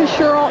into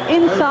Cheryl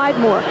inside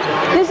more.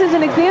 This is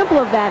an example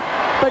of that.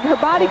 But her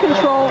body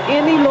control,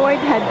 Andy Lloyd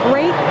had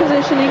great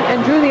positioning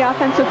and drew the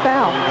offensive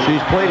foul.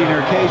 She's pleading her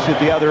case at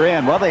the other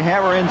end. Well, they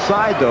have her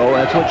inside, though.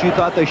 That's what you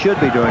thought they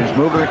should be doing, is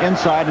move her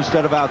inside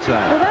instead of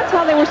outside. Well, that's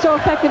how they were so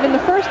effective in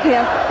the first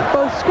half,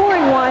 both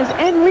scoring-wise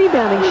and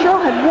rebounding. Cheryl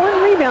had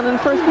 1 rebound in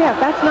the first half.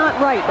 That's not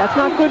right. That's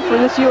not good for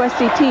this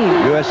USC team.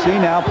 USC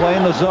now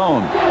playing the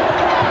zone.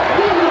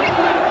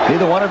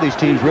 Neither one of these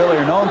teams really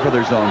are known for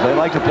their zones. They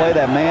like to play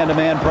that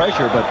man-to-man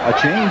pressure, but a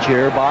change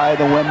here by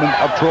the women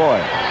of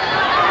Troy.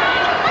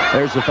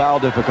 There's the foul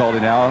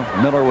difficulty now.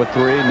 Miller with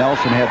 3.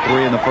 Nelson had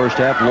 3 in the first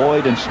half.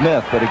 Lloyd and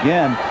Smith. But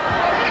again,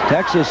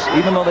 Texas,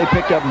 even though they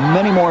picked up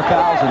many more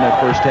fouls in that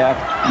first half,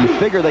 you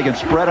figure they can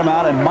spread them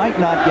out and might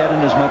not get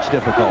in as much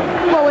difficulty.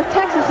 Well, with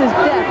Texas's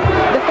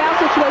depth, the foul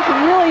situation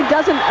really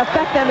doesn't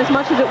affect them as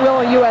much as it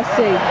will at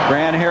USC.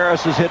 Fran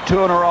Harris has hit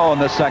 2 in a row in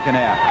the second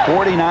half.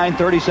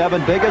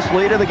 49-37, biggest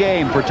lead of the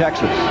game for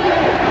Texas.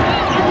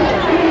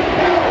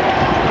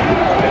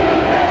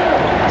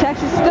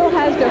 Texas still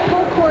has their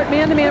full court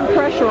man-to-man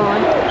pressure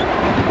on.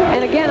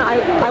 And again,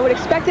 I would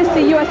expect to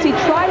see USC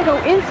try to go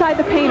inside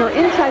the paint or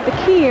inside the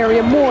key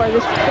area more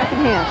this second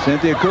half.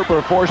 Cynthia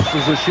Cooper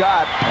forces a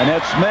shot.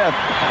 Annette Smith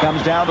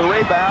comes down the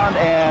rebound,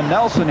 and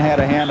Nelson had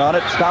a hand on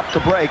it, stopped the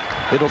break.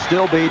 It'll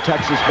still be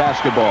Texas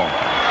basketball.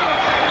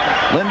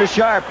 Linda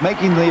Sharp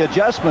making the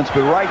adjustments,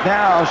 but right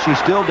now she's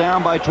still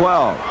down by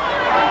 12.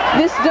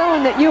 This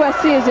zone that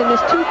USC is in,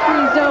 this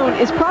 2-3 zone,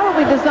 is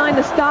probably designed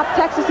to stop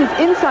Texas's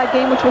inside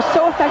game, which was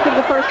so effective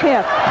the first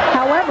half.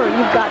 However,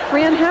 you've got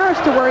Fran Harris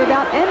to worry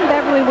about and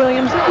Beverly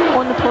Williams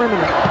on the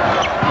perimeter.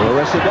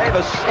 Clarissa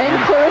Davis. And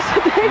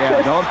Clarissa Davis. Yeah,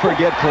 don't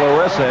forget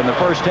Clarissa. In the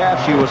first half,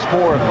 she was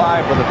 4 of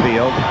 5 for the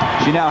field.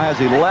 She now has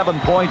 11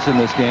 points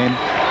in this game.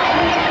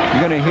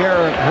 You're going to hear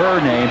her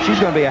name. She's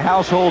going to be a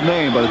household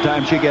name by the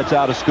time she gets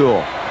out of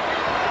school.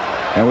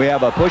 And we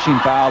have a pushing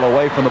foul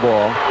away from the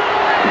ball.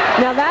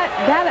 Now that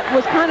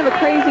was kind of a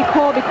crazy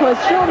call because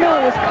Cheryl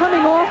Miller was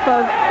coming off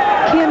of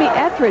Cammie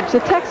Etheridge, the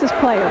Texas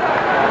player.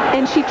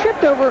 And she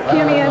tripped over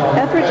Cammie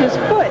Etheridge's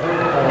foot.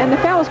 And the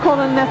foul was called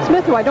on Annette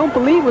Smith, who I don't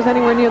believe was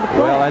anywhere near the play.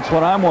 Well, that's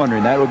what I'm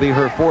wondering. That would be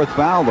her 4th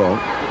foul, though.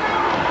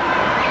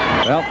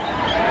 Well,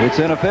 it's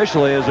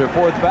unofficially as her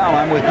 4th foul.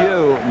 I'm with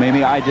you,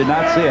 Mimi. I did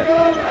not see it.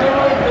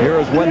 Here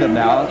is Wyndham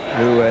now,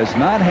 who has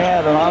not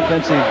had an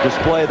offensive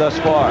display thus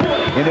far.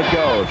 In it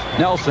goes.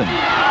 Nelson.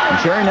 And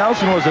Sherry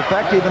Nelson was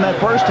effective in that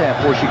first half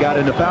before she got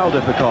into foul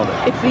difficulty.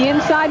 It's the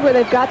inside where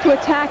they've got to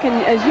attack, and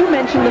as you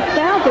mentioned, the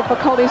foul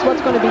difficulty is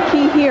what's going to be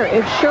key here.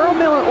 If Cheryl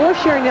Miller or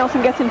Sherry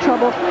Nelson gets in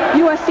trouble,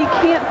 USC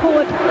can't pull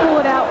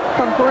it out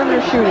from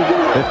perimeter shooting.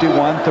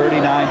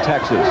 51-39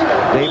 Texas.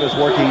 Davis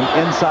working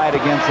inside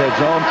against that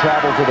zone,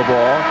 travel to the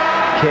ball.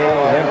 Kay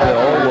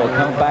Hemphill will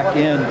come back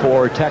in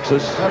for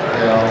Texas,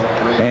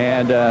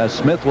 and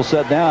Smith will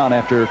sit down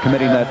after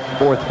committing that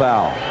 4th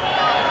foul.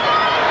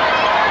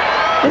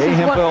 Kay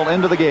Hemphill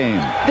into the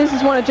game. This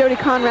is one of Jody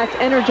Conrad's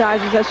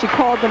energizers, as she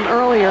called them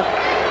earlier.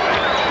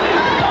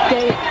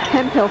 Kay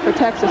Hemphill for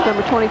Texas,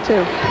 number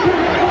 22.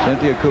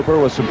 Cynthia Cooper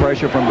with some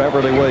pressure from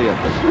Beverly Williams.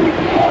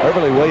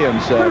 Beverly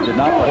Williams did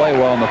not play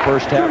well in the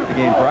first half of the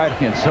game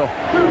Friday, and so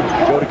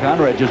Jody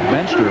Conrad just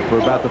benched her for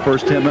about the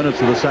first 10 minutes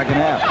of the second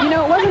half. You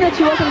know, it wasn't that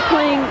she wasn't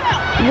playing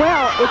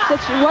well, it's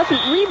that she wasn't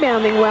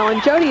rebounding well,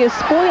 and Jody is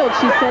spoiled,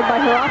 she said, by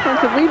her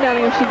offensive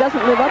rebounding. If she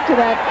doesn't live up to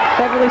that,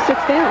 Beverly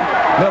sits down.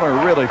 Miller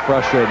really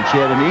frustrated.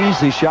 She had an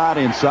easy shot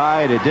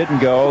inside. It didn't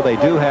go. They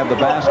do have the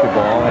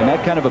basketball, and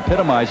that kind of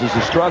epitomizes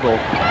the struggle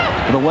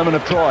for the women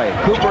of Troy.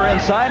 Cooper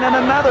inside, and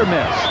another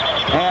miss.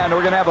 And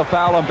we're going to have a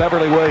foul on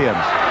Beverly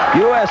Williams.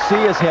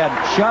 USC has had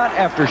shot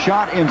after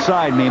shot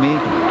inside, Mimi.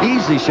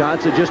 Easy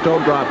shots that just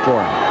don't drop for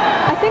them.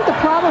 I think the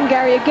problem,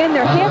 Gary, again,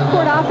 their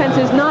half-court offense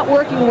is not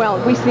working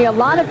well. We see a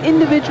lot of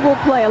individual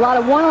play, a lot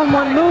of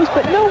one-on-one moves,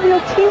 but no real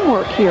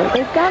teamwork here.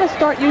 They've got to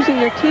start using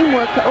their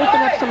teamwork to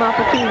open up some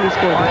opportunities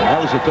for them.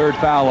 That was the 3rd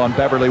foul on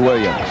Beverly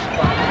Williams.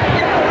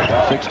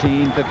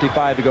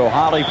 16:55 to go.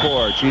 Holly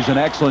Ford, she's an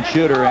excellent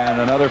shooter,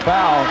 and another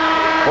foul.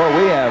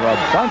 Boy, we have a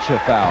bunch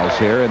of fouls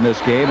here in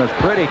this game. As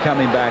Pretty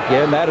coming back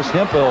in. That is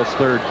Hemphill's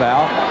 3rd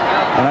foul.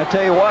 And I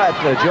tell you what,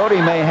 Jody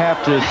may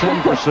have to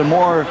send for some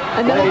more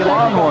Lady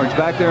Longhorns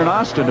back there in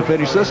Austin to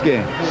finish this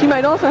game. She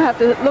might also have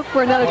to look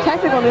for another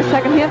technical in the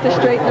second half to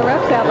straighten the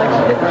refs out like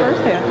she did the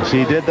first half.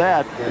 She did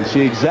that.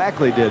 She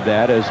exactly did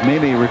that. As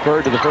Mimi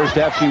referred to the first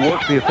half, she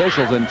worked the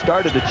officials and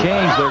started to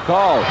change their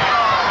calls.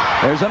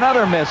 There's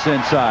another miss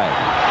inside.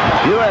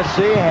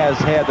 USC has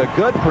had the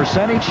good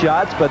percentage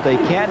shots, but they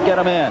can't get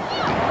them in.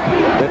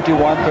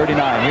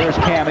 51-39. Here's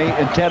Cammie,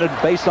 intended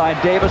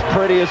baseline. Davis.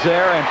 Pretty is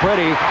there, and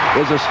Pretty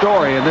is a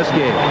story in this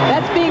game.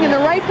 That's being in the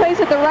right place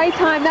at the right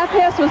time. That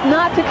pass was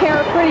not to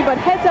Kara Pretty, but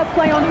heads-up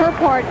play on her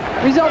part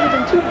resulted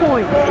in 2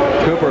 points.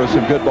 Cooper with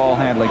some good ball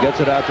handling.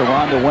 Gets it out to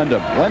Rhonda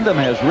Wyndham. Wyndham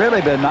has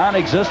really been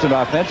non-existent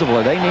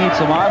offensively. They need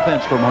some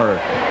offense from her.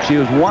 She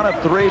was 1 of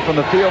 3 from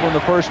the field in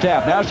the first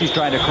half. Now she's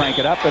trying to crank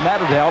it up, and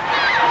that'll help.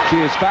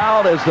 She is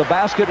fouled as the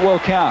basket will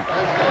count.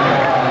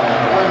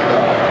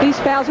 These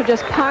fouls are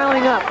just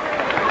piling up.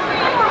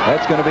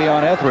 That's going to be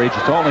on Etheridge.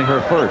 It's only her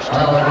first.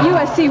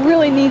 USC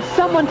really needs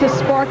someone to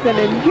spark them,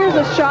 and here's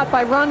a shot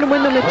by Rhonda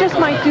Wyndham that just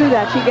might do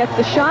that. She gets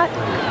the shot,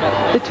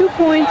 the 2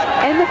 points,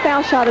 and the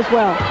foul shot as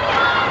well.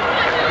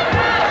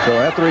 So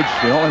Etheridge,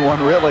 the only one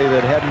really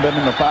that hadn't been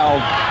in the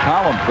foul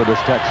column for this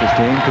Texas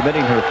team,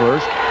 committing her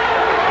first.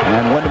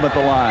 And Wyndham at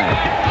the line.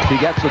 She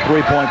gets the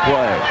 3-point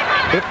play.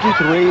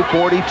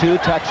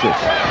 53-42 Texas.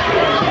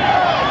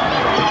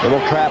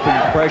 Little trapping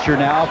pressure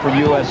now from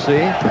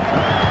USC.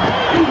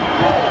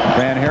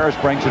 Van Harris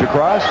brings it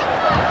across.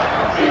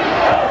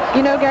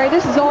 You know, Gary,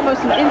 this is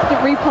almost an instant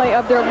replay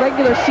of their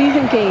regular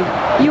season game.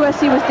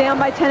 USC was down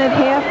by 10 at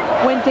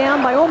half, went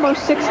down by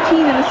almost 16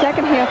 in the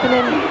second half, and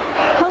then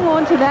hung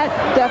on to that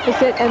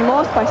deficit and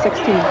lost by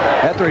 16.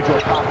 Etheridge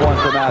will pop one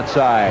from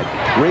outside.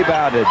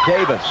 Rebounded,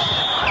 Davis.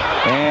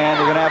 And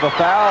we're going to have a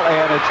foul,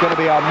 and it's going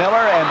to be on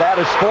Miller, and that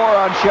is 4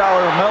 on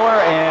Cheryl Miller,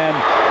 and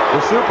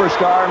the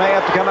superstar may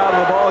have to come out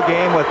of the ball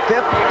game with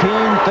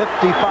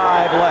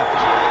 15:55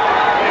 left.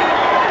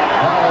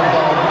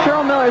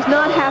 Cheryl Miller is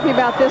not happy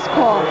about this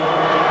call.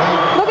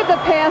 Look at the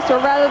pass, or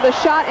rather the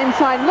shot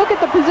inside. Look at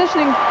the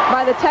positioning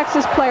by the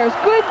Texas players.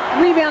 Good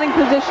rebounding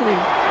positioning.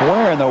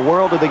 Where in the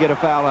world did they get a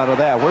foul out of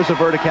that? Where's the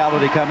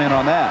verticality come in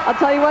on that? I'll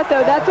tell you what,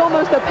 though, that's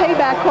almost a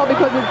payback call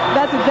because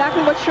that's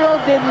exactly what Cheryl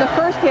did in the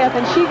first half,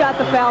 and she got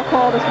the foul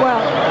called as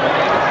well.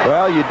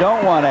 Well, you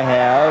don't want to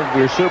have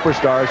your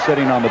superstar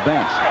sitting on the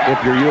bench if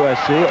you're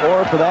USC,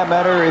 or for that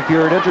matter, if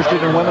you're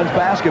interested in women's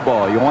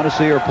basketball. You want to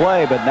see her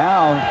play, but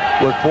now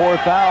with 4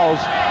 fouls,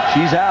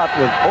 she's out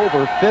with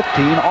over 15,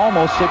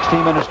 almost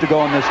 16 minutes to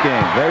go in this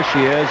game. There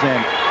she is,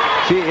 and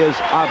she is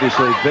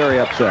obviously very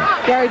upset.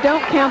 Gary,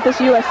 don't count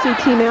this USC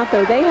team out,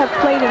 though. They have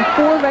played in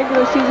 4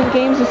 regular season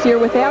games this year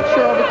without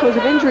Cheryl because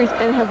of injuries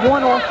and have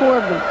won all 4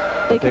 of them.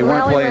 They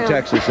weren't playing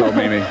Texas, though,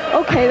 Mimi.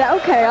 Okay,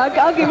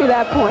 I'll give you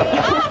that point.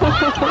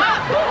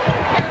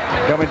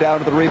 Coming down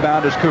to the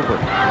rebound is Cooper.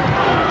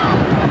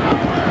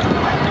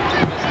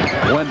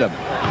 Wyndham.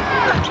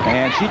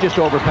 And she just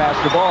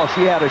overpassed the ball.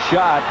 She had a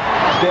shot.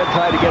 Instead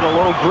tried to get a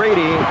little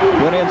greedy.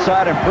 Went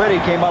inside and Pretty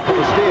came up with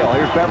a steal.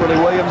 Here's Beverly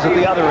Williams at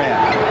the other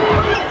end.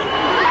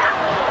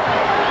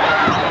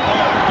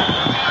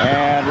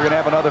 And we're going to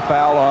have another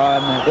foul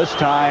on, this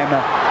time,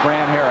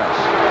 Fran Harris.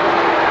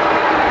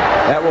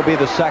 That will be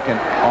the second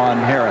on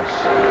Harris.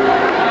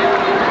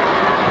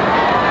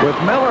 With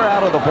Miller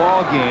out of the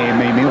ball game,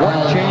 Amy,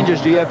 what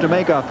changes do you have to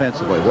make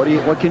offensively?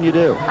 What can you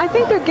do? I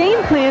think their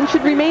game plan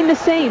should remain the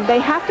same. They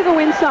have to go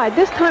inside.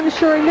 This time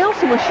Sherry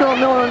Nelson with Cheryl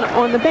Miller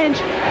on the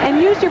bench,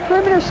 and use your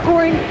perimeter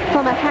scoring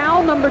from a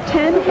Howell, number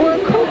 10, or a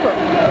Cooper,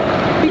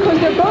 because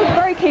they're both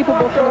very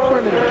capable from the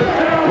perimeter.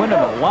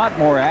 Wyndham a lot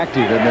more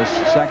active in this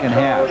second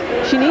half.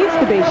 She needs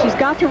to be. She's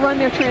got to run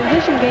their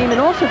transition game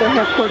and also their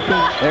half-court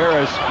game. There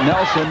is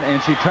Nelson, and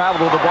she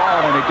traveled with the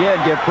ball, and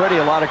again, give Pretty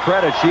a lot of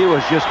credit. She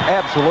was just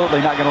absolutely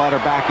not going to let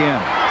her back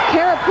in.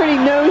 Kara Pretty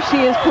knows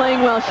she is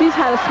playing well. She's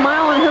had a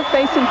smile on her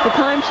face since the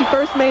time she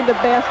first made the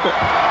basket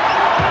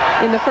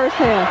in the first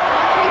half.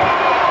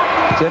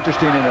 It's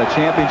interesting in a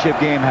championship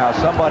game how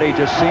somebody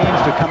just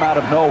seems to come out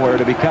of nowhere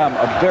to become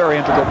a very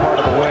integral part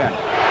of the win.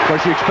 Of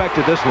course, you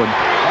expected this one.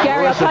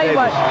 Gary, I'll tell you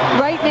what,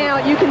 right now,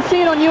 you can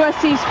see it on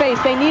USC's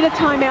face. They need a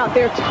timeout.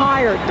 They're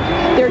tired.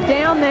 They're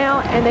down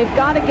now, and they've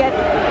got to get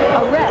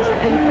a rest.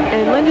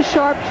 And Linda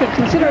Sharp should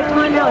consider a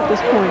timeout at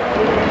this point.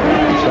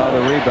 You saw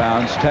the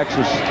rebounds.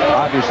 Texas,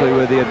 obviously,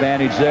 with the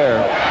advantage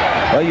there.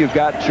 Well, you've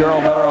got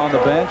Cheryl Miller on the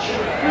bench.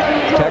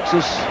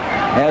 Texas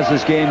has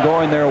this game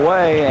going their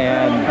way,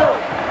 and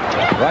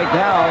right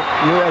now,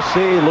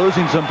 USC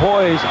losing some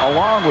poise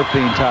along with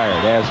being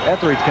tired as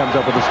Etheridge comes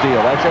up with a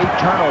steal. That's 8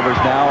 turnovers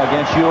now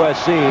against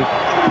USC.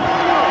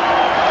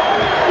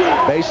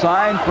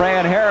 Baseline,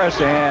 Fran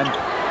Harris, and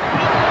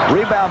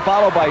rebound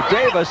followed by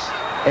Davis,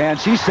 and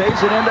she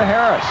saves it into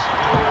Harris.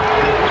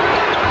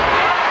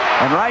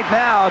 And right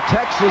now,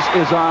 Texas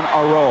is on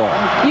a roll.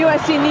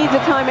 USC needs a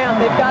timeout.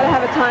 They've got to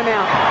have a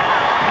timeout.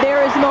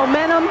 There is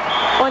momentum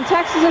on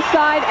Texas's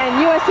side, and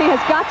USC has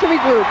got to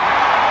regroup.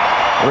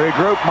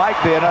 Regroup might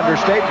be an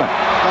understatement.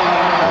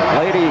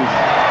 Ladies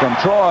from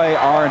Troy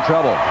are in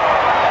trouble.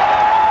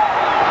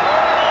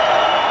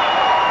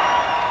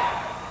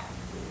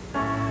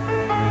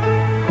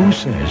 Who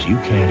says you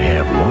can't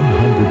have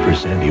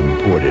 100%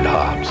 imported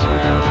hops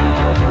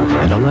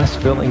and a less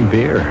filling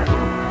beer?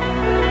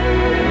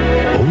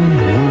 Old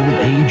world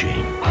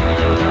aging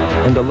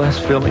and a less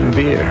filling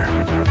beer.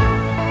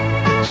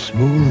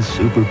 Smooth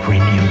super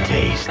premium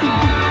taste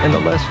and a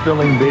less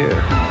filling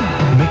beer.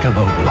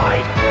 Michelob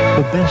Light,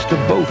 the best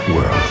of both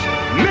worlds.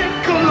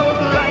 Michelob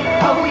Light,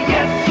 oh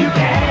yes you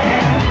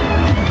can.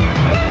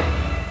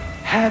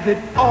 Have it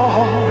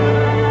all.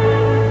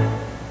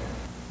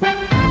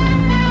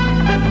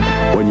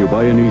 When you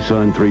buy a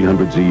Nissan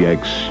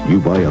 300ZX, you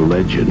buy a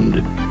legend,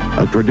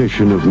 a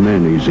tradition of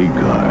many Z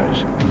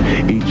cars,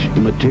 each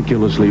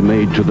meticulously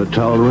made to the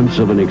tolerance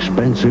of an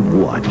expensive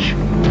watch.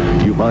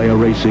 You buy a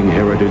racing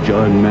heritage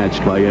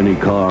unmatched by any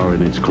car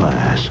in its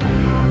class.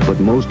 But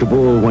most of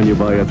all, when you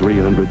buy a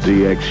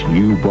 300ZX,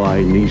 you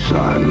buy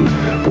Nissan.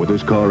 For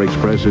this car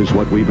expresses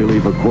what we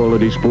believe a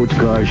quality sports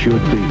car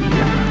should be.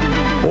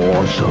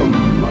 Awesome.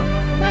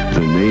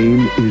 The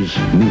name is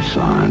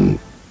Nissan.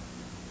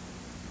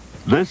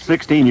 This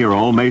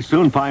 16-year-old may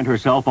soon find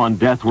herself on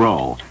death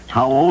row.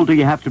 How old do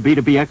you have to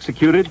be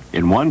executed?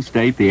 In one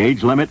state, the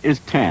age limit is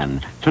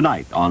 10.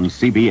 Tonight on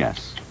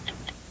CBS.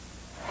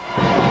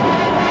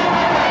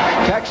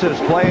 Texas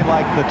playing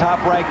like the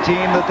top-ranked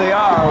team that they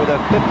are with a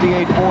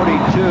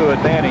 58-42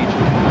 advantage.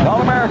 The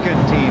All-American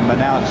team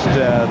announced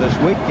this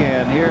week,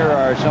 and here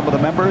are some of the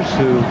members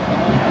who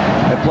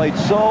have played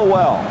so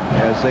well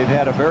as they've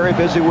had a very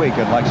busy week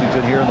in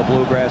Lexington here in the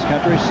Bluegrass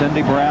Country.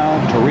 Cindy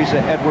Brown, Teresa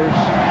Edwards,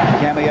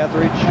 Cammie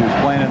Etheridge, who's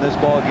playing in this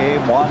ball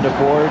game, Wanda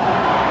Ford.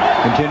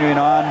 Continuing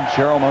on,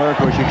 Cheryl Miller, of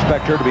course, you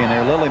expect her to be in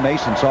there. Lily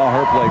Mason saw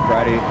her play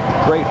Friday.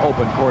 Great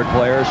open court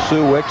player.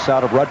 Sue Wicks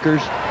out of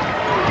Rutgers.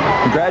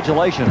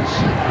 Congratulations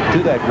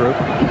to that group.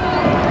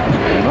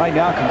 And right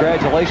now,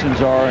 congratulations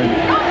are in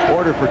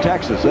order for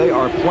Texas. They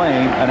are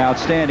playing an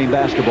outstanding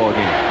basketball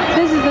game.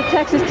 This is the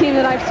Texas team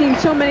that I've seen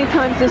so many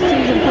times this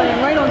season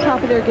playing right on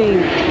top of their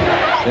game.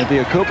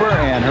 Cynthia Cooper,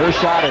 and her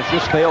shot has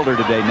just failed her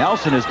today.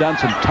 Nelson has done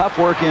some tough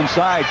work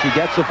inside. She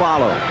gets the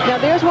follow. Now,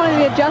 there's one of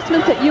the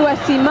adjustments that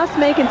USC must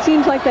make, and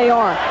seems like they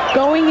are.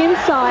 Going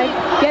inside,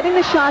 getting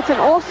the shots, and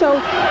also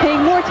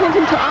paying more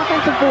attention to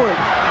offensive boards.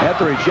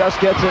 Etheridge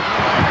just gets it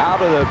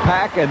out of the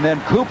pack, and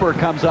then Cooper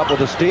comes up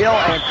with a steal,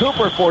 and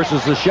Cooper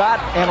forces the shot,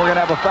 and we're going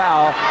to have a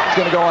foul. It's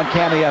going to go on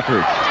Cammie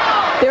Etheridge.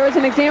 There is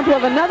an example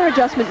of another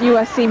adjustment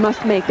USC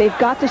must make. They've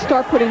got to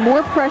start putting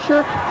more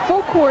pressure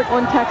full court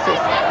on Texas.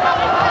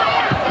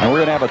 And we're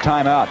going to have a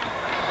timeout.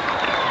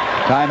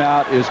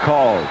 Timeout is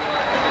called.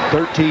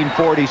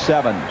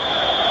 13:47.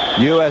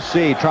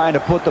 USC trying to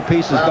put the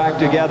pieces back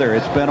together.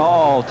 It's been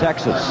all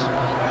Texas.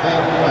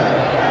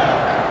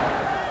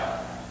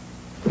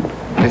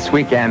 This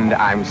weekend,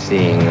 I'm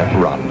seeing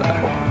Rhonda.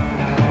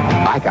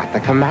 I got the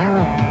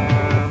Camaro.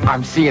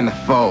 I'm seeing the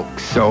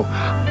folks, so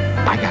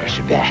I got a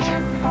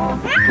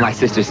Chevette. My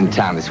sister's in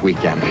town this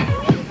weekend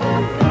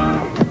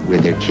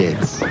with their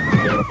kids.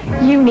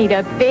 You need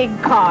a big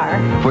car.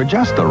 For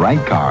just the right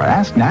car,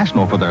 ask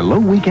National for their low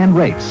weekend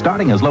rates,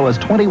 starting as low as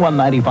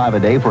 $21.95 a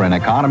day for an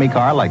economy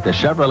car like the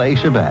Chevrolet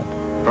Chevette.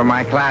 For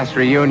my class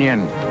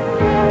reunion,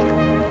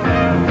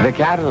 the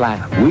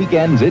Cadillac.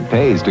 Weekends, it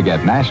pays to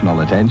get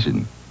national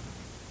attention.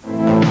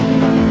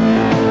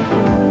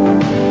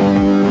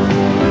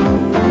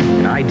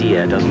 An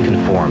idea doesn't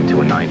conform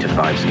to a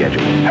 9-to-5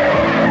 schedule.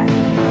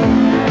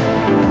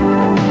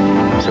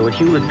 So at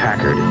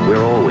Hewlett-Packard,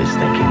 we're always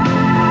thinking.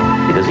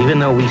 Because even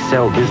though we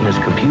sell business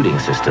computing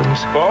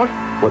systems,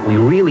 what we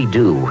really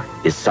do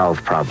is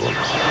solve problems.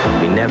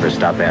 We never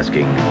stop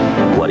asking,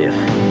 what if?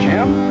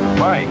 Jim?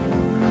 Mike,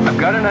 I've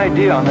got an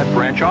idea on that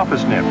branch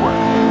office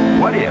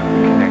network. What if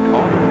we connect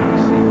all the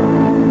PC?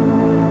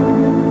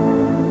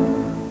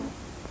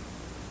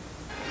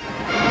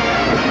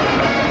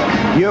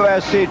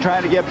 USC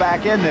trying to get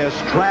back in this,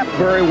 trapped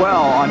very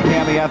well on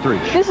Tammy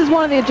Etheridge. This is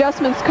one of the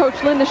adjustments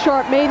Coach Linda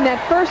Sharp made in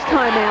that first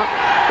timeout.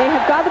 They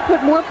have got to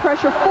put more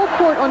pressure full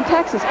court on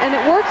Texas, and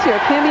it works here.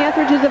 Tammy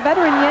Etheridge is a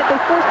veteran, yet they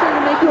forced her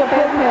to make you a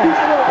bad pass.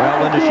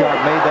 Well, Linda Sharp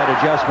made that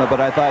adjustment, but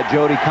I thought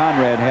Jody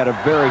Conrad had a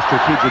very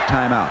strategic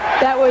timeout.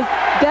 That was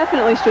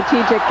definitely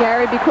strategic,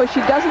 Gary, because she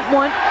doesn't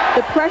want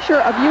the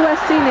pressure of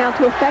USC now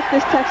to affect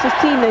this Texas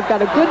team. They've got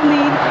a good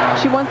lead.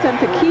 She wants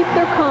them to keep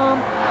their calm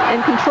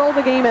and control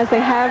the game as they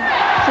have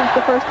since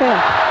the first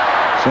half.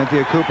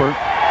 Cynthia Cooper,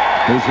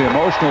 who's the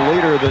emotional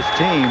leader of this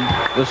team,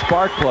 the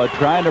spark plug,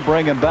 trying to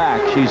bring him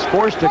back. She's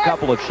forced a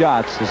couple of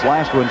shots. This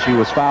last one she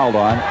was fouled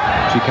on.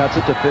 She cuts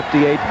it to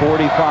 58-45.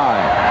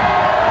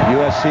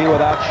 USC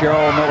without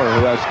Cheryl Miller,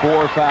 who has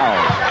 4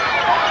 fouls.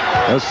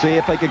 Let's see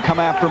if they can come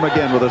after him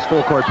again with this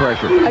full court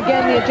pressure.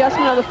 Again, the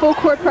adjustment of the full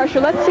court pressure.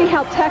 Let's see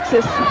how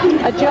Texas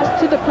adjusts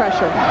to the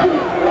pressure.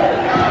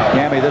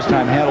 Cammie this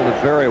time handled it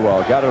very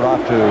well. Got it off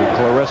to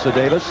Clarissa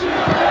Davis.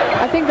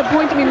 I think the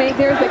point to be made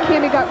there is that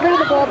Cammie got rid of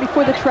the ball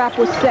before the trap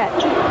was set.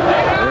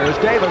 There's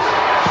Davis.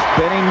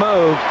 Spinning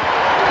move.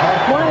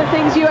 One of the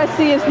things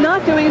USC is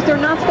not doing is they're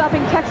not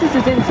stopping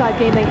Texas's inside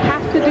game. They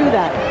have to do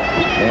that.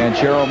 And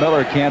Cheryl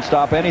Miller can't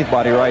stop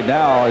anybody right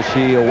now as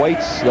she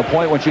awaits the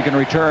point when she can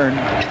return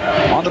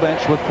on the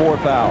bench with 4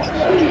 fouls.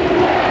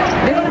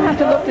 They're going to have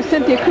to look to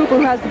Cynthia Cooper,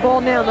 who has the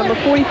ball now, number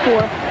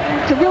 44,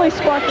 to really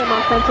spark them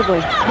offensively.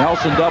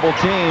 Nelson double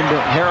teamed.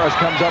 Harris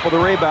comes up with a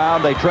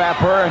rebound. They trap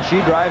her, and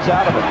she drives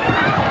out of it.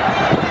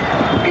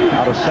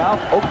 Out of South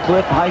Oak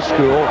Cliff High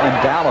School in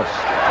Dallas.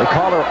 They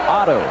call her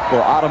Otto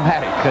for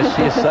automatic because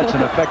she is such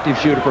an effective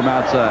shooter from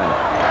outside.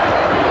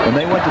 When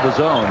they went to the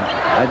zone,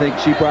 I think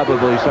she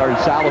probably started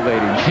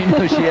salivating. She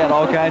knew she had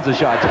all kinds of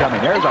shots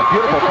coming. There's a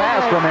beautiful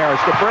pass from Harris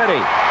to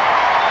Pretty.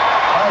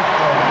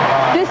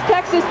 This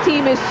Texas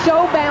team is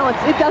so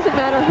balanced. It doesn't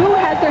matter who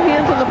has their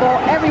hands on the ball.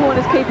 Everyone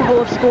is capable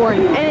of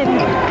scoring and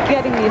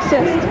getting the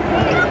assist.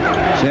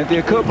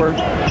 Cynthia Cooper,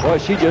 boy,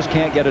 she just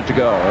can't get it to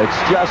go. It's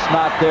just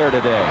not there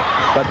today.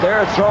 But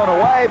there it's thrown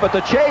away, but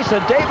the chase,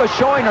 and Davis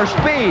showing her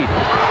speed.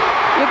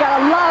 You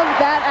gotta love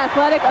that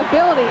athletic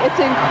ability. It's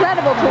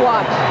incredible to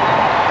watch.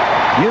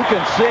 You can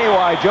see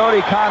why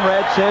Jody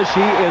Conrad says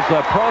she is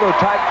the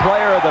prototype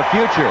player of the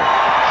future.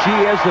 She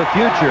is the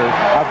future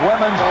of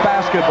women's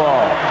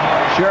basketball.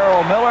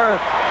 Cheryl Miller,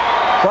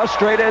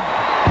 frustrated,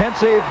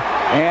 pensive,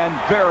 and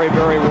very,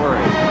 very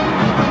worried.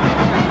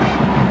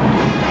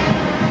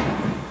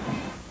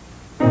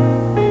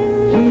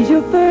 He's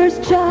your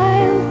first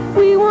child.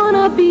 We want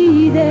to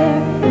be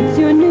there. It's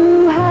your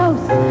new house.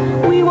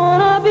 We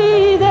want to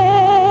be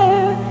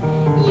there.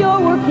 You're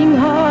working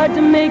hard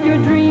to make your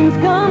dreams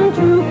come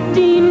true.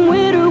 Dean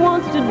Witter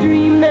wants to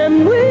dream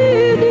them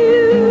with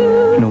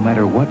you. No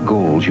matter what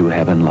goals you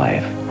have in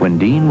life, when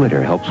Dean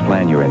Witter helps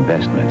plan your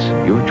investments,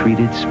 you're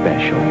treated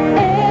special.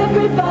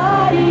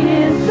 Everybody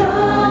is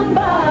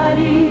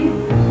somebody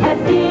at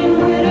Dean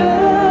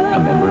Witter. A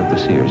member of the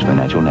Sears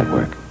Financial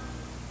Network.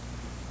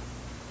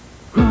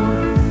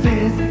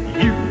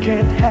 You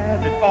can't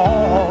have it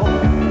all.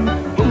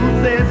 Who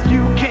says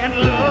you can't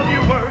love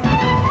your work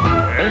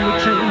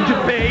and change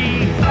your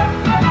base?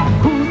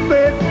 Who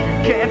says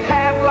you can't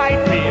have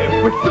light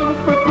beer with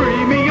super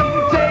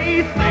premium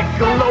taste?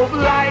 Michelob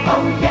Light.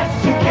 Oh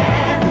yes you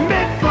can.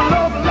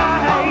 Michelob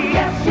Light. Oh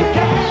yes you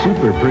can.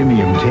 Super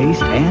premium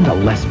taste and a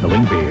less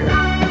filling beer.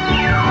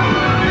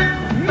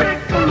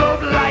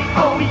 Michelob Light.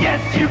 Oh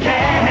yes you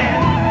can.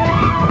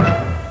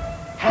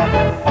 Have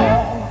it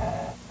all.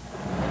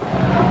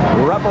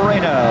 Rupp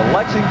Arena,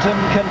 Lexington,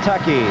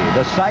 Kentucky,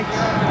 the site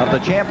of the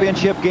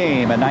championship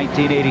game in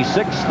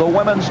 1986, the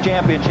women's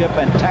championship,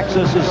 and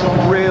Texas is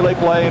really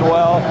playing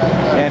well.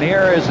 And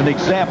here is an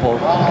example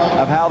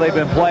of how they've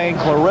been playing.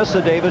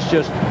 Clarissa Davis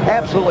just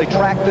absolutely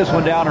tracked this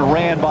one down and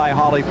ran by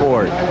Holly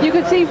Ford. You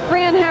could see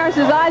Fran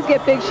Harris's eyes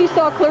get big. She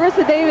saw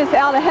Clarissa Davis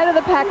out ahead of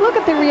the pack. Look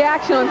at the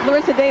reaction on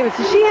Clarissa Davis.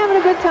 Is she having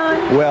a good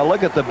time? Well,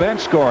 look at the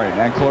bench scoring,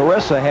 and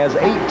Clarissa has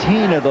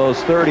 18 of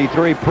those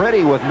 33,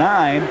 Pretty with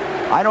 9.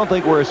 I don't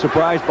think we're as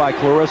surprised by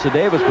Clarissa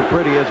Davis, but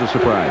Pretty is a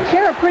surprise.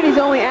 Kara Pretty's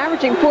only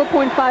averaging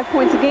 4.5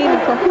 points a game,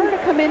 and for her to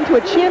come into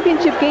a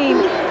championship game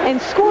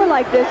and score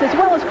like this, as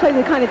well as play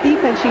the kind of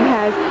defense she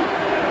has,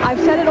 I've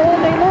said it all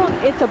day long,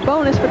 it's a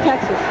bonus for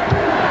Texas.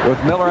 With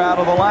Miller out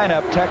of the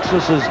lineup,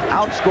 Texas has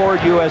outscored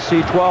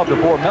USC 12-4.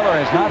 Miller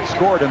has not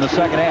scored in the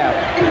second half.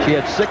 She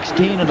had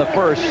 16 in the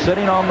first,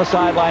 sitting on the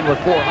sideline with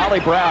 4. Holly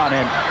Brown,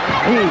 and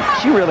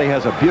she really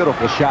has a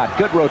beautiful shot.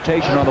 Good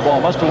rotation on the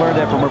ball. Must have learned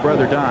that from her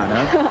brother Don,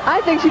 huh?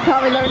 I think she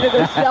probably learned it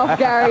herself,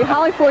 Gary.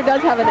 Holly Ford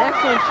does have an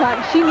excellent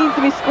shot, and she needs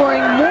to be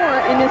scoring more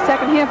in this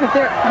second half if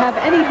they have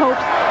any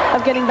hopes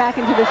of getting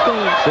back into this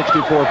game.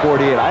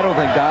 64-48. I don't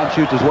think Don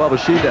shoots as well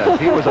as she does.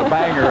 He was a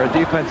banger, a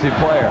defensive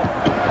player.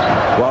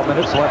 12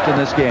 minutes left in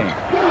this game.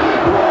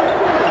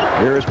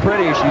 Here's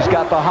Pretty. She's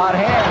got the hot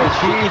hand, and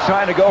she's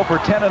trying to go for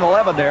 10 and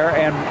 11 there,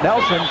 and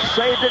Nelson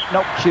saved it.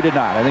 Nope, she did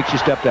not. I think she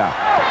stepped out.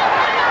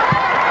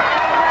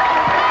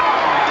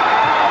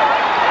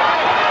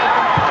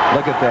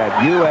 Look at that.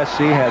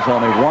 USC has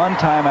only one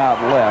timeout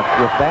left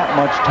with that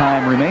much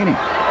time remaining.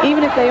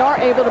 Even if they are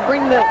able to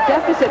bring the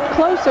deficit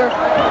closer,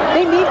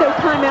 they need those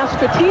timeouts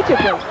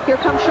strategically. Here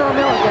comes Cheryl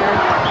Miller, Gary.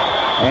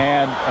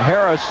 And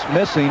Harris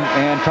missing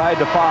and tried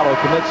to follow,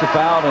 commits a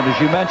foul, and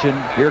as you mentioned,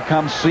 here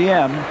comes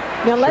CM,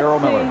 now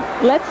Cheryl Miller.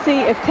 Let's see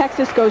if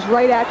Texas goes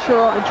right at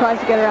Cheryl and tries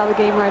to get her out of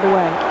the game right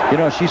away. You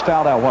know, she's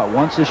fouled out, what,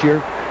 once this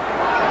year?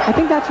 I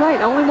think that's right,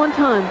 only one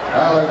time.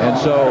 And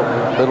so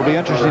it'll be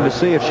interesting to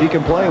see if she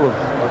can play with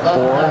 4,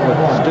 with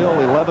still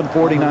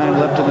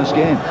 11:49 left in this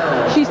game.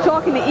 She's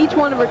talking to each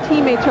one of her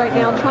teammates right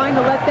now, trying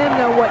to let them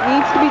know what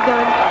needs to be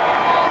done.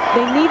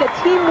 They need a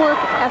teamwork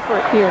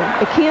effort here.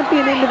 It can't be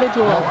an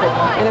individual effort.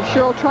 And if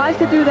Cheryl tries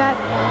to do that,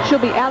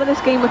 she'll be out of this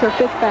game with her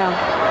 5th foul.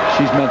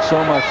 She's meant so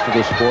much to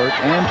the sport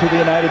and to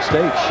the United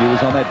States. She was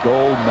on that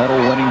gold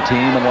medal winning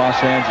team in Los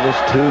Angeles,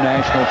 2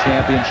 national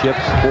championships,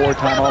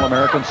 4-time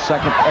All-American,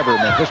 2nd ever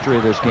in the history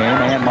of this game.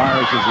 Ann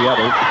Myers is the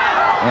other.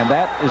 And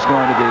that is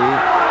going to be...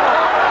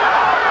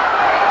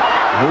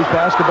 Whose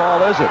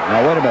basketball is it?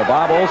 Now, wait a minute.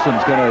 Bob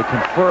Olson's going to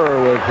confer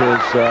with his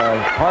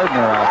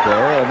partner out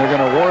there, and they're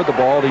going to award the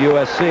ball to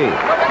USC.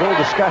 A little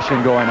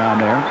discussion going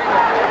on there.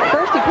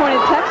 First, he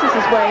pointed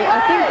Texas's way. I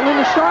think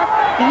Linda Sharp,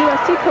 the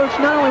USC coach,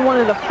 not only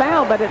wanted a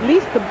foul, but at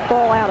least the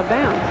ball out of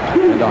bounds.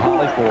 And to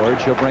Holly Ford,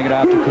 she'll bring it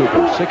out to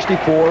Cooper.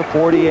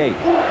 64-48.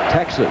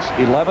 Texas,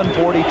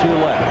 11:42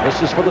 left.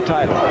 This is for the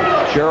title.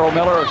 Cheryl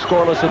Miller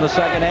scoreless in the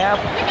second half.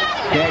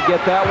 Can't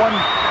get that one.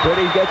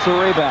 Pretty gets a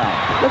rebound.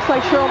 Looks like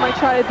Cheryl might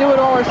try to do it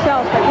all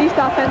herself, at least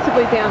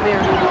offensively down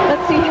there.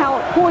 Let's see how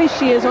poised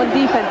she is on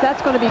defense.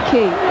 That's going to be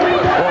key.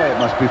 Boy, it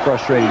must be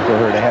frustrating for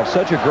her to have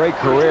such a great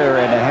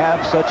career and to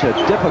have such a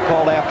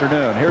difficult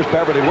afternoon. Here's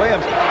Beverly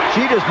Williams.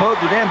 She just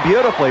moved it in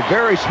beautifully.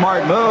 Very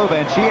smart move,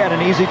 and she had an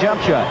easy jump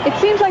shot. It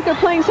seems like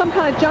they're playing some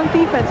kind of junk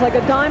defense, like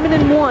a diamond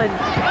and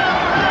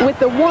 1, with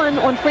the 1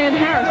 on Fran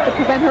Harris to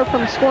prevent her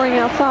from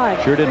scoring outside.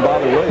 Sure didn't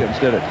bother Williams,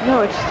 did it?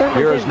 No, it certainly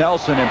Here didn't. is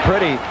Nelson, and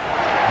Pretty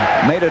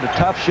made it a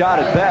tough shot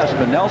at best,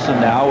 but Nelson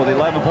now with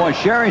 11 points.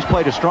 Sherry's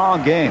played a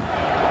strong game.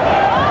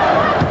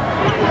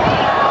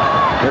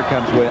 Here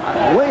comes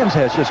Williams. Williams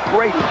has just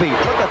great feet.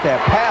 Look at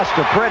that pass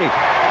to Pretty.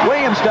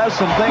 Williams does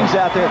some things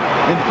out there.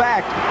 In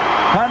fact,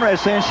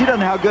 Conrad's saying she doesn't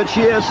know how good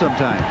she is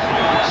sometimes.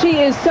 She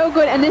is so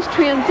good, and this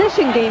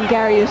transition game,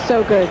 Gary, is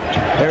so good.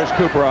 There's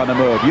Cooper on the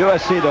move.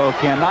 USC, though,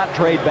 cannot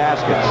trade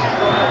baskets.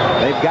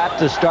 They've got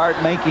to start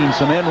making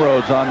some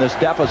inroads on this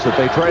deficit.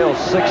 They trail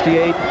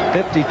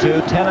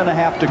 68-52,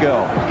 10.5 to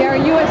go. Gary,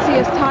 USC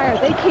is tired.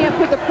 They can't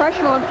put the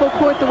pressure on full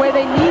court the way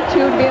they need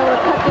to be able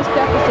to cut this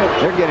deficit.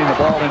 They're getting the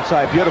ball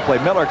inside beautifully.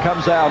 Miller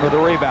comes out with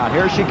a rebound.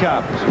 Here she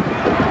comes.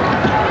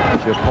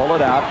 She'll pull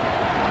it out.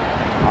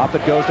 Off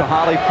it goes to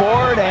Holly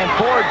Ford, and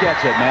Ford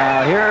gets it.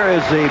 Now, here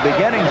is the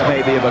beginnings,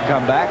 maybe, of a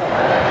comeback.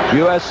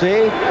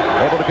 USC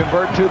able to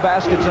convert 2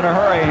 baskets in a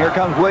hurry, and here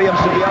comes Williams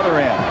to the other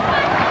end.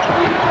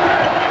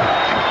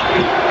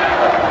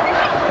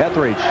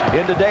 Etheridge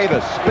into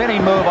Davis.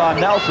 Spinning move on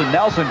Nelson.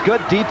 Nelson,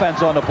 good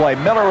defense on the play.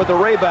 Miller with the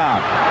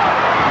rebound.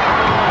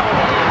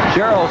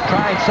 Cheryl's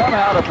trying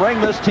somehow to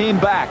bring this team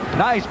back.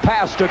 Nice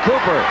pass to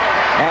Cooper.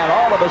 And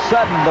all of a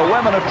sudden, the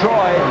women of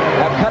Troy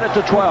have cut it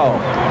to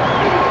 12.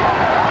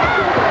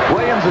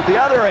 Williams at the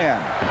other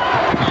end.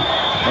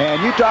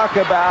 And you talk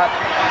about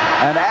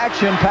an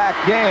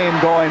action-packed game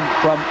going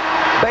from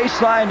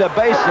baseline to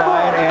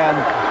baseline, and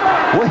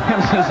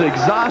Williams is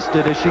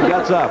exhausted as she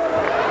gets up.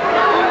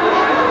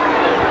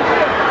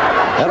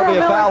 That'll be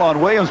a foul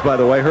on Williams, by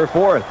the way, her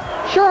 4th.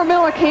 Cheryl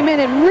Miller came in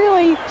and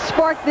really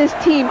sparked this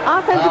team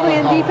offensively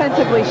and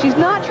defensively. She's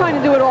not trying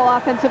to do it all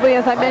offensively,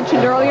 as I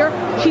mentioned earlier.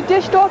 She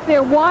dished off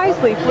there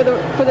wisely for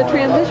the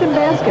transition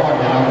basket.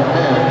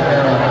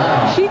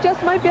 She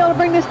just might be able to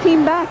bring this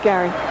team back,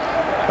 Gary.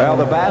 Well,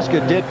 the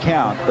basket did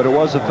count, but it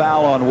was a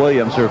foul on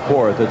Williams, her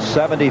 4th. It's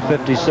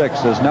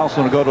 70-56 as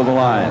Nelson will go to the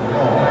line.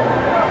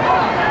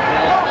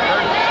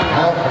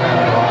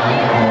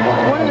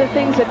 One of the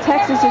things that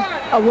Texas is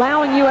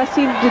allowing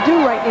USC to do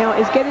right now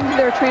is get into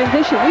their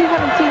transition. We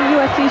haven't seen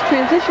USC's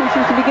transition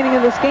since the beginning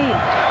of this game.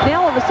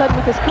 Now, all of a sudden,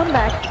 with this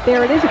comeback,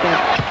 there it is again.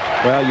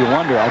 Well, you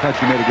wonder. I thought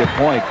you made a good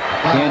point.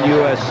 Can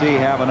USC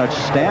have enough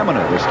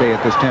stamina to stay at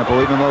this tempo,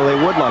 even though they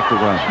would like to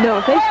run? No,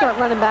 if they start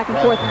running back and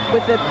forth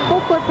with the full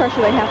court pressure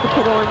they have to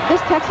put on,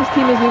 this Texas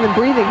team isn't even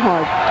breathing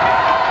hard.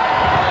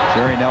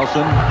 Sherry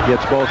Nelson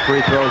gets both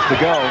free throws to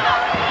go.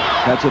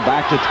 That's it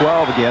back to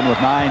 12 again with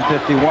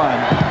 9:51.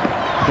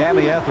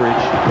 Tammy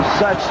Etheridge,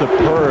 such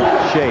superb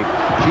shape.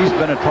 She's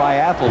been a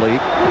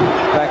triathlete.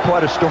 In fact,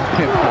 quite a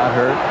story about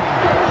her.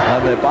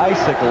 On the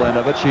bicycle end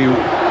of it, she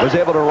was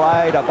able to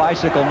ride a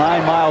bicycle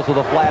 9 miles with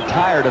a flat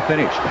tire to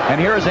finish.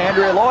 And here's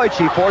Andrea Lloyd.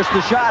 She forced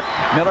the shot.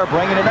 Miller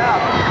bringing it out.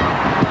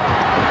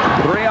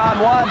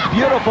 3-on-1.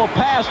 Beautiful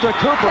pass to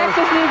Cooper.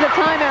 Texas needs a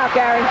timeout,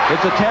 Gary.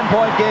 It's a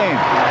 10-point game.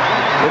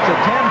 It's a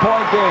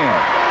 10-point game.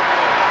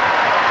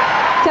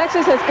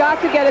 Texas has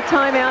got to get a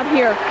timeout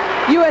here.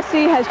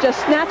 USC has just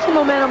snatched the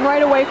momentum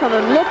right away from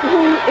them. Look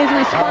who is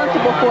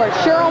responsible for it.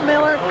 Cheryl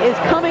Miller is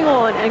coming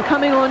on and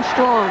coming on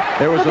strong.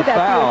 There was a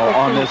foul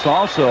on this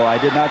also. I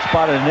did not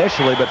spot it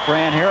initially, but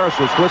Fran Harris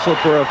was whistled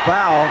for a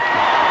foul.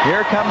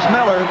 Here comes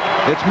Miller.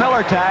 It's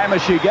Miller time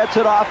as she gets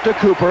it off to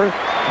Cooper,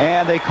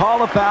 and they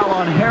call a foul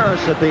on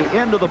Harris at the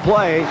end of the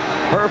play,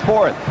 her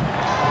fourth.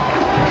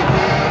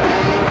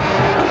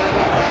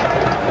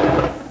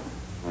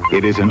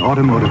 It is an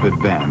automotive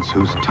advance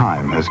whose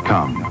time has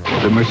come.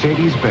 The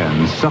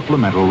Mercedes-Benz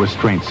Supplemental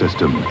Restraint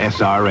System,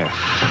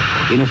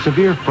 SRS. In a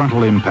severe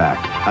frontal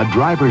impact, a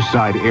driver's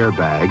side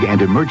airbag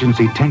and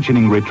emergency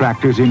tensioning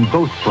retractors in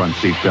both front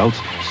seat belts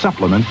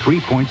supplement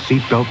 3-point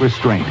seatbelt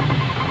restraint.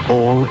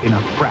 All in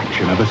a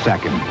fraction of a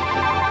second.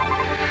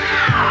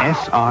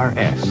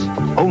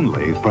 SRS,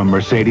 only from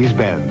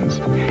Mercedes-Benz.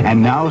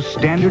 And now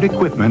standard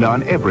equipment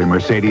on every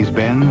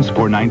Mercedes-Benz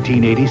for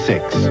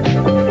 1986.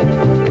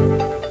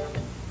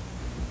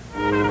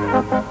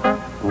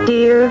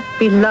 Dear,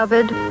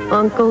 beloved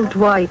Uncle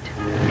Dwight.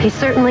 He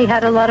certainly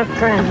had a lot of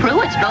friends. The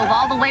Pruitts drove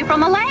all the way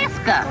from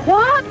Alaska.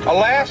 What?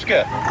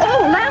 Alaska.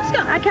 Oh,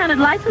 Alaska. I counted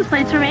license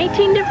plates from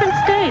 18 different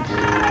states.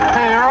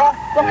 Hey, Earl,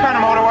 what kind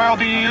of motor oil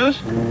do you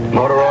use?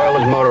 Motor oil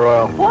is motor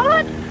oil.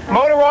 What?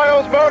 Motor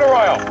oil is motor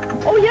oil.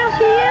 Oh, yes,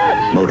 he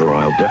is. Motor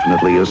oil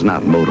definitely is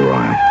not motor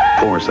oil.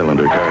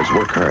 Four-cylinder cars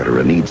work harder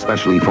and need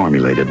specially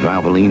formulated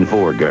Valvoline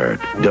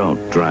 4-guard.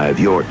 Don't drive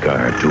your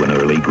car to an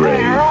early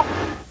grave.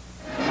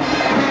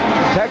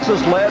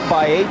 Texas led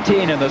by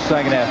 18 in the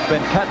second half.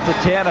 Been cut to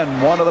 10,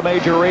 and one of the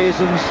major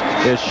reasons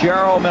is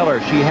Cheryl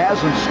Miller. She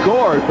hasn't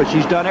scored, but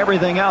she's done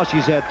everything else.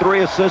 She's had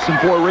 3 assists and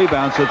 4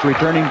 rebounds since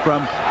returning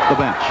from the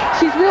bench.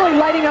 She's really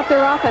lighting up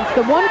their offense.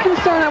 The one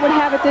concern I would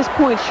have at this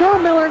point,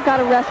 Cheryl Miller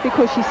got a rest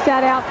because she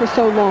sat out for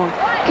so long.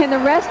 Can the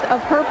rest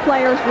of her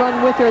players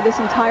run with her this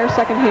entire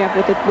second half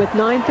with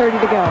 9:30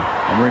 to go?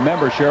 And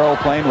remember, Cheryl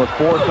playing with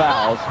 4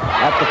 fouls.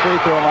 At the free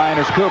throw line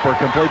as Cooper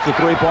completes a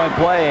 3-point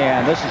play,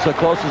 and this is the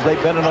closest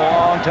they've been in a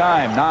long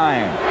time.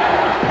 9.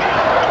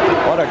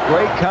 What a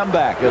great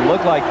comeback. It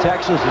looked like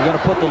Texas is going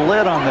to put the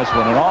lid on this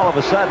one, and all of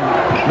a sudden,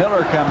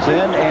 Miller comes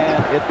in,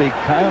 and it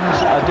becomes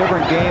a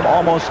different game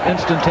almost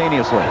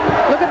instantaneously.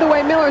 Look at the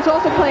way Miller is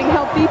also playing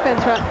help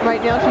defense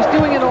right now. She's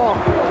doing it all.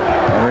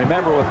 And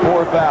remember, with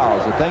 4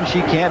 fouls, the thing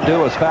she can't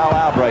do is foul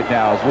out right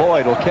now, as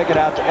Lloyd will kick it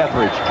out to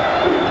Etheridge.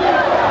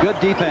 Good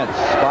defense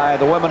by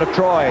the women of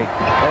Troy.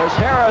 There's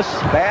Harris.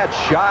 Bad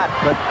shot,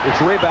 but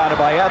it's rebounded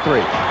by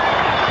Etheridge.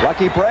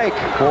 Lucky break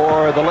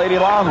for the Lady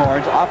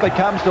Longhorns. Off it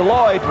comes to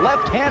Lloyd.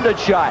 Left-handed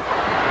shot.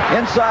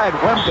 Inside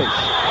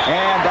Wimbish.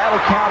 And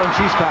that'll count, and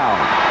she's fouled.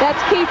 That's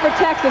key for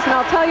Texas, and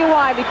I'll tell you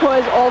why.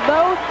 Because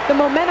although the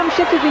momentum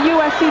shifted to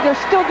USC, they're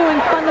still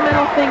doing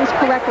fundamental things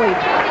correctly.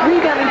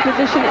 Rebounding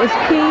position is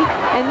key,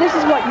 and this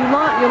is what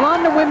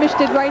Yolanda Wimbish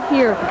did right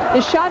here. The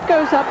shot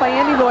goes up by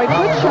Andy Lloyd.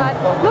 Good shot.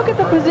 Look at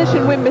the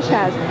position Wimbish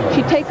has.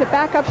 She takes it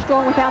back up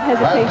strong without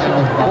hesitation.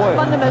 That's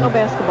fundamental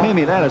basketball.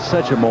 Mimi, that is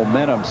such a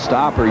momentum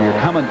stopper.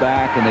 You're coming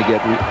back, and they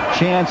get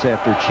chance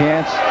after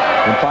chance,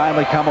 and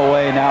finally come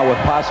away now with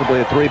possibly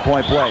a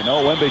 3-point play.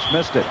 No, Wimbish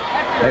missed it.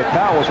 A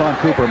foul was on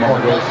Cooper a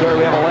moment ago. Sir,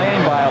 we have a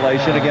lane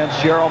violation against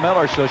Cheryl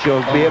Miller, so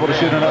she'll be able to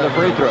shoot another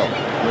free throw.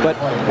 But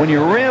when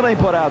you really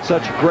put out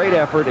such great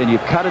effort and you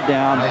cut it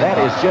down, that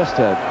is just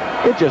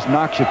it just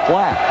knocks you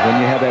flat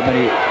when you have that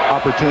many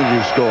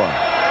opportunities to score.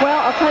 Well,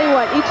 I'll tell you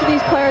what, each of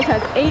these players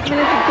has 8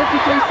 minutes and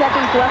 53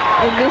 seconds left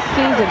in this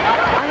season.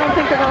 I don't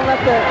think they're going to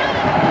let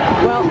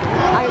well,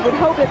 I would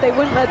hope that they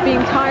wouldn't let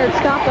being tired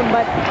stop them,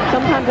 but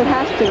sometimes it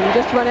has to. You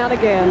just run out of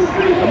gas.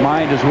 The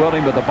mind is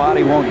willing, but the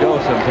body won't go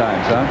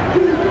sometimes, huh?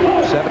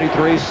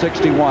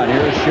 73-61.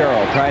 Here's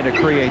Cheryl trying to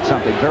create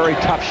something. Very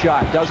tough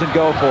shot. Doesn't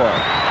go for it.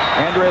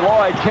 Andrea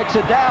Lloyd kicks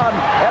it down.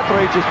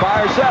 Etheridge is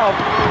by herself.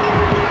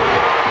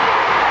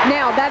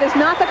 Now, that is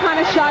not the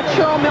kind of shot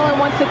Cheryl Miller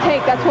wants to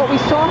take. That's what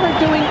we saw her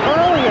doing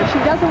earlier. She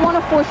doesn't want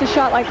to force a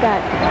shot like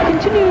that.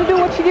 Continue to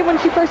do what she did when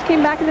she first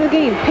came back into the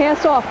game.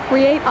 Pass off,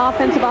 create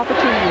offensive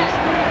opportunities.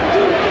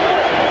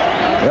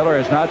 Miller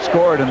has not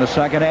scored in the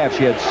second half.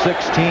 She had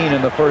 16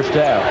 in the first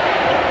half.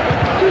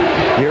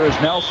 Here is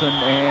Nelson,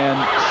 and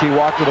she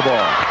walked to the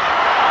ball.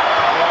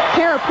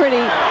 Kara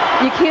Pretty,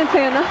 you can't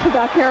say enough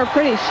about Kara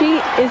Pretty.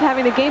 She is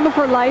having the game of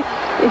her life.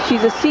 If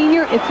she's a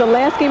senior, it's the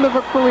last game of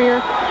her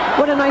career.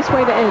 What a nice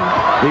way to end.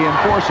 The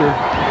enforcer,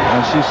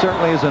 and she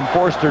certainly has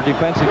enforced her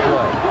defensive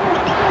play.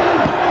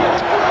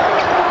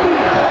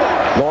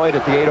 Lloyd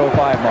at the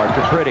 8:05 mark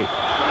to Pretty.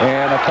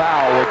 And a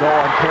foul will go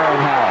on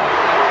Karen Howell.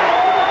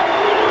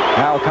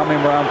 Howell coming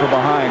around from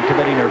behind,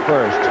 committing her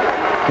first.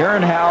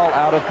 Karen Howell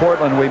out of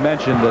Portland, we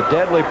mentioned, the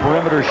deadly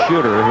perimeter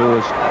shooter who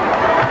has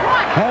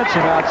had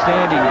some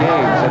outstanding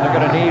games, and they're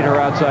going to need her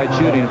outside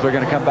shooting if they're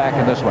going to come back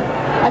in this one.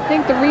 I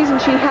think the reason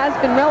she has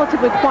been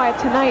relatively quiet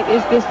tonight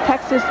is this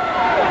Texas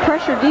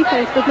pressure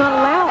defense does not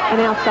allow an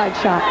outside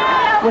shot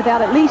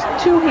without at least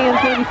 2 hands,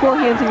 maybe 4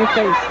 hands in your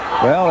face.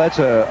 Well, that's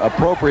an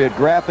appropriate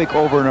graphic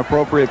over an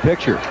appropriate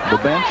picture. The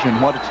bench and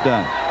what it's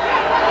done.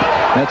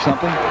 That's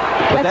something.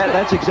 But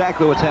that's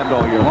exactly what's happened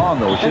all year long,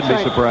 though. Shouldn't be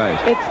surprised.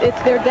 It's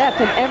their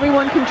depth, and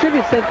everyone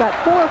contributes. They've got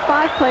 4 or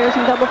 5 players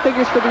in double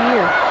figures for the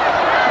year.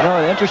 You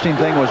know, the interesting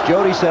thing was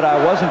Jody said, I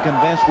wasn't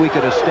convinced we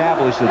could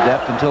establish the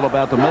depth until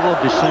about the middle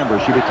of December.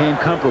 She became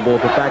comfortable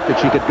with the fact that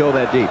she could go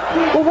that deep.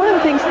 Well, one of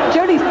the things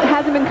Jody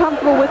hasn't been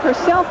comfortable with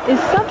herself is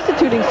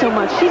substituting so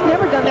much. She's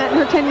never done that in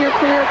her 10-year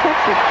career at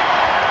Texas.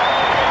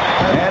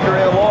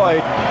 Andrea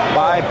Lloyd,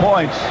 5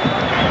 points.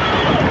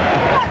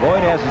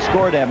 Lloyd hasn't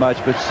scored that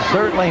much, but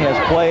certainly has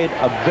played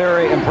a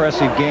very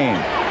impressive game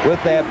with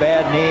that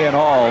bad knee and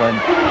all. And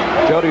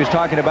Jody was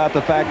talking about the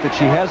fact that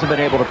she hasn't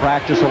been able to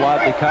practice a lot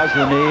because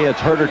of the knee.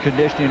 It's hurt her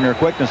conditioning and her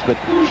quickness, but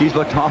she's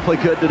looked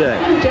awfully good today.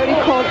 Jody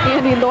called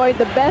Andy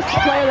Lloyd the best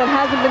player that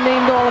hasn't been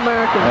named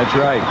All-American. That's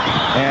right.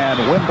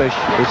 And Wimbish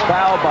is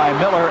fouled by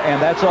Miller,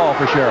 and that's all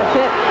for Cheryl.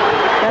 That's it.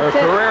 Her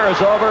career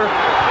is over,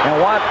 and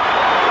what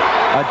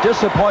a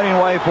disappointing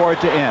way for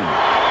it to end.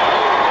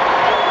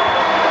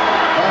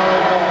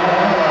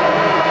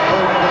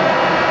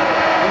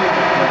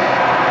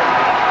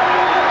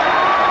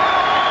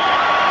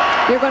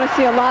 You're going to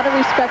see a lot of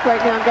respect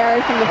right now,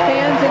 Gary, from the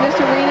fans in this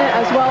arena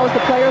as well as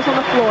the players on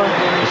the floor.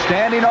 A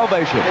standing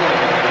ovation.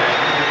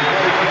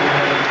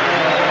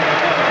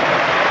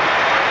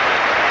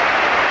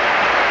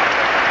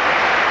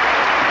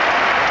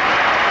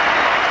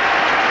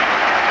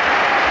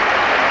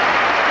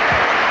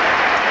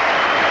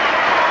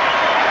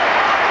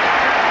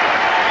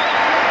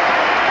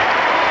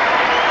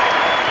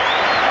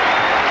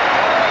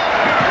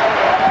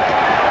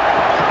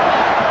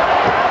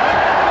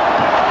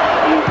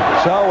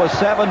 So with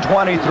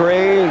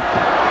 7:23, a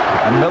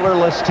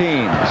Millerless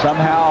team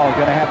somehow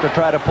going to have to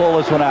try to pull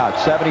this one out.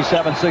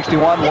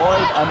 77-61,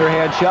 Lloyd,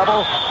 underhand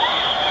shovel,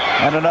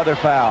 and another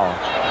foul.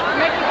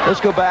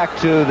 Let's go back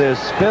to this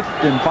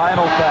 5th and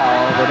final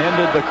foul that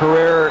ended the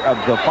career of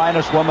the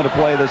finest woman to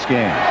play this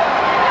game.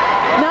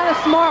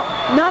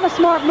 Not a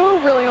smart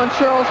move, really, on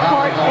Cheryl's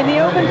part. In the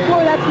open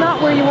floor, that's not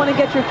where you want to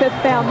get your 5th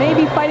foul.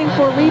 Maybe fighting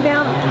for a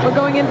rebound or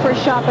going in for a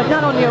shot, but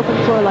not on the open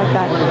floor like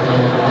that.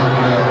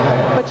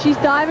 But she's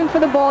diving for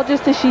the ball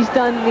just as she's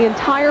done the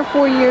entire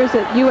 4 years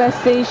at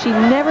USC. She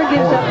never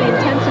gives up. The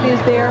intensity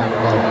is there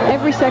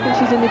every second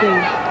she's in the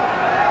game.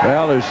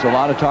 Well, there's a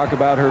lot of talk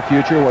about her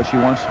future, what she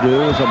wants to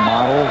do as a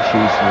model.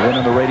 She's been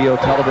in the radio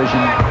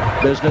television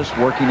business,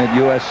 working at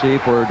USC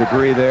for a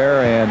degree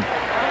there, and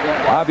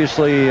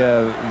obviously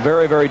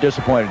very, very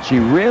disappointed. She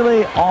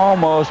really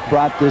almost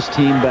brought this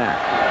team back,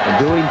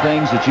 doing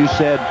things that you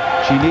said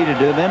she needed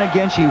to. Then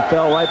again, she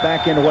fell right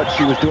back into what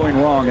she was doing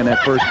wrong in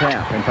that first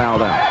half and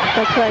fouled out.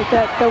 That's right.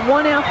 The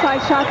one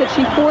outside shot that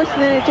she forced,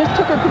 and then it just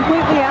took her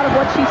completely out of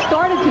what she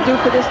started to do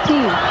for this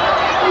team.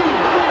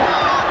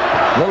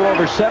 A little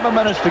over 7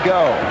 minutes to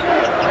go.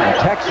 And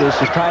Texas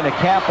is trying to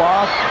cap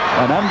off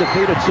an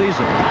undefeated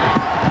season.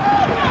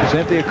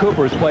 Cynthia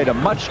Cooper has played a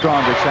much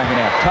stronger second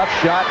half. Tough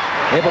shot,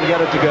 able to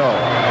get it to go.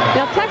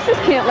 Now, Texas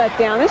can't let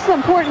down. This is an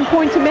important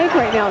point to make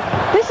right now.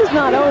 This is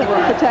not over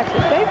for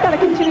Texas. They've got to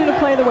continue to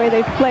play the way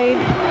they've played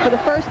for the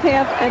first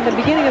half and the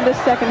beginning of this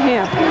second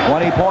half.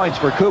 20 points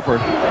for Cooper.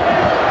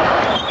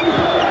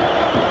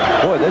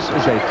 Boy, this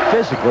is a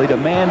physically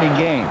demanding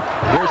game.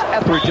 Here's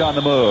Etheridge on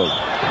the move.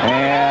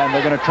 And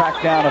they're going to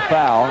track down a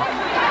foul.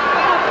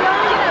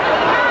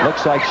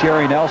 Looks like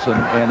Sherry Nelson,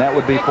 and that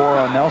would be 4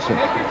 on Nelson.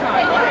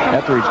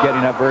 Etheridge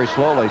getting up very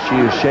slowly. She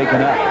is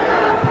shaken up.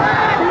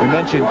 We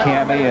mentioned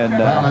Cammie and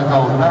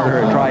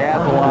her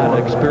triathlon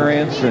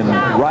experience and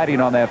riding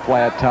on that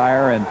flat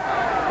tire, and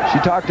she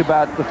talked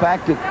about the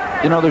fact that,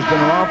 you know, there's been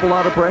an awful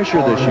lot of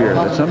pressure this year,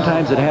 that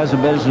sometimes it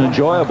hasn't been as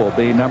enjoyable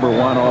being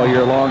 #1 all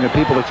year long and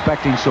people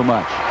expecting so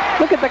much.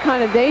 Look at the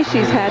kind of day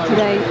she's had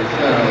today.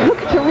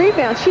 Look at the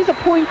rebounds. She's a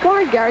point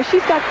guard, Gary.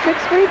 She's got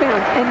 6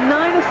 rebounds and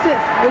 9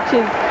 assists, which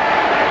is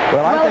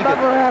well above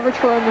her average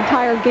for an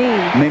entire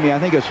game. Mimi, I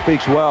think it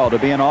speaks well to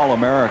be an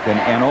All-American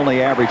and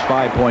only average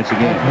 5 points a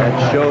game.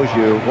 That shows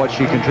you what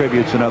she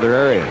contributes in other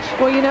areas.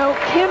 Well, you know,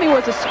 Cammie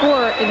was a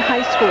scorer in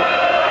high school,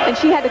 and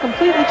she had to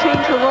completely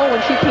change her role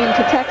when she came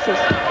to Texas.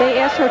 They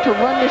asked her to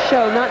run the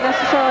show, not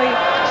necessarily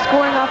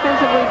scoring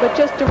offensively, but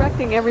just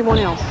directing everyone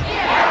else.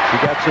 She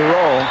gets a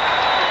roll.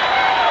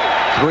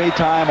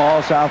 Three-time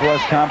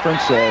All-Southwest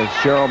Conference. As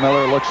Cheryl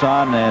Miller looks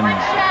on and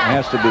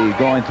has to be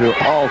going through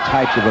all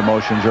types of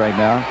emotions right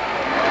now.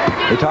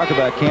 They talk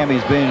about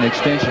Cammie's being an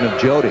extension of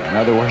Jody. In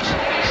other words,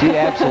 she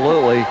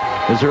absolutely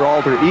is her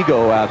alter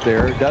ego out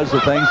there, does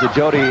the things that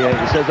Jody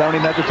says I don't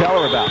even have to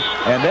tell her about.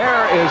 And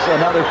there is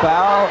another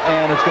foul,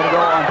 and it's going to go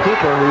on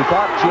Cooper, who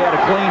thought she had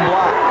a clean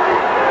block.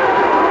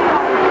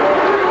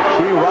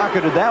 She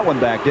rocketed that one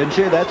back, didn't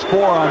she? That's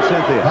 4 on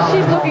Cynthia.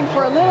 She's looking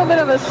for a little bit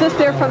of assist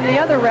there from the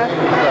other ref.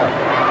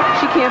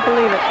 She can't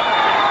believe it.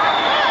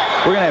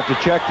 We're going to have to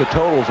check the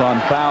totals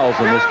on fouls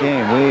in this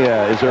game.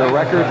 Is there a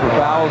record for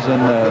fouls in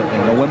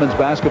the women's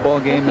basketball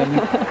game?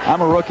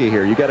 I'm a rookie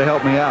here. You got to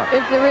help me out.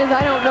 If there is,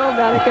 I don't know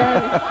about it,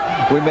 Gary.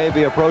 We may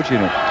be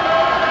approaching it.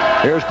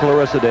 Here's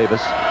Clarissa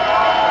Davis.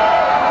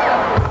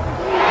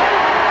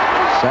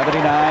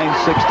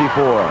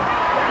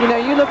 79-64. You know,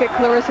 you look at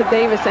Clarissa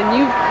Davis, and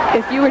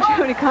if you were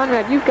Jody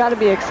Conrad, you've got to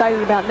be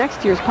excited about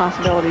next year's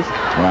possibilities.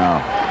 Wow.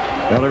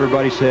 Well,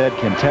 everybody said,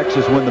 can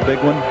Texas win the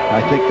big one?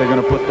 I think they're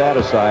going to put that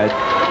aside.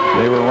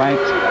 They were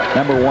ranked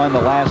 #1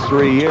 the last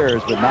 3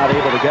 years, but not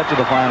able to get to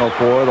the Final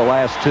Four the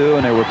last 2,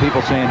 and there were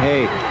people saying,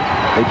 hey,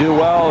 they do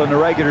well in the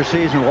regular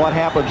season. What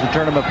happens in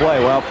tournament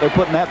play? Well, they're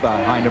putting that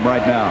behind them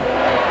right now.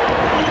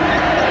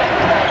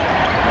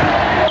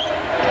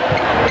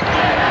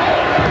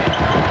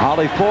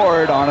 Holly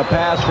Ford on a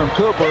pass from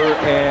Cooper,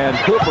 and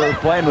Cooper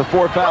playing with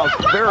 4 fouls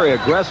very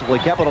aggressively,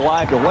 kept it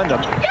alive to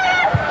Wyndham.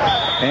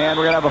 And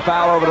we're going to have a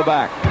foul over the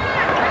back.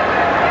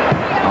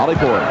 Holly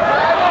Ford.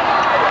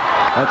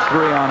 That's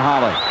 3 on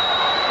Holly.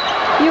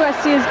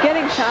 USC is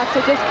getting shots.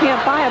 They just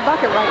can't buy a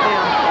bucket right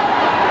now.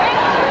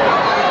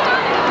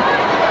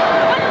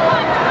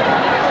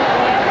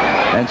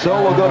 And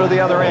so we'll go to the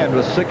other end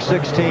with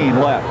 6:16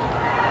 left.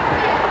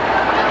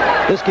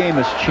 This game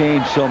has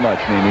changed so much,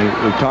 Mimi.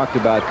 We talked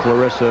about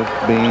Clarissa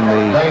being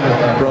the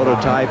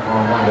prototype,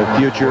 the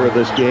future of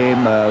this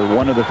game.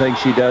 One of the things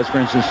she does, for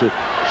instance,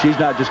 she's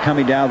not just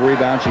coming down the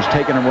rebound, she's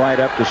taking them right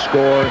up to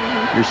score.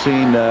 You're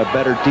seeing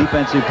better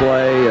defensive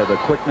play, the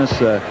quickness.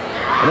 I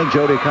think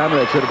Jody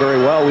Conrad said it very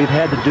well. We've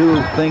had to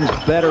do things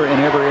better in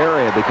every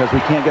area because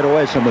we can't get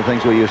away with some of the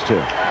things we used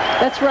to.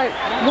 That's right.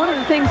 One of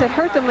the things that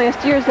hurt them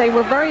last year is they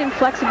were very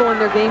inflexible in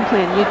their game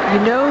plan. You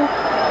know,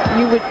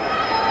 you would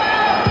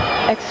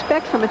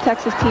expect from a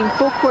Texas team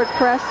full court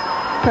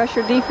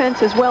pressure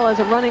defense, as well as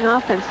a running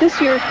offense. This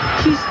year,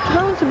 she's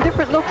thrown some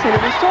different looks in it.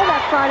 We saw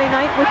that Friday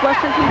night with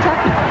Western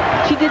Kentucky.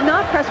 She did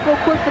not press full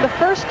court for the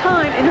first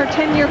time in her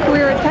 10-year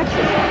career at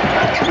Texas.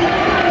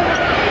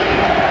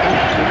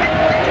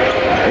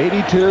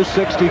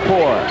 82-64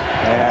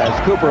 as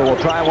Cooper will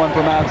try one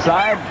from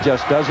outside,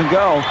 just doesn't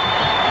go.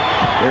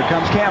 Here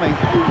comes Cammie.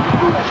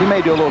 She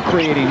may do a little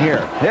creating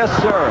here. Yes,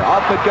 sir.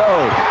 Off it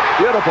goes.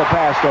 Beautiful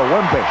pass to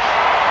Wimbish.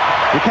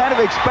 You kind of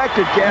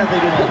expected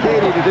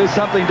Katie to do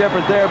something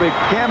different there, but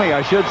Cammie,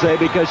 I should say,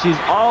 because she's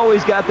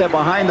always got that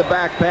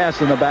behind-the-back pass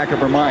in the back of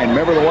her mind.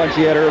 Remember the one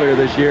she had earlier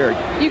this year?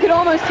 You could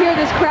almost hear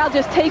this crowd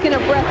just taking a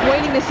breath,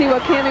 waiting to see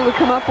what Cammie would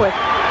come up with.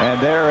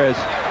 And there is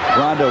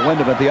Rhonda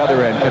Wyndham at the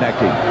other end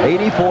connecting.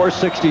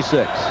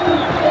 84-66.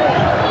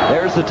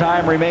 There's the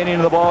time remaining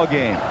in the ball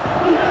game.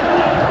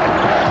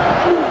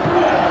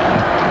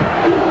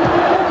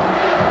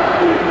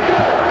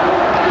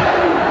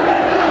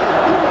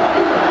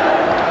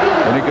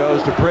 And it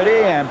goes to Pretty,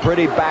 and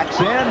Pretty backs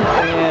in,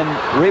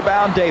 and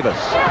rebound Davis.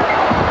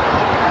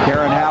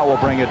 Karen Howe will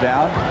bring it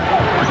down.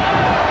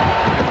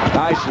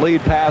 Nice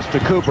lead pass to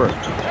Cooper.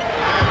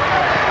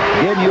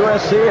 Again,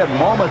 USC at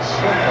moments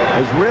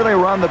has really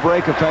run the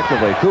break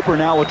effectively. Cooper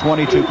now with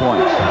 22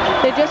 points.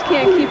 They just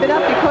can't keep it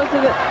up because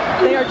of it.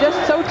 They are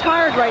just so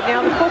tired right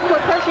now. The full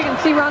court pressure, you can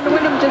see Rhonda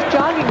Wyndham just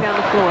jogging down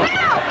the floor.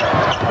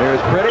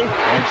 There's Pretty,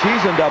 and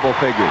she's in double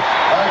figures.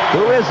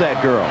 Who is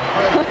that girl?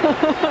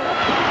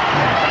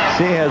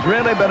 She has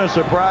really been a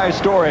surprise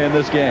story in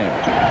this game.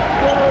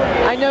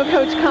 I know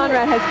Coach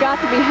Conrad has got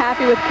to be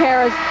happy with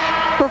Kara's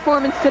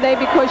performance today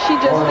because she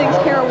just thinks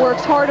Kara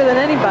works harder than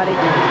anybody,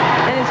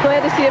 and is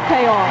glad to see it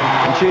pay off.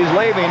 And she's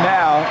leaving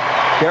now.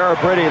 Kara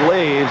Pretty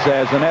leaves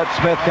as Annette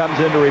Smith comes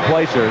in to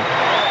replace her.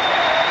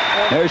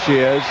 There she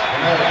is.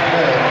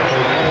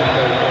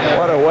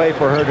 What a way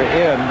for her to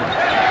end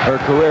her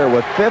career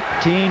with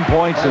 15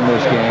 points in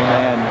this game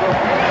and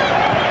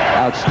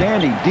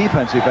outstanding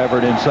defensive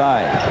effort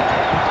inside.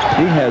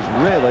 She has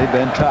really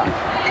been tough.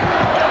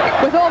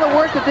 With all the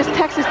work that this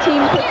Texas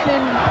team puts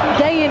in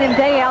and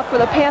day out for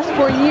the past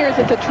 4 years,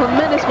 it's a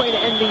tremendous way to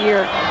end the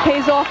year.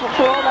 Pays off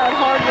for all that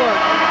hard work.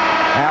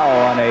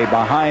 Howell on a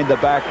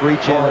behind-the-back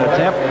reach-in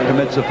attempt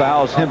commits a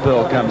foul as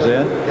Hemphill comes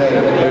in.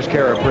 There's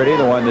Kara Pretty,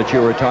 the one that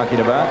you were talking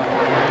about.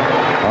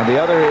 On the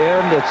other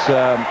end, it's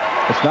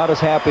not as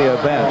happy a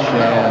bench,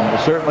 and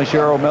certainly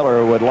Cheryl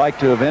Miller would like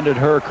to have ended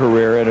her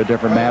career in a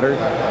different manner,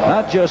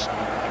 not just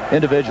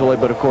individually,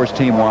 but of course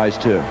team-wise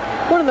too.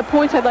 One of the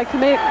points I'd like to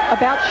make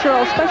about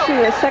Cheryl, especially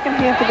in the second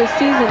half of this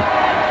season,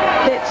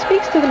 that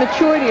speaks to the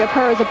maturity of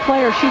her as a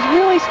player. She's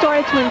really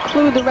started to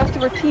include the rest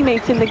of her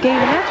teammates in the game,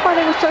 and that's why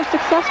they were so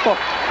successful.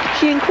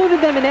 She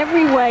included them in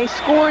every way,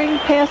 scoring,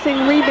 passing,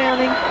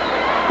 rebounding,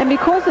 And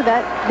because of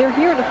that, they're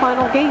here in the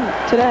final game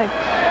today.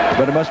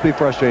 But it must be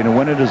frustrating to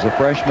win it as a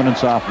freshman and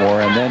sophomore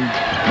and then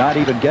not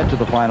even get to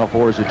the Final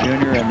Four as a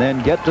junior and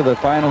then get to the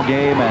final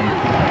game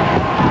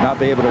and not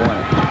be able to win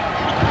it.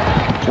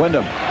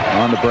 Wyndham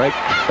on the break.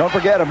 Don't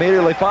forget,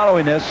 immediately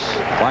following this,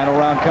 final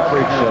round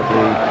coverage of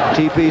the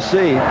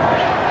TPC.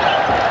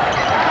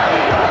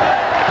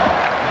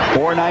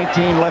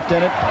 4:19 left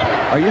in it.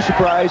 Are you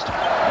surprised?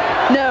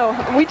 No,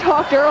 we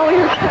talked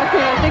earlier.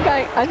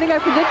 I think I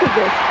predicted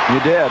this.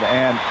 You did,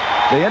 and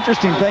the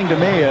interesting thing to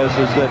me is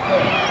that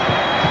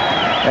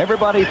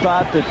everybody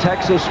thought that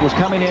Texas was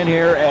coming in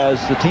here as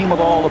the team with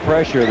all the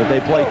pressure, that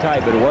they play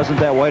tight, but it wasn't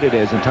that way today.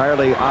 It's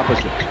entirely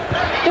opposite.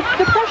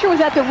 The pressure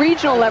was at the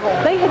regional level.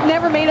 They had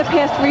never made it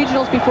past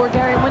regionals before,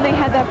 Gary, and when they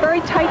had that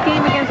very tight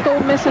game against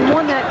Ole Miss and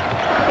won that,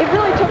 it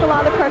really took a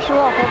lot of pressure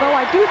off, although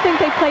I do think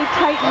they played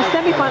tight in the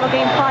semifinal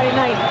game Friday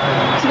night.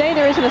 Today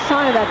there isn't a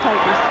sign of that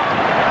tightness.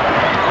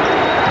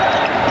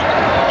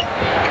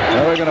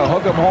 Well, they're going to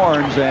hook 'em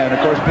horns, and of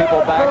course people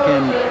back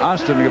in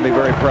Austin are going to be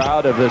very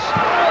proud of this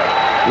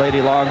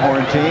Lady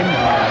Longhorn team.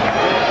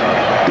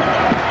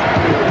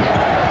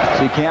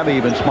 See Camby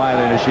even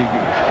smiling as she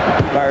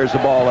fires the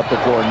ball up the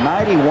floor.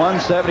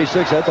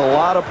 91-76, that's a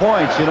lot of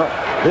points. You know,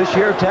 this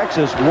year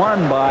Texas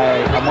won by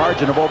a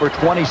margin of over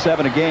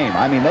 27 a game.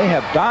 I mean, they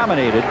have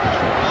dominated.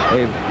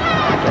 They've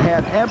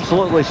had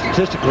absolutely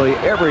statistically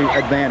every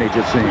advantage,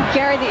 it seems.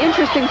 Gary, the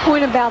interesting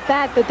point about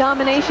that, the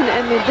domination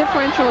and the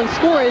differential in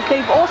score, is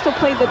they've also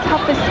played the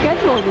toughest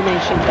schedule in the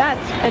nation.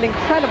 That's an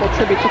incredible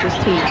tribute to this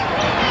team.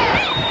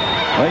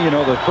 Well, you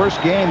know, the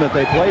first game that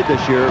they played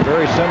this year,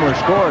 very similar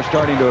score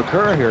starting to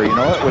occur here. You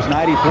know, it was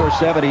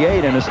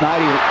 94-78, and it's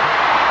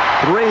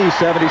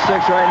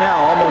 93-76 right now.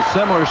 Almost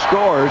similar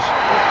scores.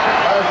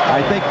 I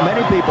think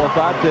many people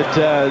thought that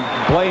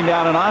playing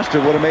down in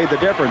Austin would have made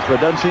the difference, but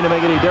it doesn't seem to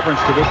make any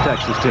difference to this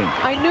Texas team.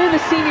 I knew the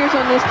seniors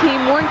on this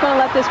team weren't going to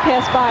let this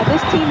pass by.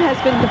 This team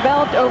has been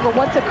developed over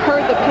what's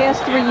occurred the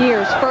past 3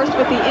 years. First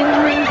with the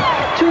injuries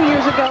 2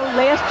 years ago,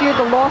 last year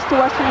the loss to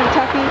Western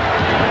Kentucky,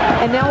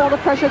 and now all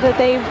the pressure that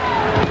they've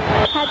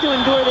had to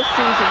endure this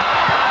season.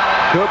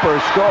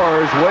 Cooper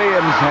scores.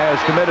 Williams has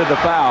committed the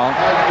foul.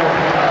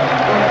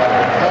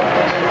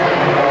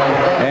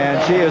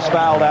 And she is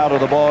fouled out of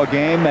the ball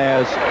game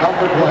as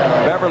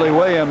Beverly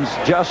Williams,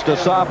 just a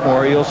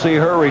sophomore. You'll see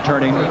her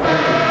returning.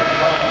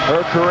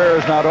 Her career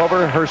is not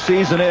over. Her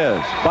season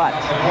is. But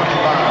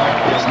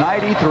it's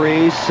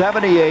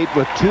 93-78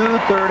 with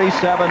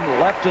 2:37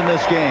 left in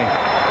this game.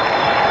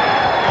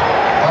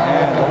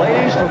 And the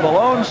ladies from the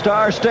Lone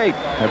Star State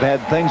have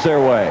had things their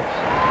way.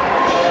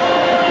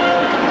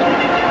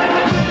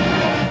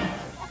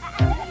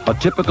 A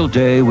typical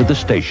day with the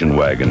station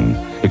wagon,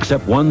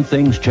 except one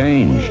thing's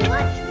changed.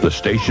 The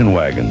station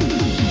wagon.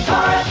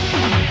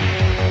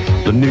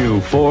 The new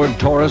Ford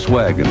Taurus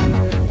wagon,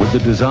 with the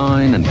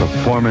design and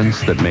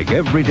performance that make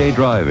everyday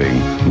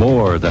driving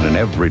more than an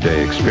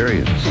everyday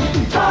experience.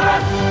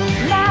 Taurus,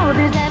 now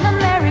there's an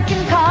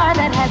American car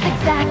that has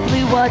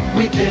exactly what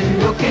we've been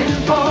looking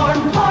for.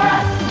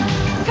 Taurus,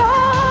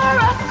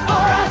 Taurus,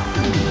 Taurus.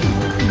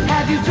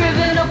 Have you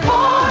driven a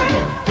Ford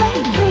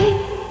lately?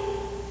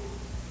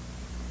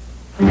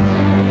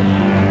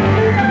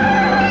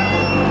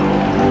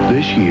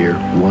 This year,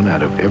 1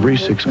 out of every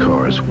 6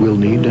 cars will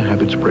need to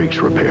have its brakes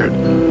repaired.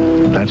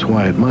 That's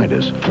why at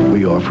Midas,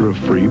 we offer a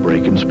free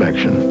brake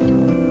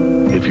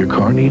inspection. If your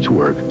car needs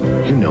work,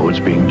 you know it's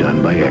being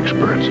done by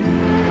experts.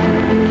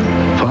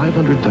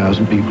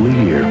 500,000 people a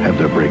year have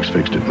their brakes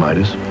fixed at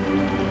Midas,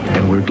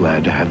 and we're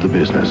glad to have the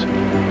business.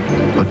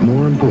 But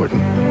more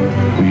important,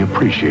 we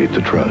appreciate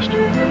the trust.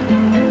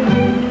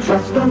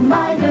 Trust the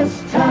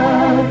Midas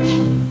touch.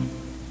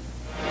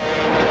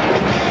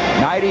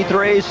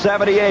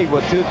 93-78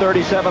 with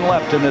 2:37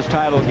 left in this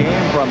title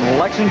game from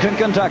Lexington,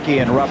 Kentucky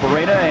in Rupp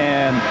Arena,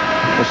 and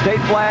the state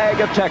flag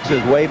of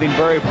Texas waving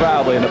very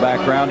proudly in the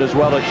background, as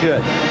well it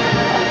should.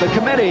 The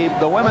committee,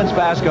 the women's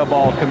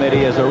basketball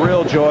committee, is a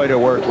real joy to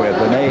work with,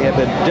 and they have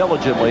been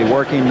diligently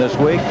working this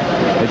week.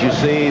 As you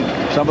see,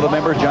 some of the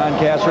members, John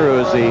Kasser, who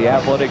is the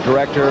athletic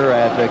director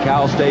at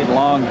Cal State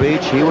Long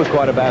Beach, he was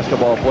quite a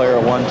basketball player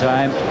at one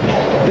time.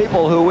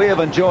 People who we have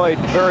enjoyed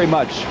very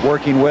much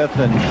working with,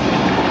 and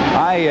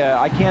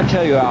I can't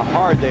tell you how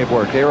hard they've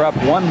worked. They were up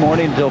one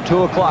morning until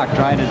 2 o'clock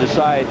trying to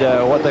decide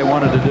what they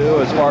wanted to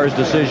do as far as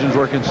decisions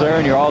were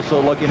concerned. You're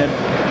also looking at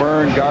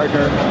Byrne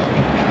Gardner,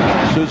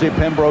 Susie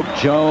Pembroke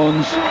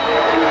Jones,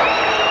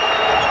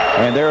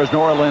 and there is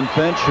Nora Lynn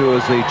Finch, who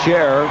is the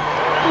chair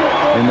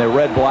in the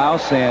red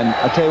blouse, and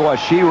I tell you what,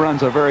 she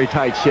runs a very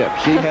tight ship.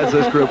 She has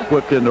this group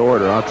whipped into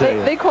order, I'll tell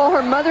you. They call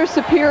her Mother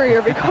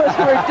Superior because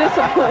we're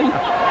disciplined.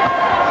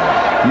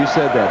 You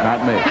said that,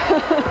 not me.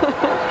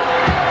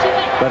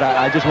 But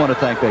I just want to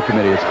thank that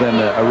committee. It's been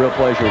a real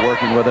pleasure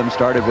working with them.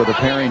 Started with a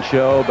pairing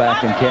show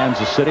back in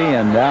Kansas City,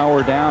 and now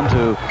we're down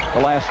to the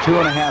last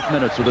 2.5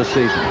 minutes of this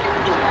season.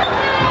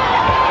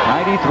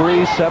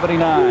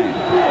 93-79.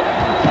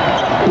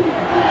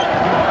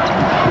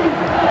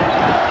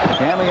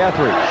 Cammy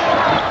Etheridge.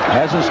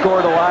 Hasn't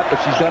scored a lot, but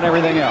she's done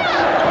everything else.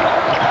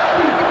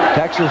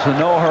 Texas in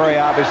no hurry,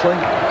 obviously.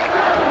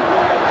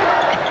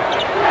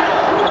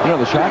 You know,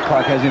 the shot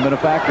clock hasn't even been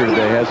a factor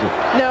today, has it?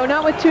 No,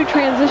 not with two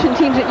transition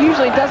teams. It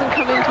usually doesn't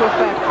come into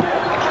effect.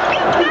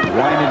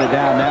 Winding it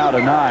down now to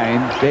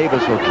 9.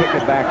 Davis will kick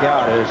it back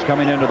out as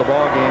coming into the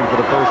ball game for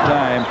the first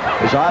time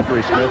is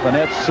Audrey Smith,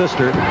 Annette's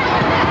sister.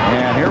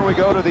 And here we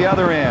go to the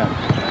other end.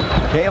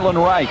 Kaylin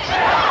Wright.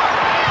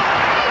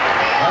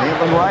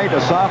 Kaylin Wright,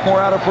 a sophomore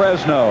out of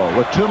Fresno,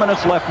 with 2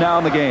 minutes left now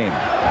in the game.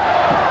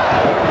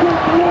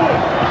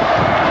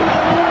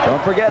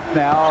 Don't forget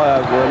now,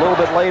 we're a little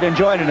bit late in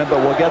joining it, but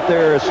we'll get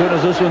there as soon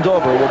as this one's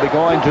over. We'll be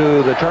going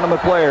to the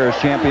Tournament Players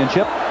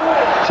Championship.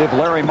 See if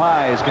Larry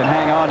Mize can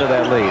hang on to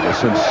that lead. A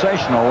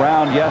sensational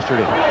round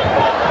yesterday.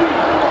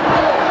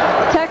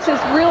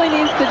 Texas really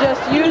needs to just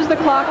use the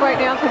clock right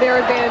now to their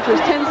advantage. There's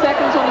 10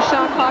 seconds on the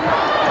shot clock.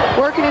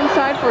 Working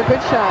inside for a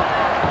good shot.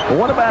 Well,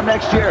 what about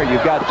next year?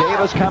 You've got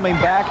Davis coming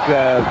back.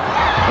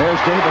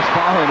 There's Davis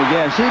following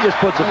again. She just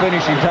puts the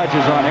finishing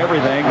touches on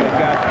everything. They've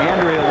got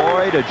Andrea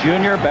Lloyd, a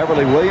junior,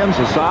 Beverly Williams,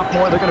 a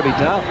sophomore. They're going to be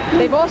tough.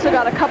 They've also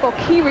got a couple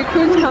key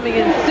recruits coming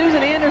in.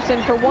 Susan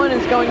Anderson, for one,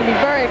 is going to be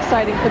very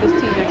exciting for this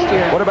team next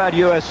year. What about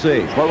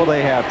USC? What will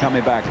they have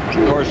coming back?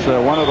 Of course,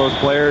 one of those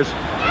players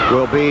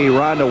will be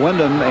Rhonda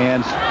Wyndham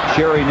and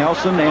Sherry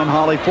Nelson and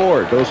Holly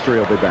Ford. Those three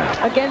will be back.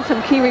 Again,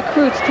 some key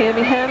recruits.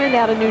 Tammy Hammond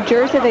out of New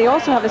Jersey. They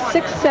also have a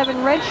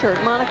 6'7"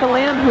 redshirt, Monica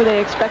Lamb, who they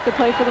expect to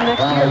play for them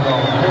next year.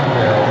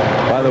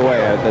 By the way,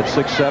 that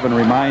 6'7"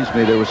 reminds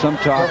me, there was some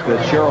talk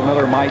that Cheryl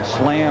Miller might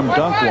slam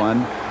dunk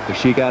one if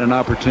she got an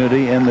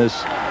opportunity in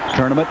this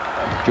tournament.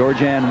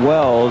 Georgianne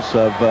Wells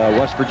of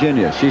West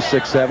Virginia. She's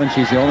 6'7".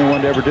 She's the only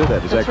one to ever do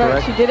that. Is that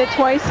correct? She did it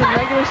twice in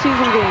regular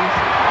season games.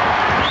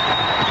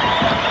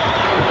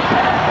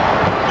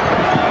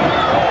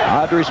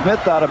 Audrey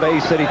Smith out of Bay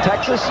City,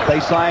 Texas.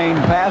 They sign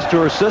pass to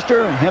her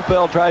sister.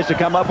 Hemphill tries to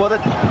come up with it.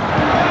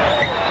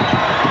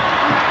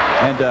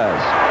 And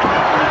does.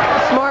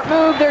 Smart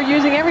move. They're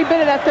using every bit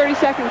of that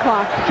 30-second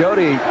clock.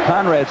 Jody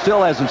Conrad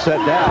still hasn't sat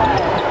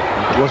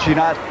down. Will she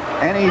not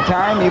any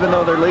time, even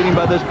though they're leading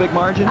by this big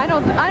margin? I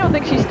don't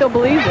think she still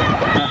believes it.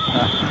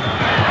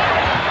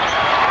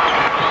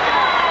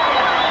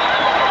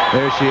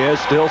 There she is,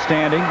 still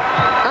standing.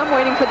 I'm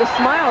waiting for the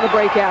smile to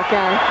break out,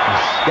 Gary.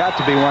 There's got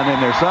to be one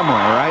in there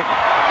somewhere, right?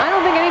 I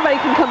don't think anybody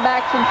can come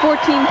back from 14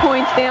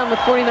 points down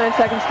with 49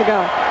 seconds to go.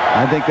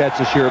 I think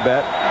that's a sure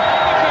bet.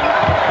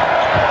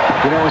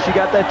 You know, when she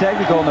got that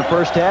technical in the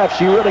first half,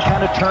 she really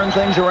kind of turned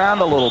things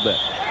around a little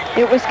bit.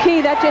 It was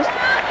key. That just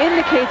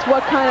indicates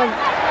what kind of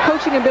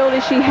coaching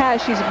ability she has.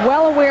 She's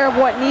well aware of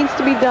what needs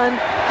to be done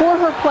for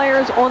her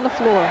players on the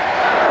floor.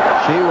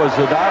 She was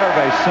the daughter of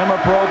a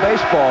semi-pro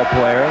baseball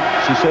player.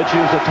 She said she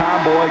was a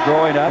tomboy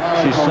growing up.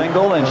 She's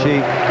single, and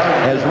she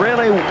has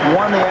really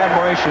won the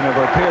admiration of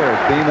her peers,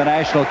 being the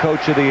National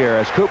Coach of the Year,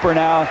 as Cooper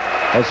now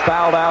has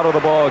fouled out of the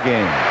ball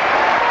game.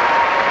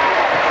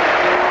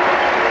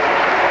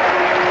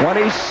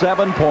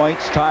 27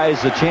 points,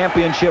 ties the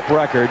championship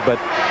record, but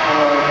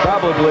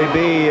probably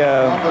be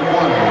a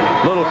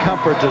little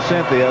comfort to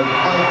Cynthia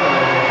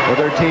with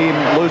her team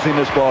losing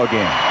this ball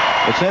game.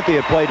 But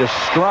Cynthia played a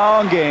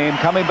strong game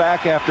coming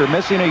back after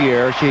missing a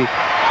year. She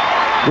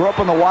grew up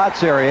in the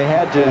Watts area,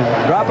 had to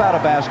drop out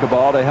of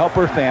basketball to help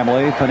her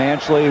family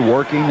financially,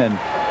 working,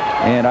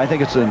 and I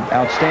think it's an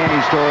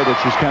outstanding story that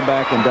she's come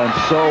back and done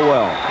so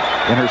well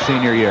in her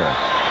senior year.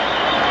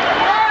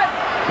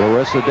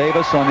 Larissa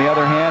Davis, on the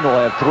other hand, will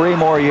have 3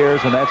 more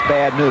years, and that's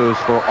bad news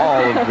for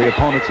all of the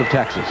opponents of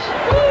Texas.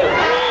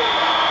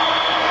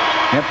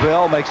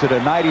 Hemphill makes it a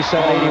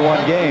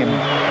 97-81 game.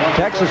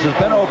 Texas has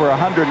been over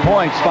 100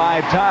 points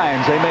 5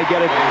 times. They may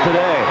get it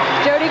today.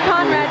 Jody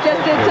Conrad just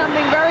did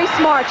something very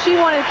smart. She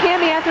wanted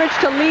Cammie Etheridge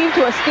to leave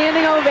to a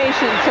standing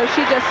ovation, so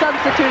she just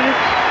substituted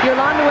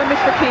Yolanda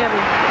Wimbish for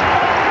Cammie.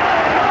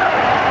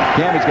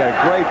 Cammie's got a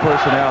great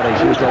personality.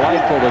 She was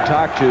delightful to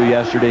talk to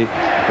yesterday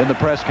in the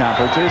press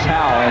conference. Here's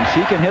Howell, and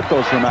she can hit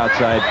those from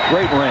outside.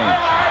 Great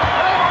range.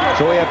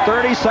 So we have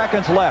 30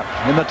 seconds left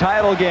in the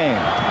title game.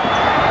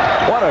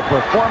 What a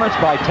performance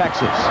by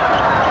Texas.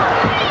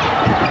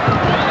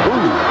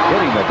 Ooh,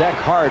 hitting the deck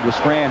hard was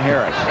Fran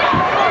Harris.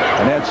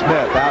 Annette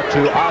Smith out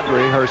to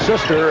Audrey, her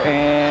sister,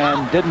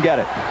 and didn't get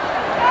it.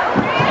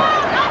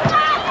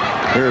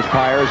 Here's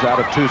Pyers out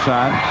of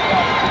Tucson.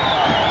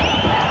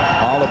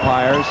 Paula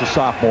Pyers, a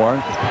sophomore.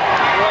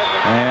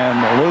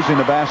 And losing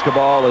the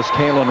basketball is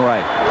Kaylin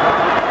Wright.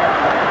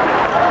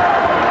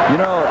 You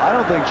know, I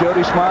don't think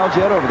Jody smiled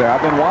yet over there. I've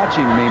been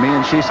watching Mimi,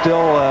 and she's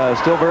still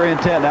very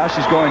intent. Now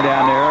she's going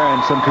down there, and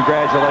some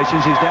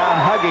congratulations. She's down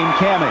hugging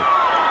Cammie.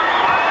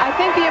 I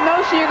think the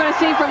emotion you're going to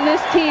see from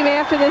this team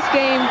after this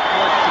game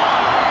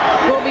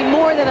will be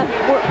more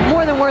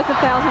than worth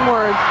 1,000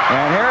 words.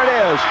 And here it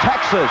is.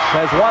 Texas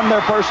has won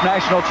their first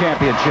national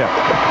championship.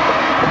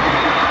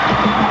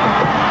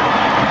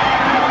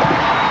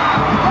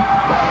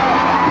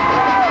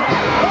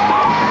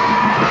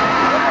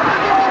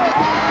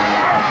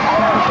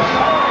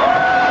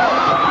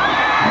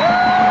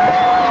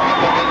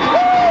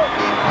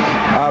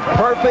 A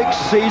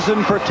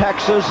season for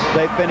Texas.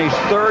 They finished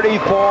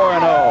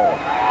 34-0.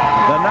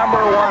 The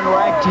 #1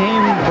 ranked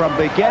team from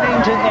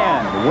beginning to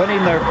end,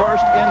 winning their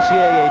first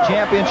NCAA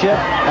championship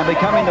and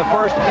becoming the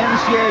first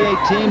NCAA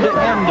team to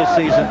end the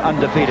season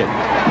undefeated.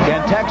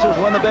 Can Texas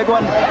win the big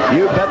one?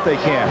 You bet they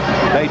can.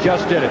 They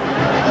just did it.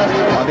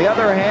 On the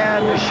other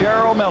hand,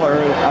 Cheryl Miller,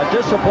 a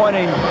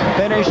disappointing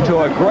finish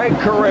to a great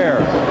career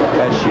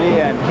as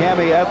she and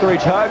Cammie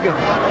Etheridge hug,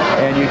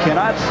 and you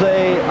cannot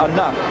say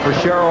enough for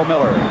Cheryl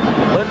Miller.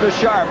 Linda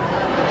Sharp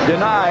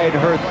denied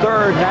her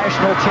 3rd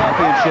national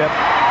championship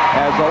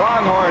as the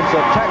Longhorns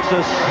of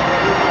Texas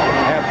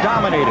have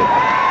dominated.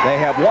 They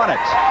have won it,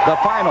 the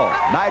final,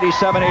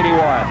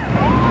 97-81.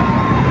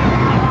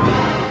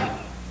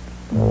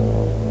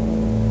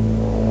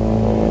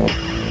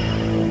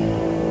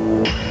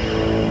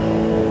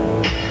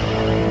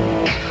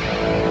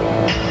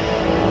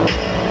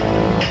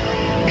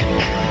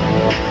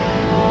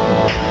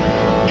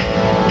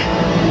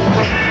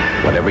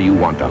 Whatever you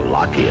want to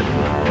lock in,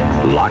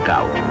 lock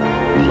out,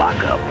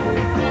 lock up,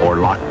 or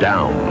lock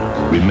down,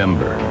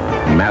 remember,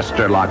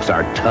 master locks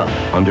are tough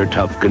under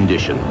tough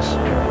conditions,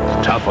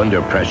 tough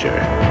under pressure,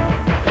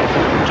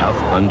 tough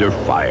under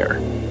fire.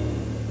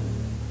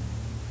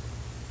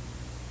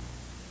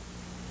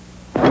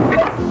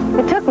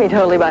 It took me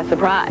totally by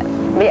surprise.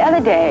 The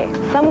other day,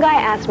 some guy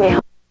asked me how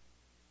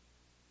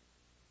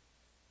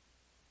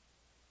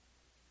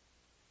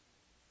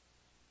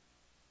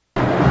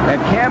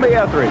And Cammie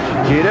Etheridge,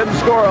 she didn't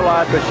score a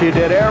lot, but she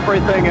did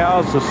everything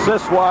else,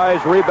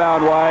 assist-wise,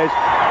 rebound-wise,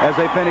 as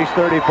they finished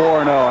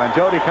 34-0. And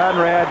Jody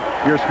Conrad,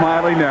 you're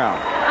smiling now.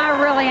 I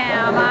really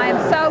am. I'm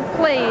so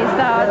pleased.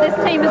 This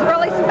team is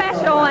really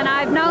special, and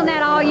I've known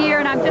that all year,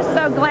 and I'm just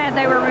so glad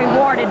they were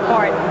rewarded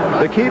for it.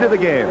 The key to the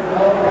game?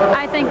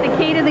 I think the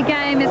key to the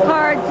game is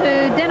hard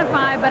to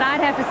identify, but I'd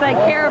have to say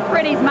Kara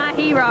Pretty's my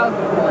hero.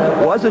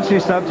 Wasn't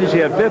she something? She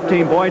had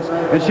 15 points,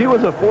 and she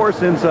was a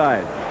force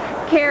inside.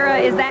 Kara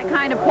is that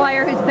kind of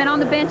player who's been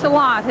on the bench a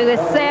lot, who has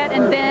sat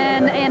and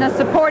been in a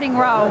supporting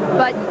role.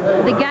 But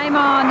the game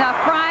on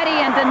Friday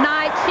and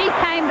tonight, she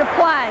came to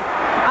play.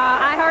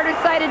 I heard her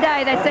say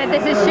today, they said,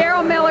 this is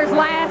Cheryl Miller's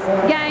last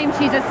game.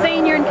 She's a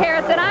senior, and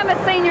Kara said, I'm a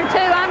senior too.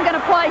 I'm going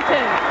to play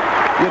too.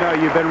 You know,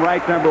 you've been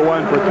ranked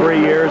 #1 for 3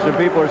 years, and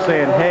people are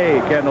saying,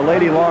 hey, can the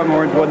Lady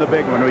Longhorns win the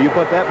big one? Well, you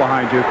put that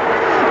behind you.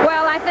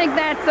 Well, I think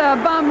that's a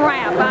bum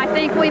rap. I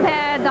think we've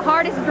had the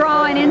hardest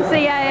draw in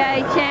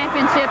NCAA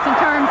championships in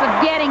terms of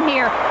getting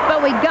here.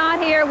 But we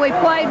got here, we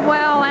played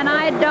well, and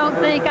I don't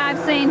think I've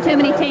seen too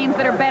many teams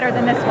that are better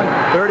than this one.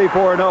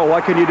 34-0,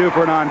 what can you do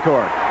for an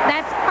encore?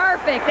 That's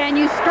perfect, and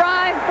you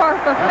strive for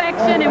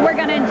perfection, and we're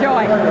going to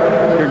enjoy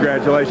it.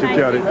 Congratulations,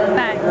 Jody.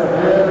 Thanks.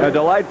 A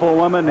delightful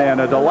woman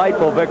and a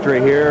delightful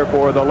victory here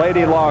for the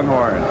Lady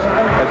Longhorns.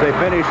 As they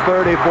finish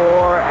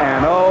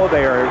 34-0,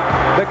 their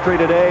victory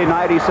today,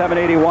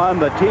 97-81,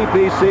 the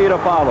TPC to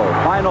follow.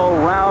 Final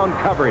round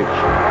coverage.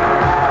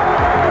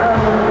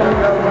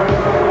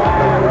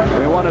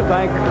 We want to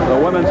thank the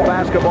Women's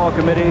Basketball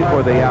Committee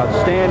for the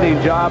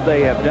outstanding job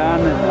they have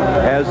done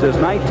as this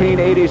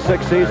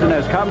 1986 season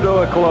has come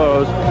to a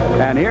close.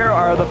 And here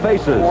are the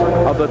faces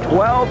of the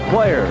 12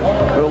 players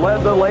who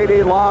led the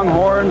Lady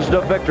Longhorns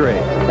to victory.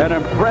 An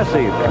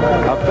impressive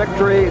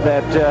victory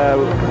that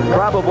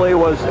probably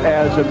was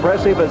as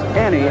impressive as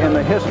any in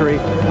the history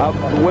of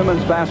the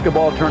women's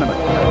basketball tournament.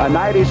 A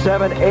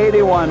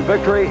 97-81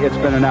 victory. It's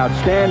been an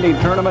outstanding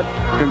tournament.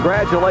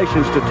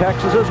 Congratulations to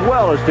Texas as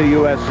well as to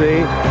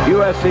USC.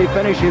 USC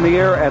finishing the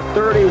year at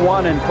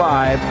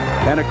 31-5.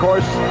 And, of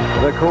course,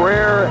 the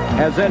career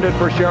has ended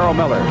for Cheryl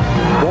Miller.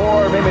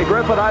 For Mimi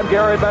Griffith, I'm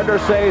Gary Bender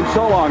saying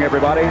so long,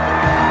 everybody.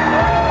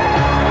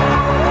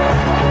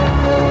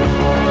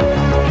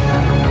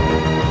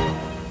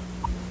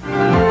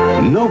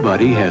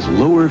 Nobody has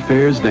lower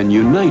fares than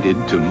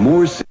United to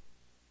more...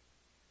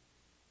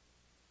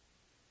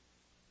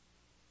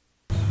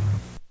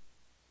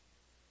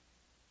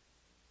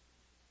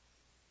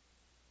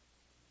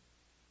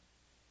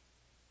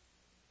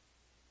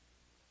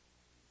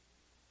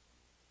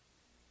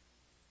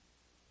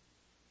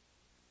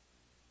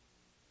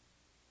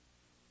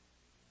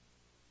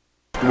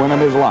 Win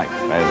of his life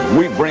as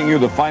we bring you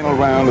the final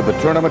round of the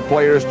Tournament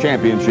Players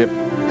Championship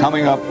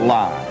coming up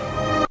live.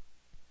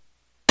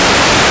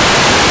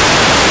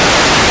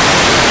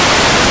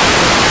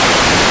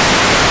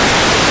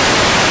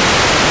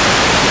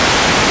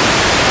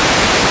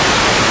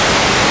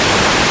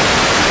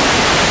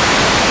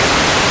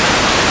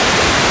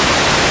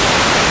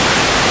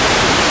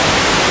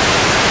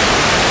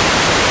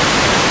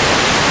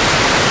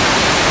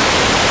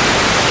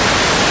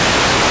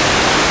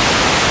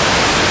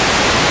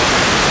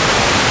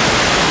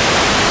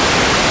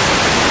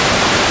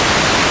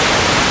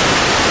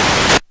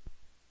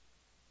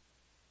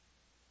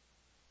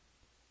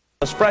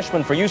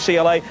 Freshman for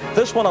UCLA.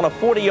 This one on a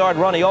 40-yard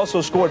run. He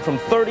also scored from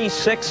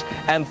 36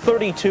 and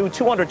 32,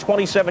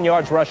 227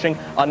 yards rushing,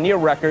 a near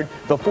record.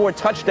 The 4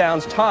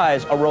 touchdowns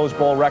ties a Rose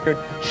Bowl record.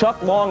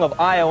 Chuck Long of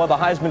Iowa, the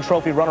Heisman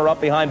Trophy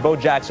runner-up behind Bo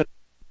Jackson.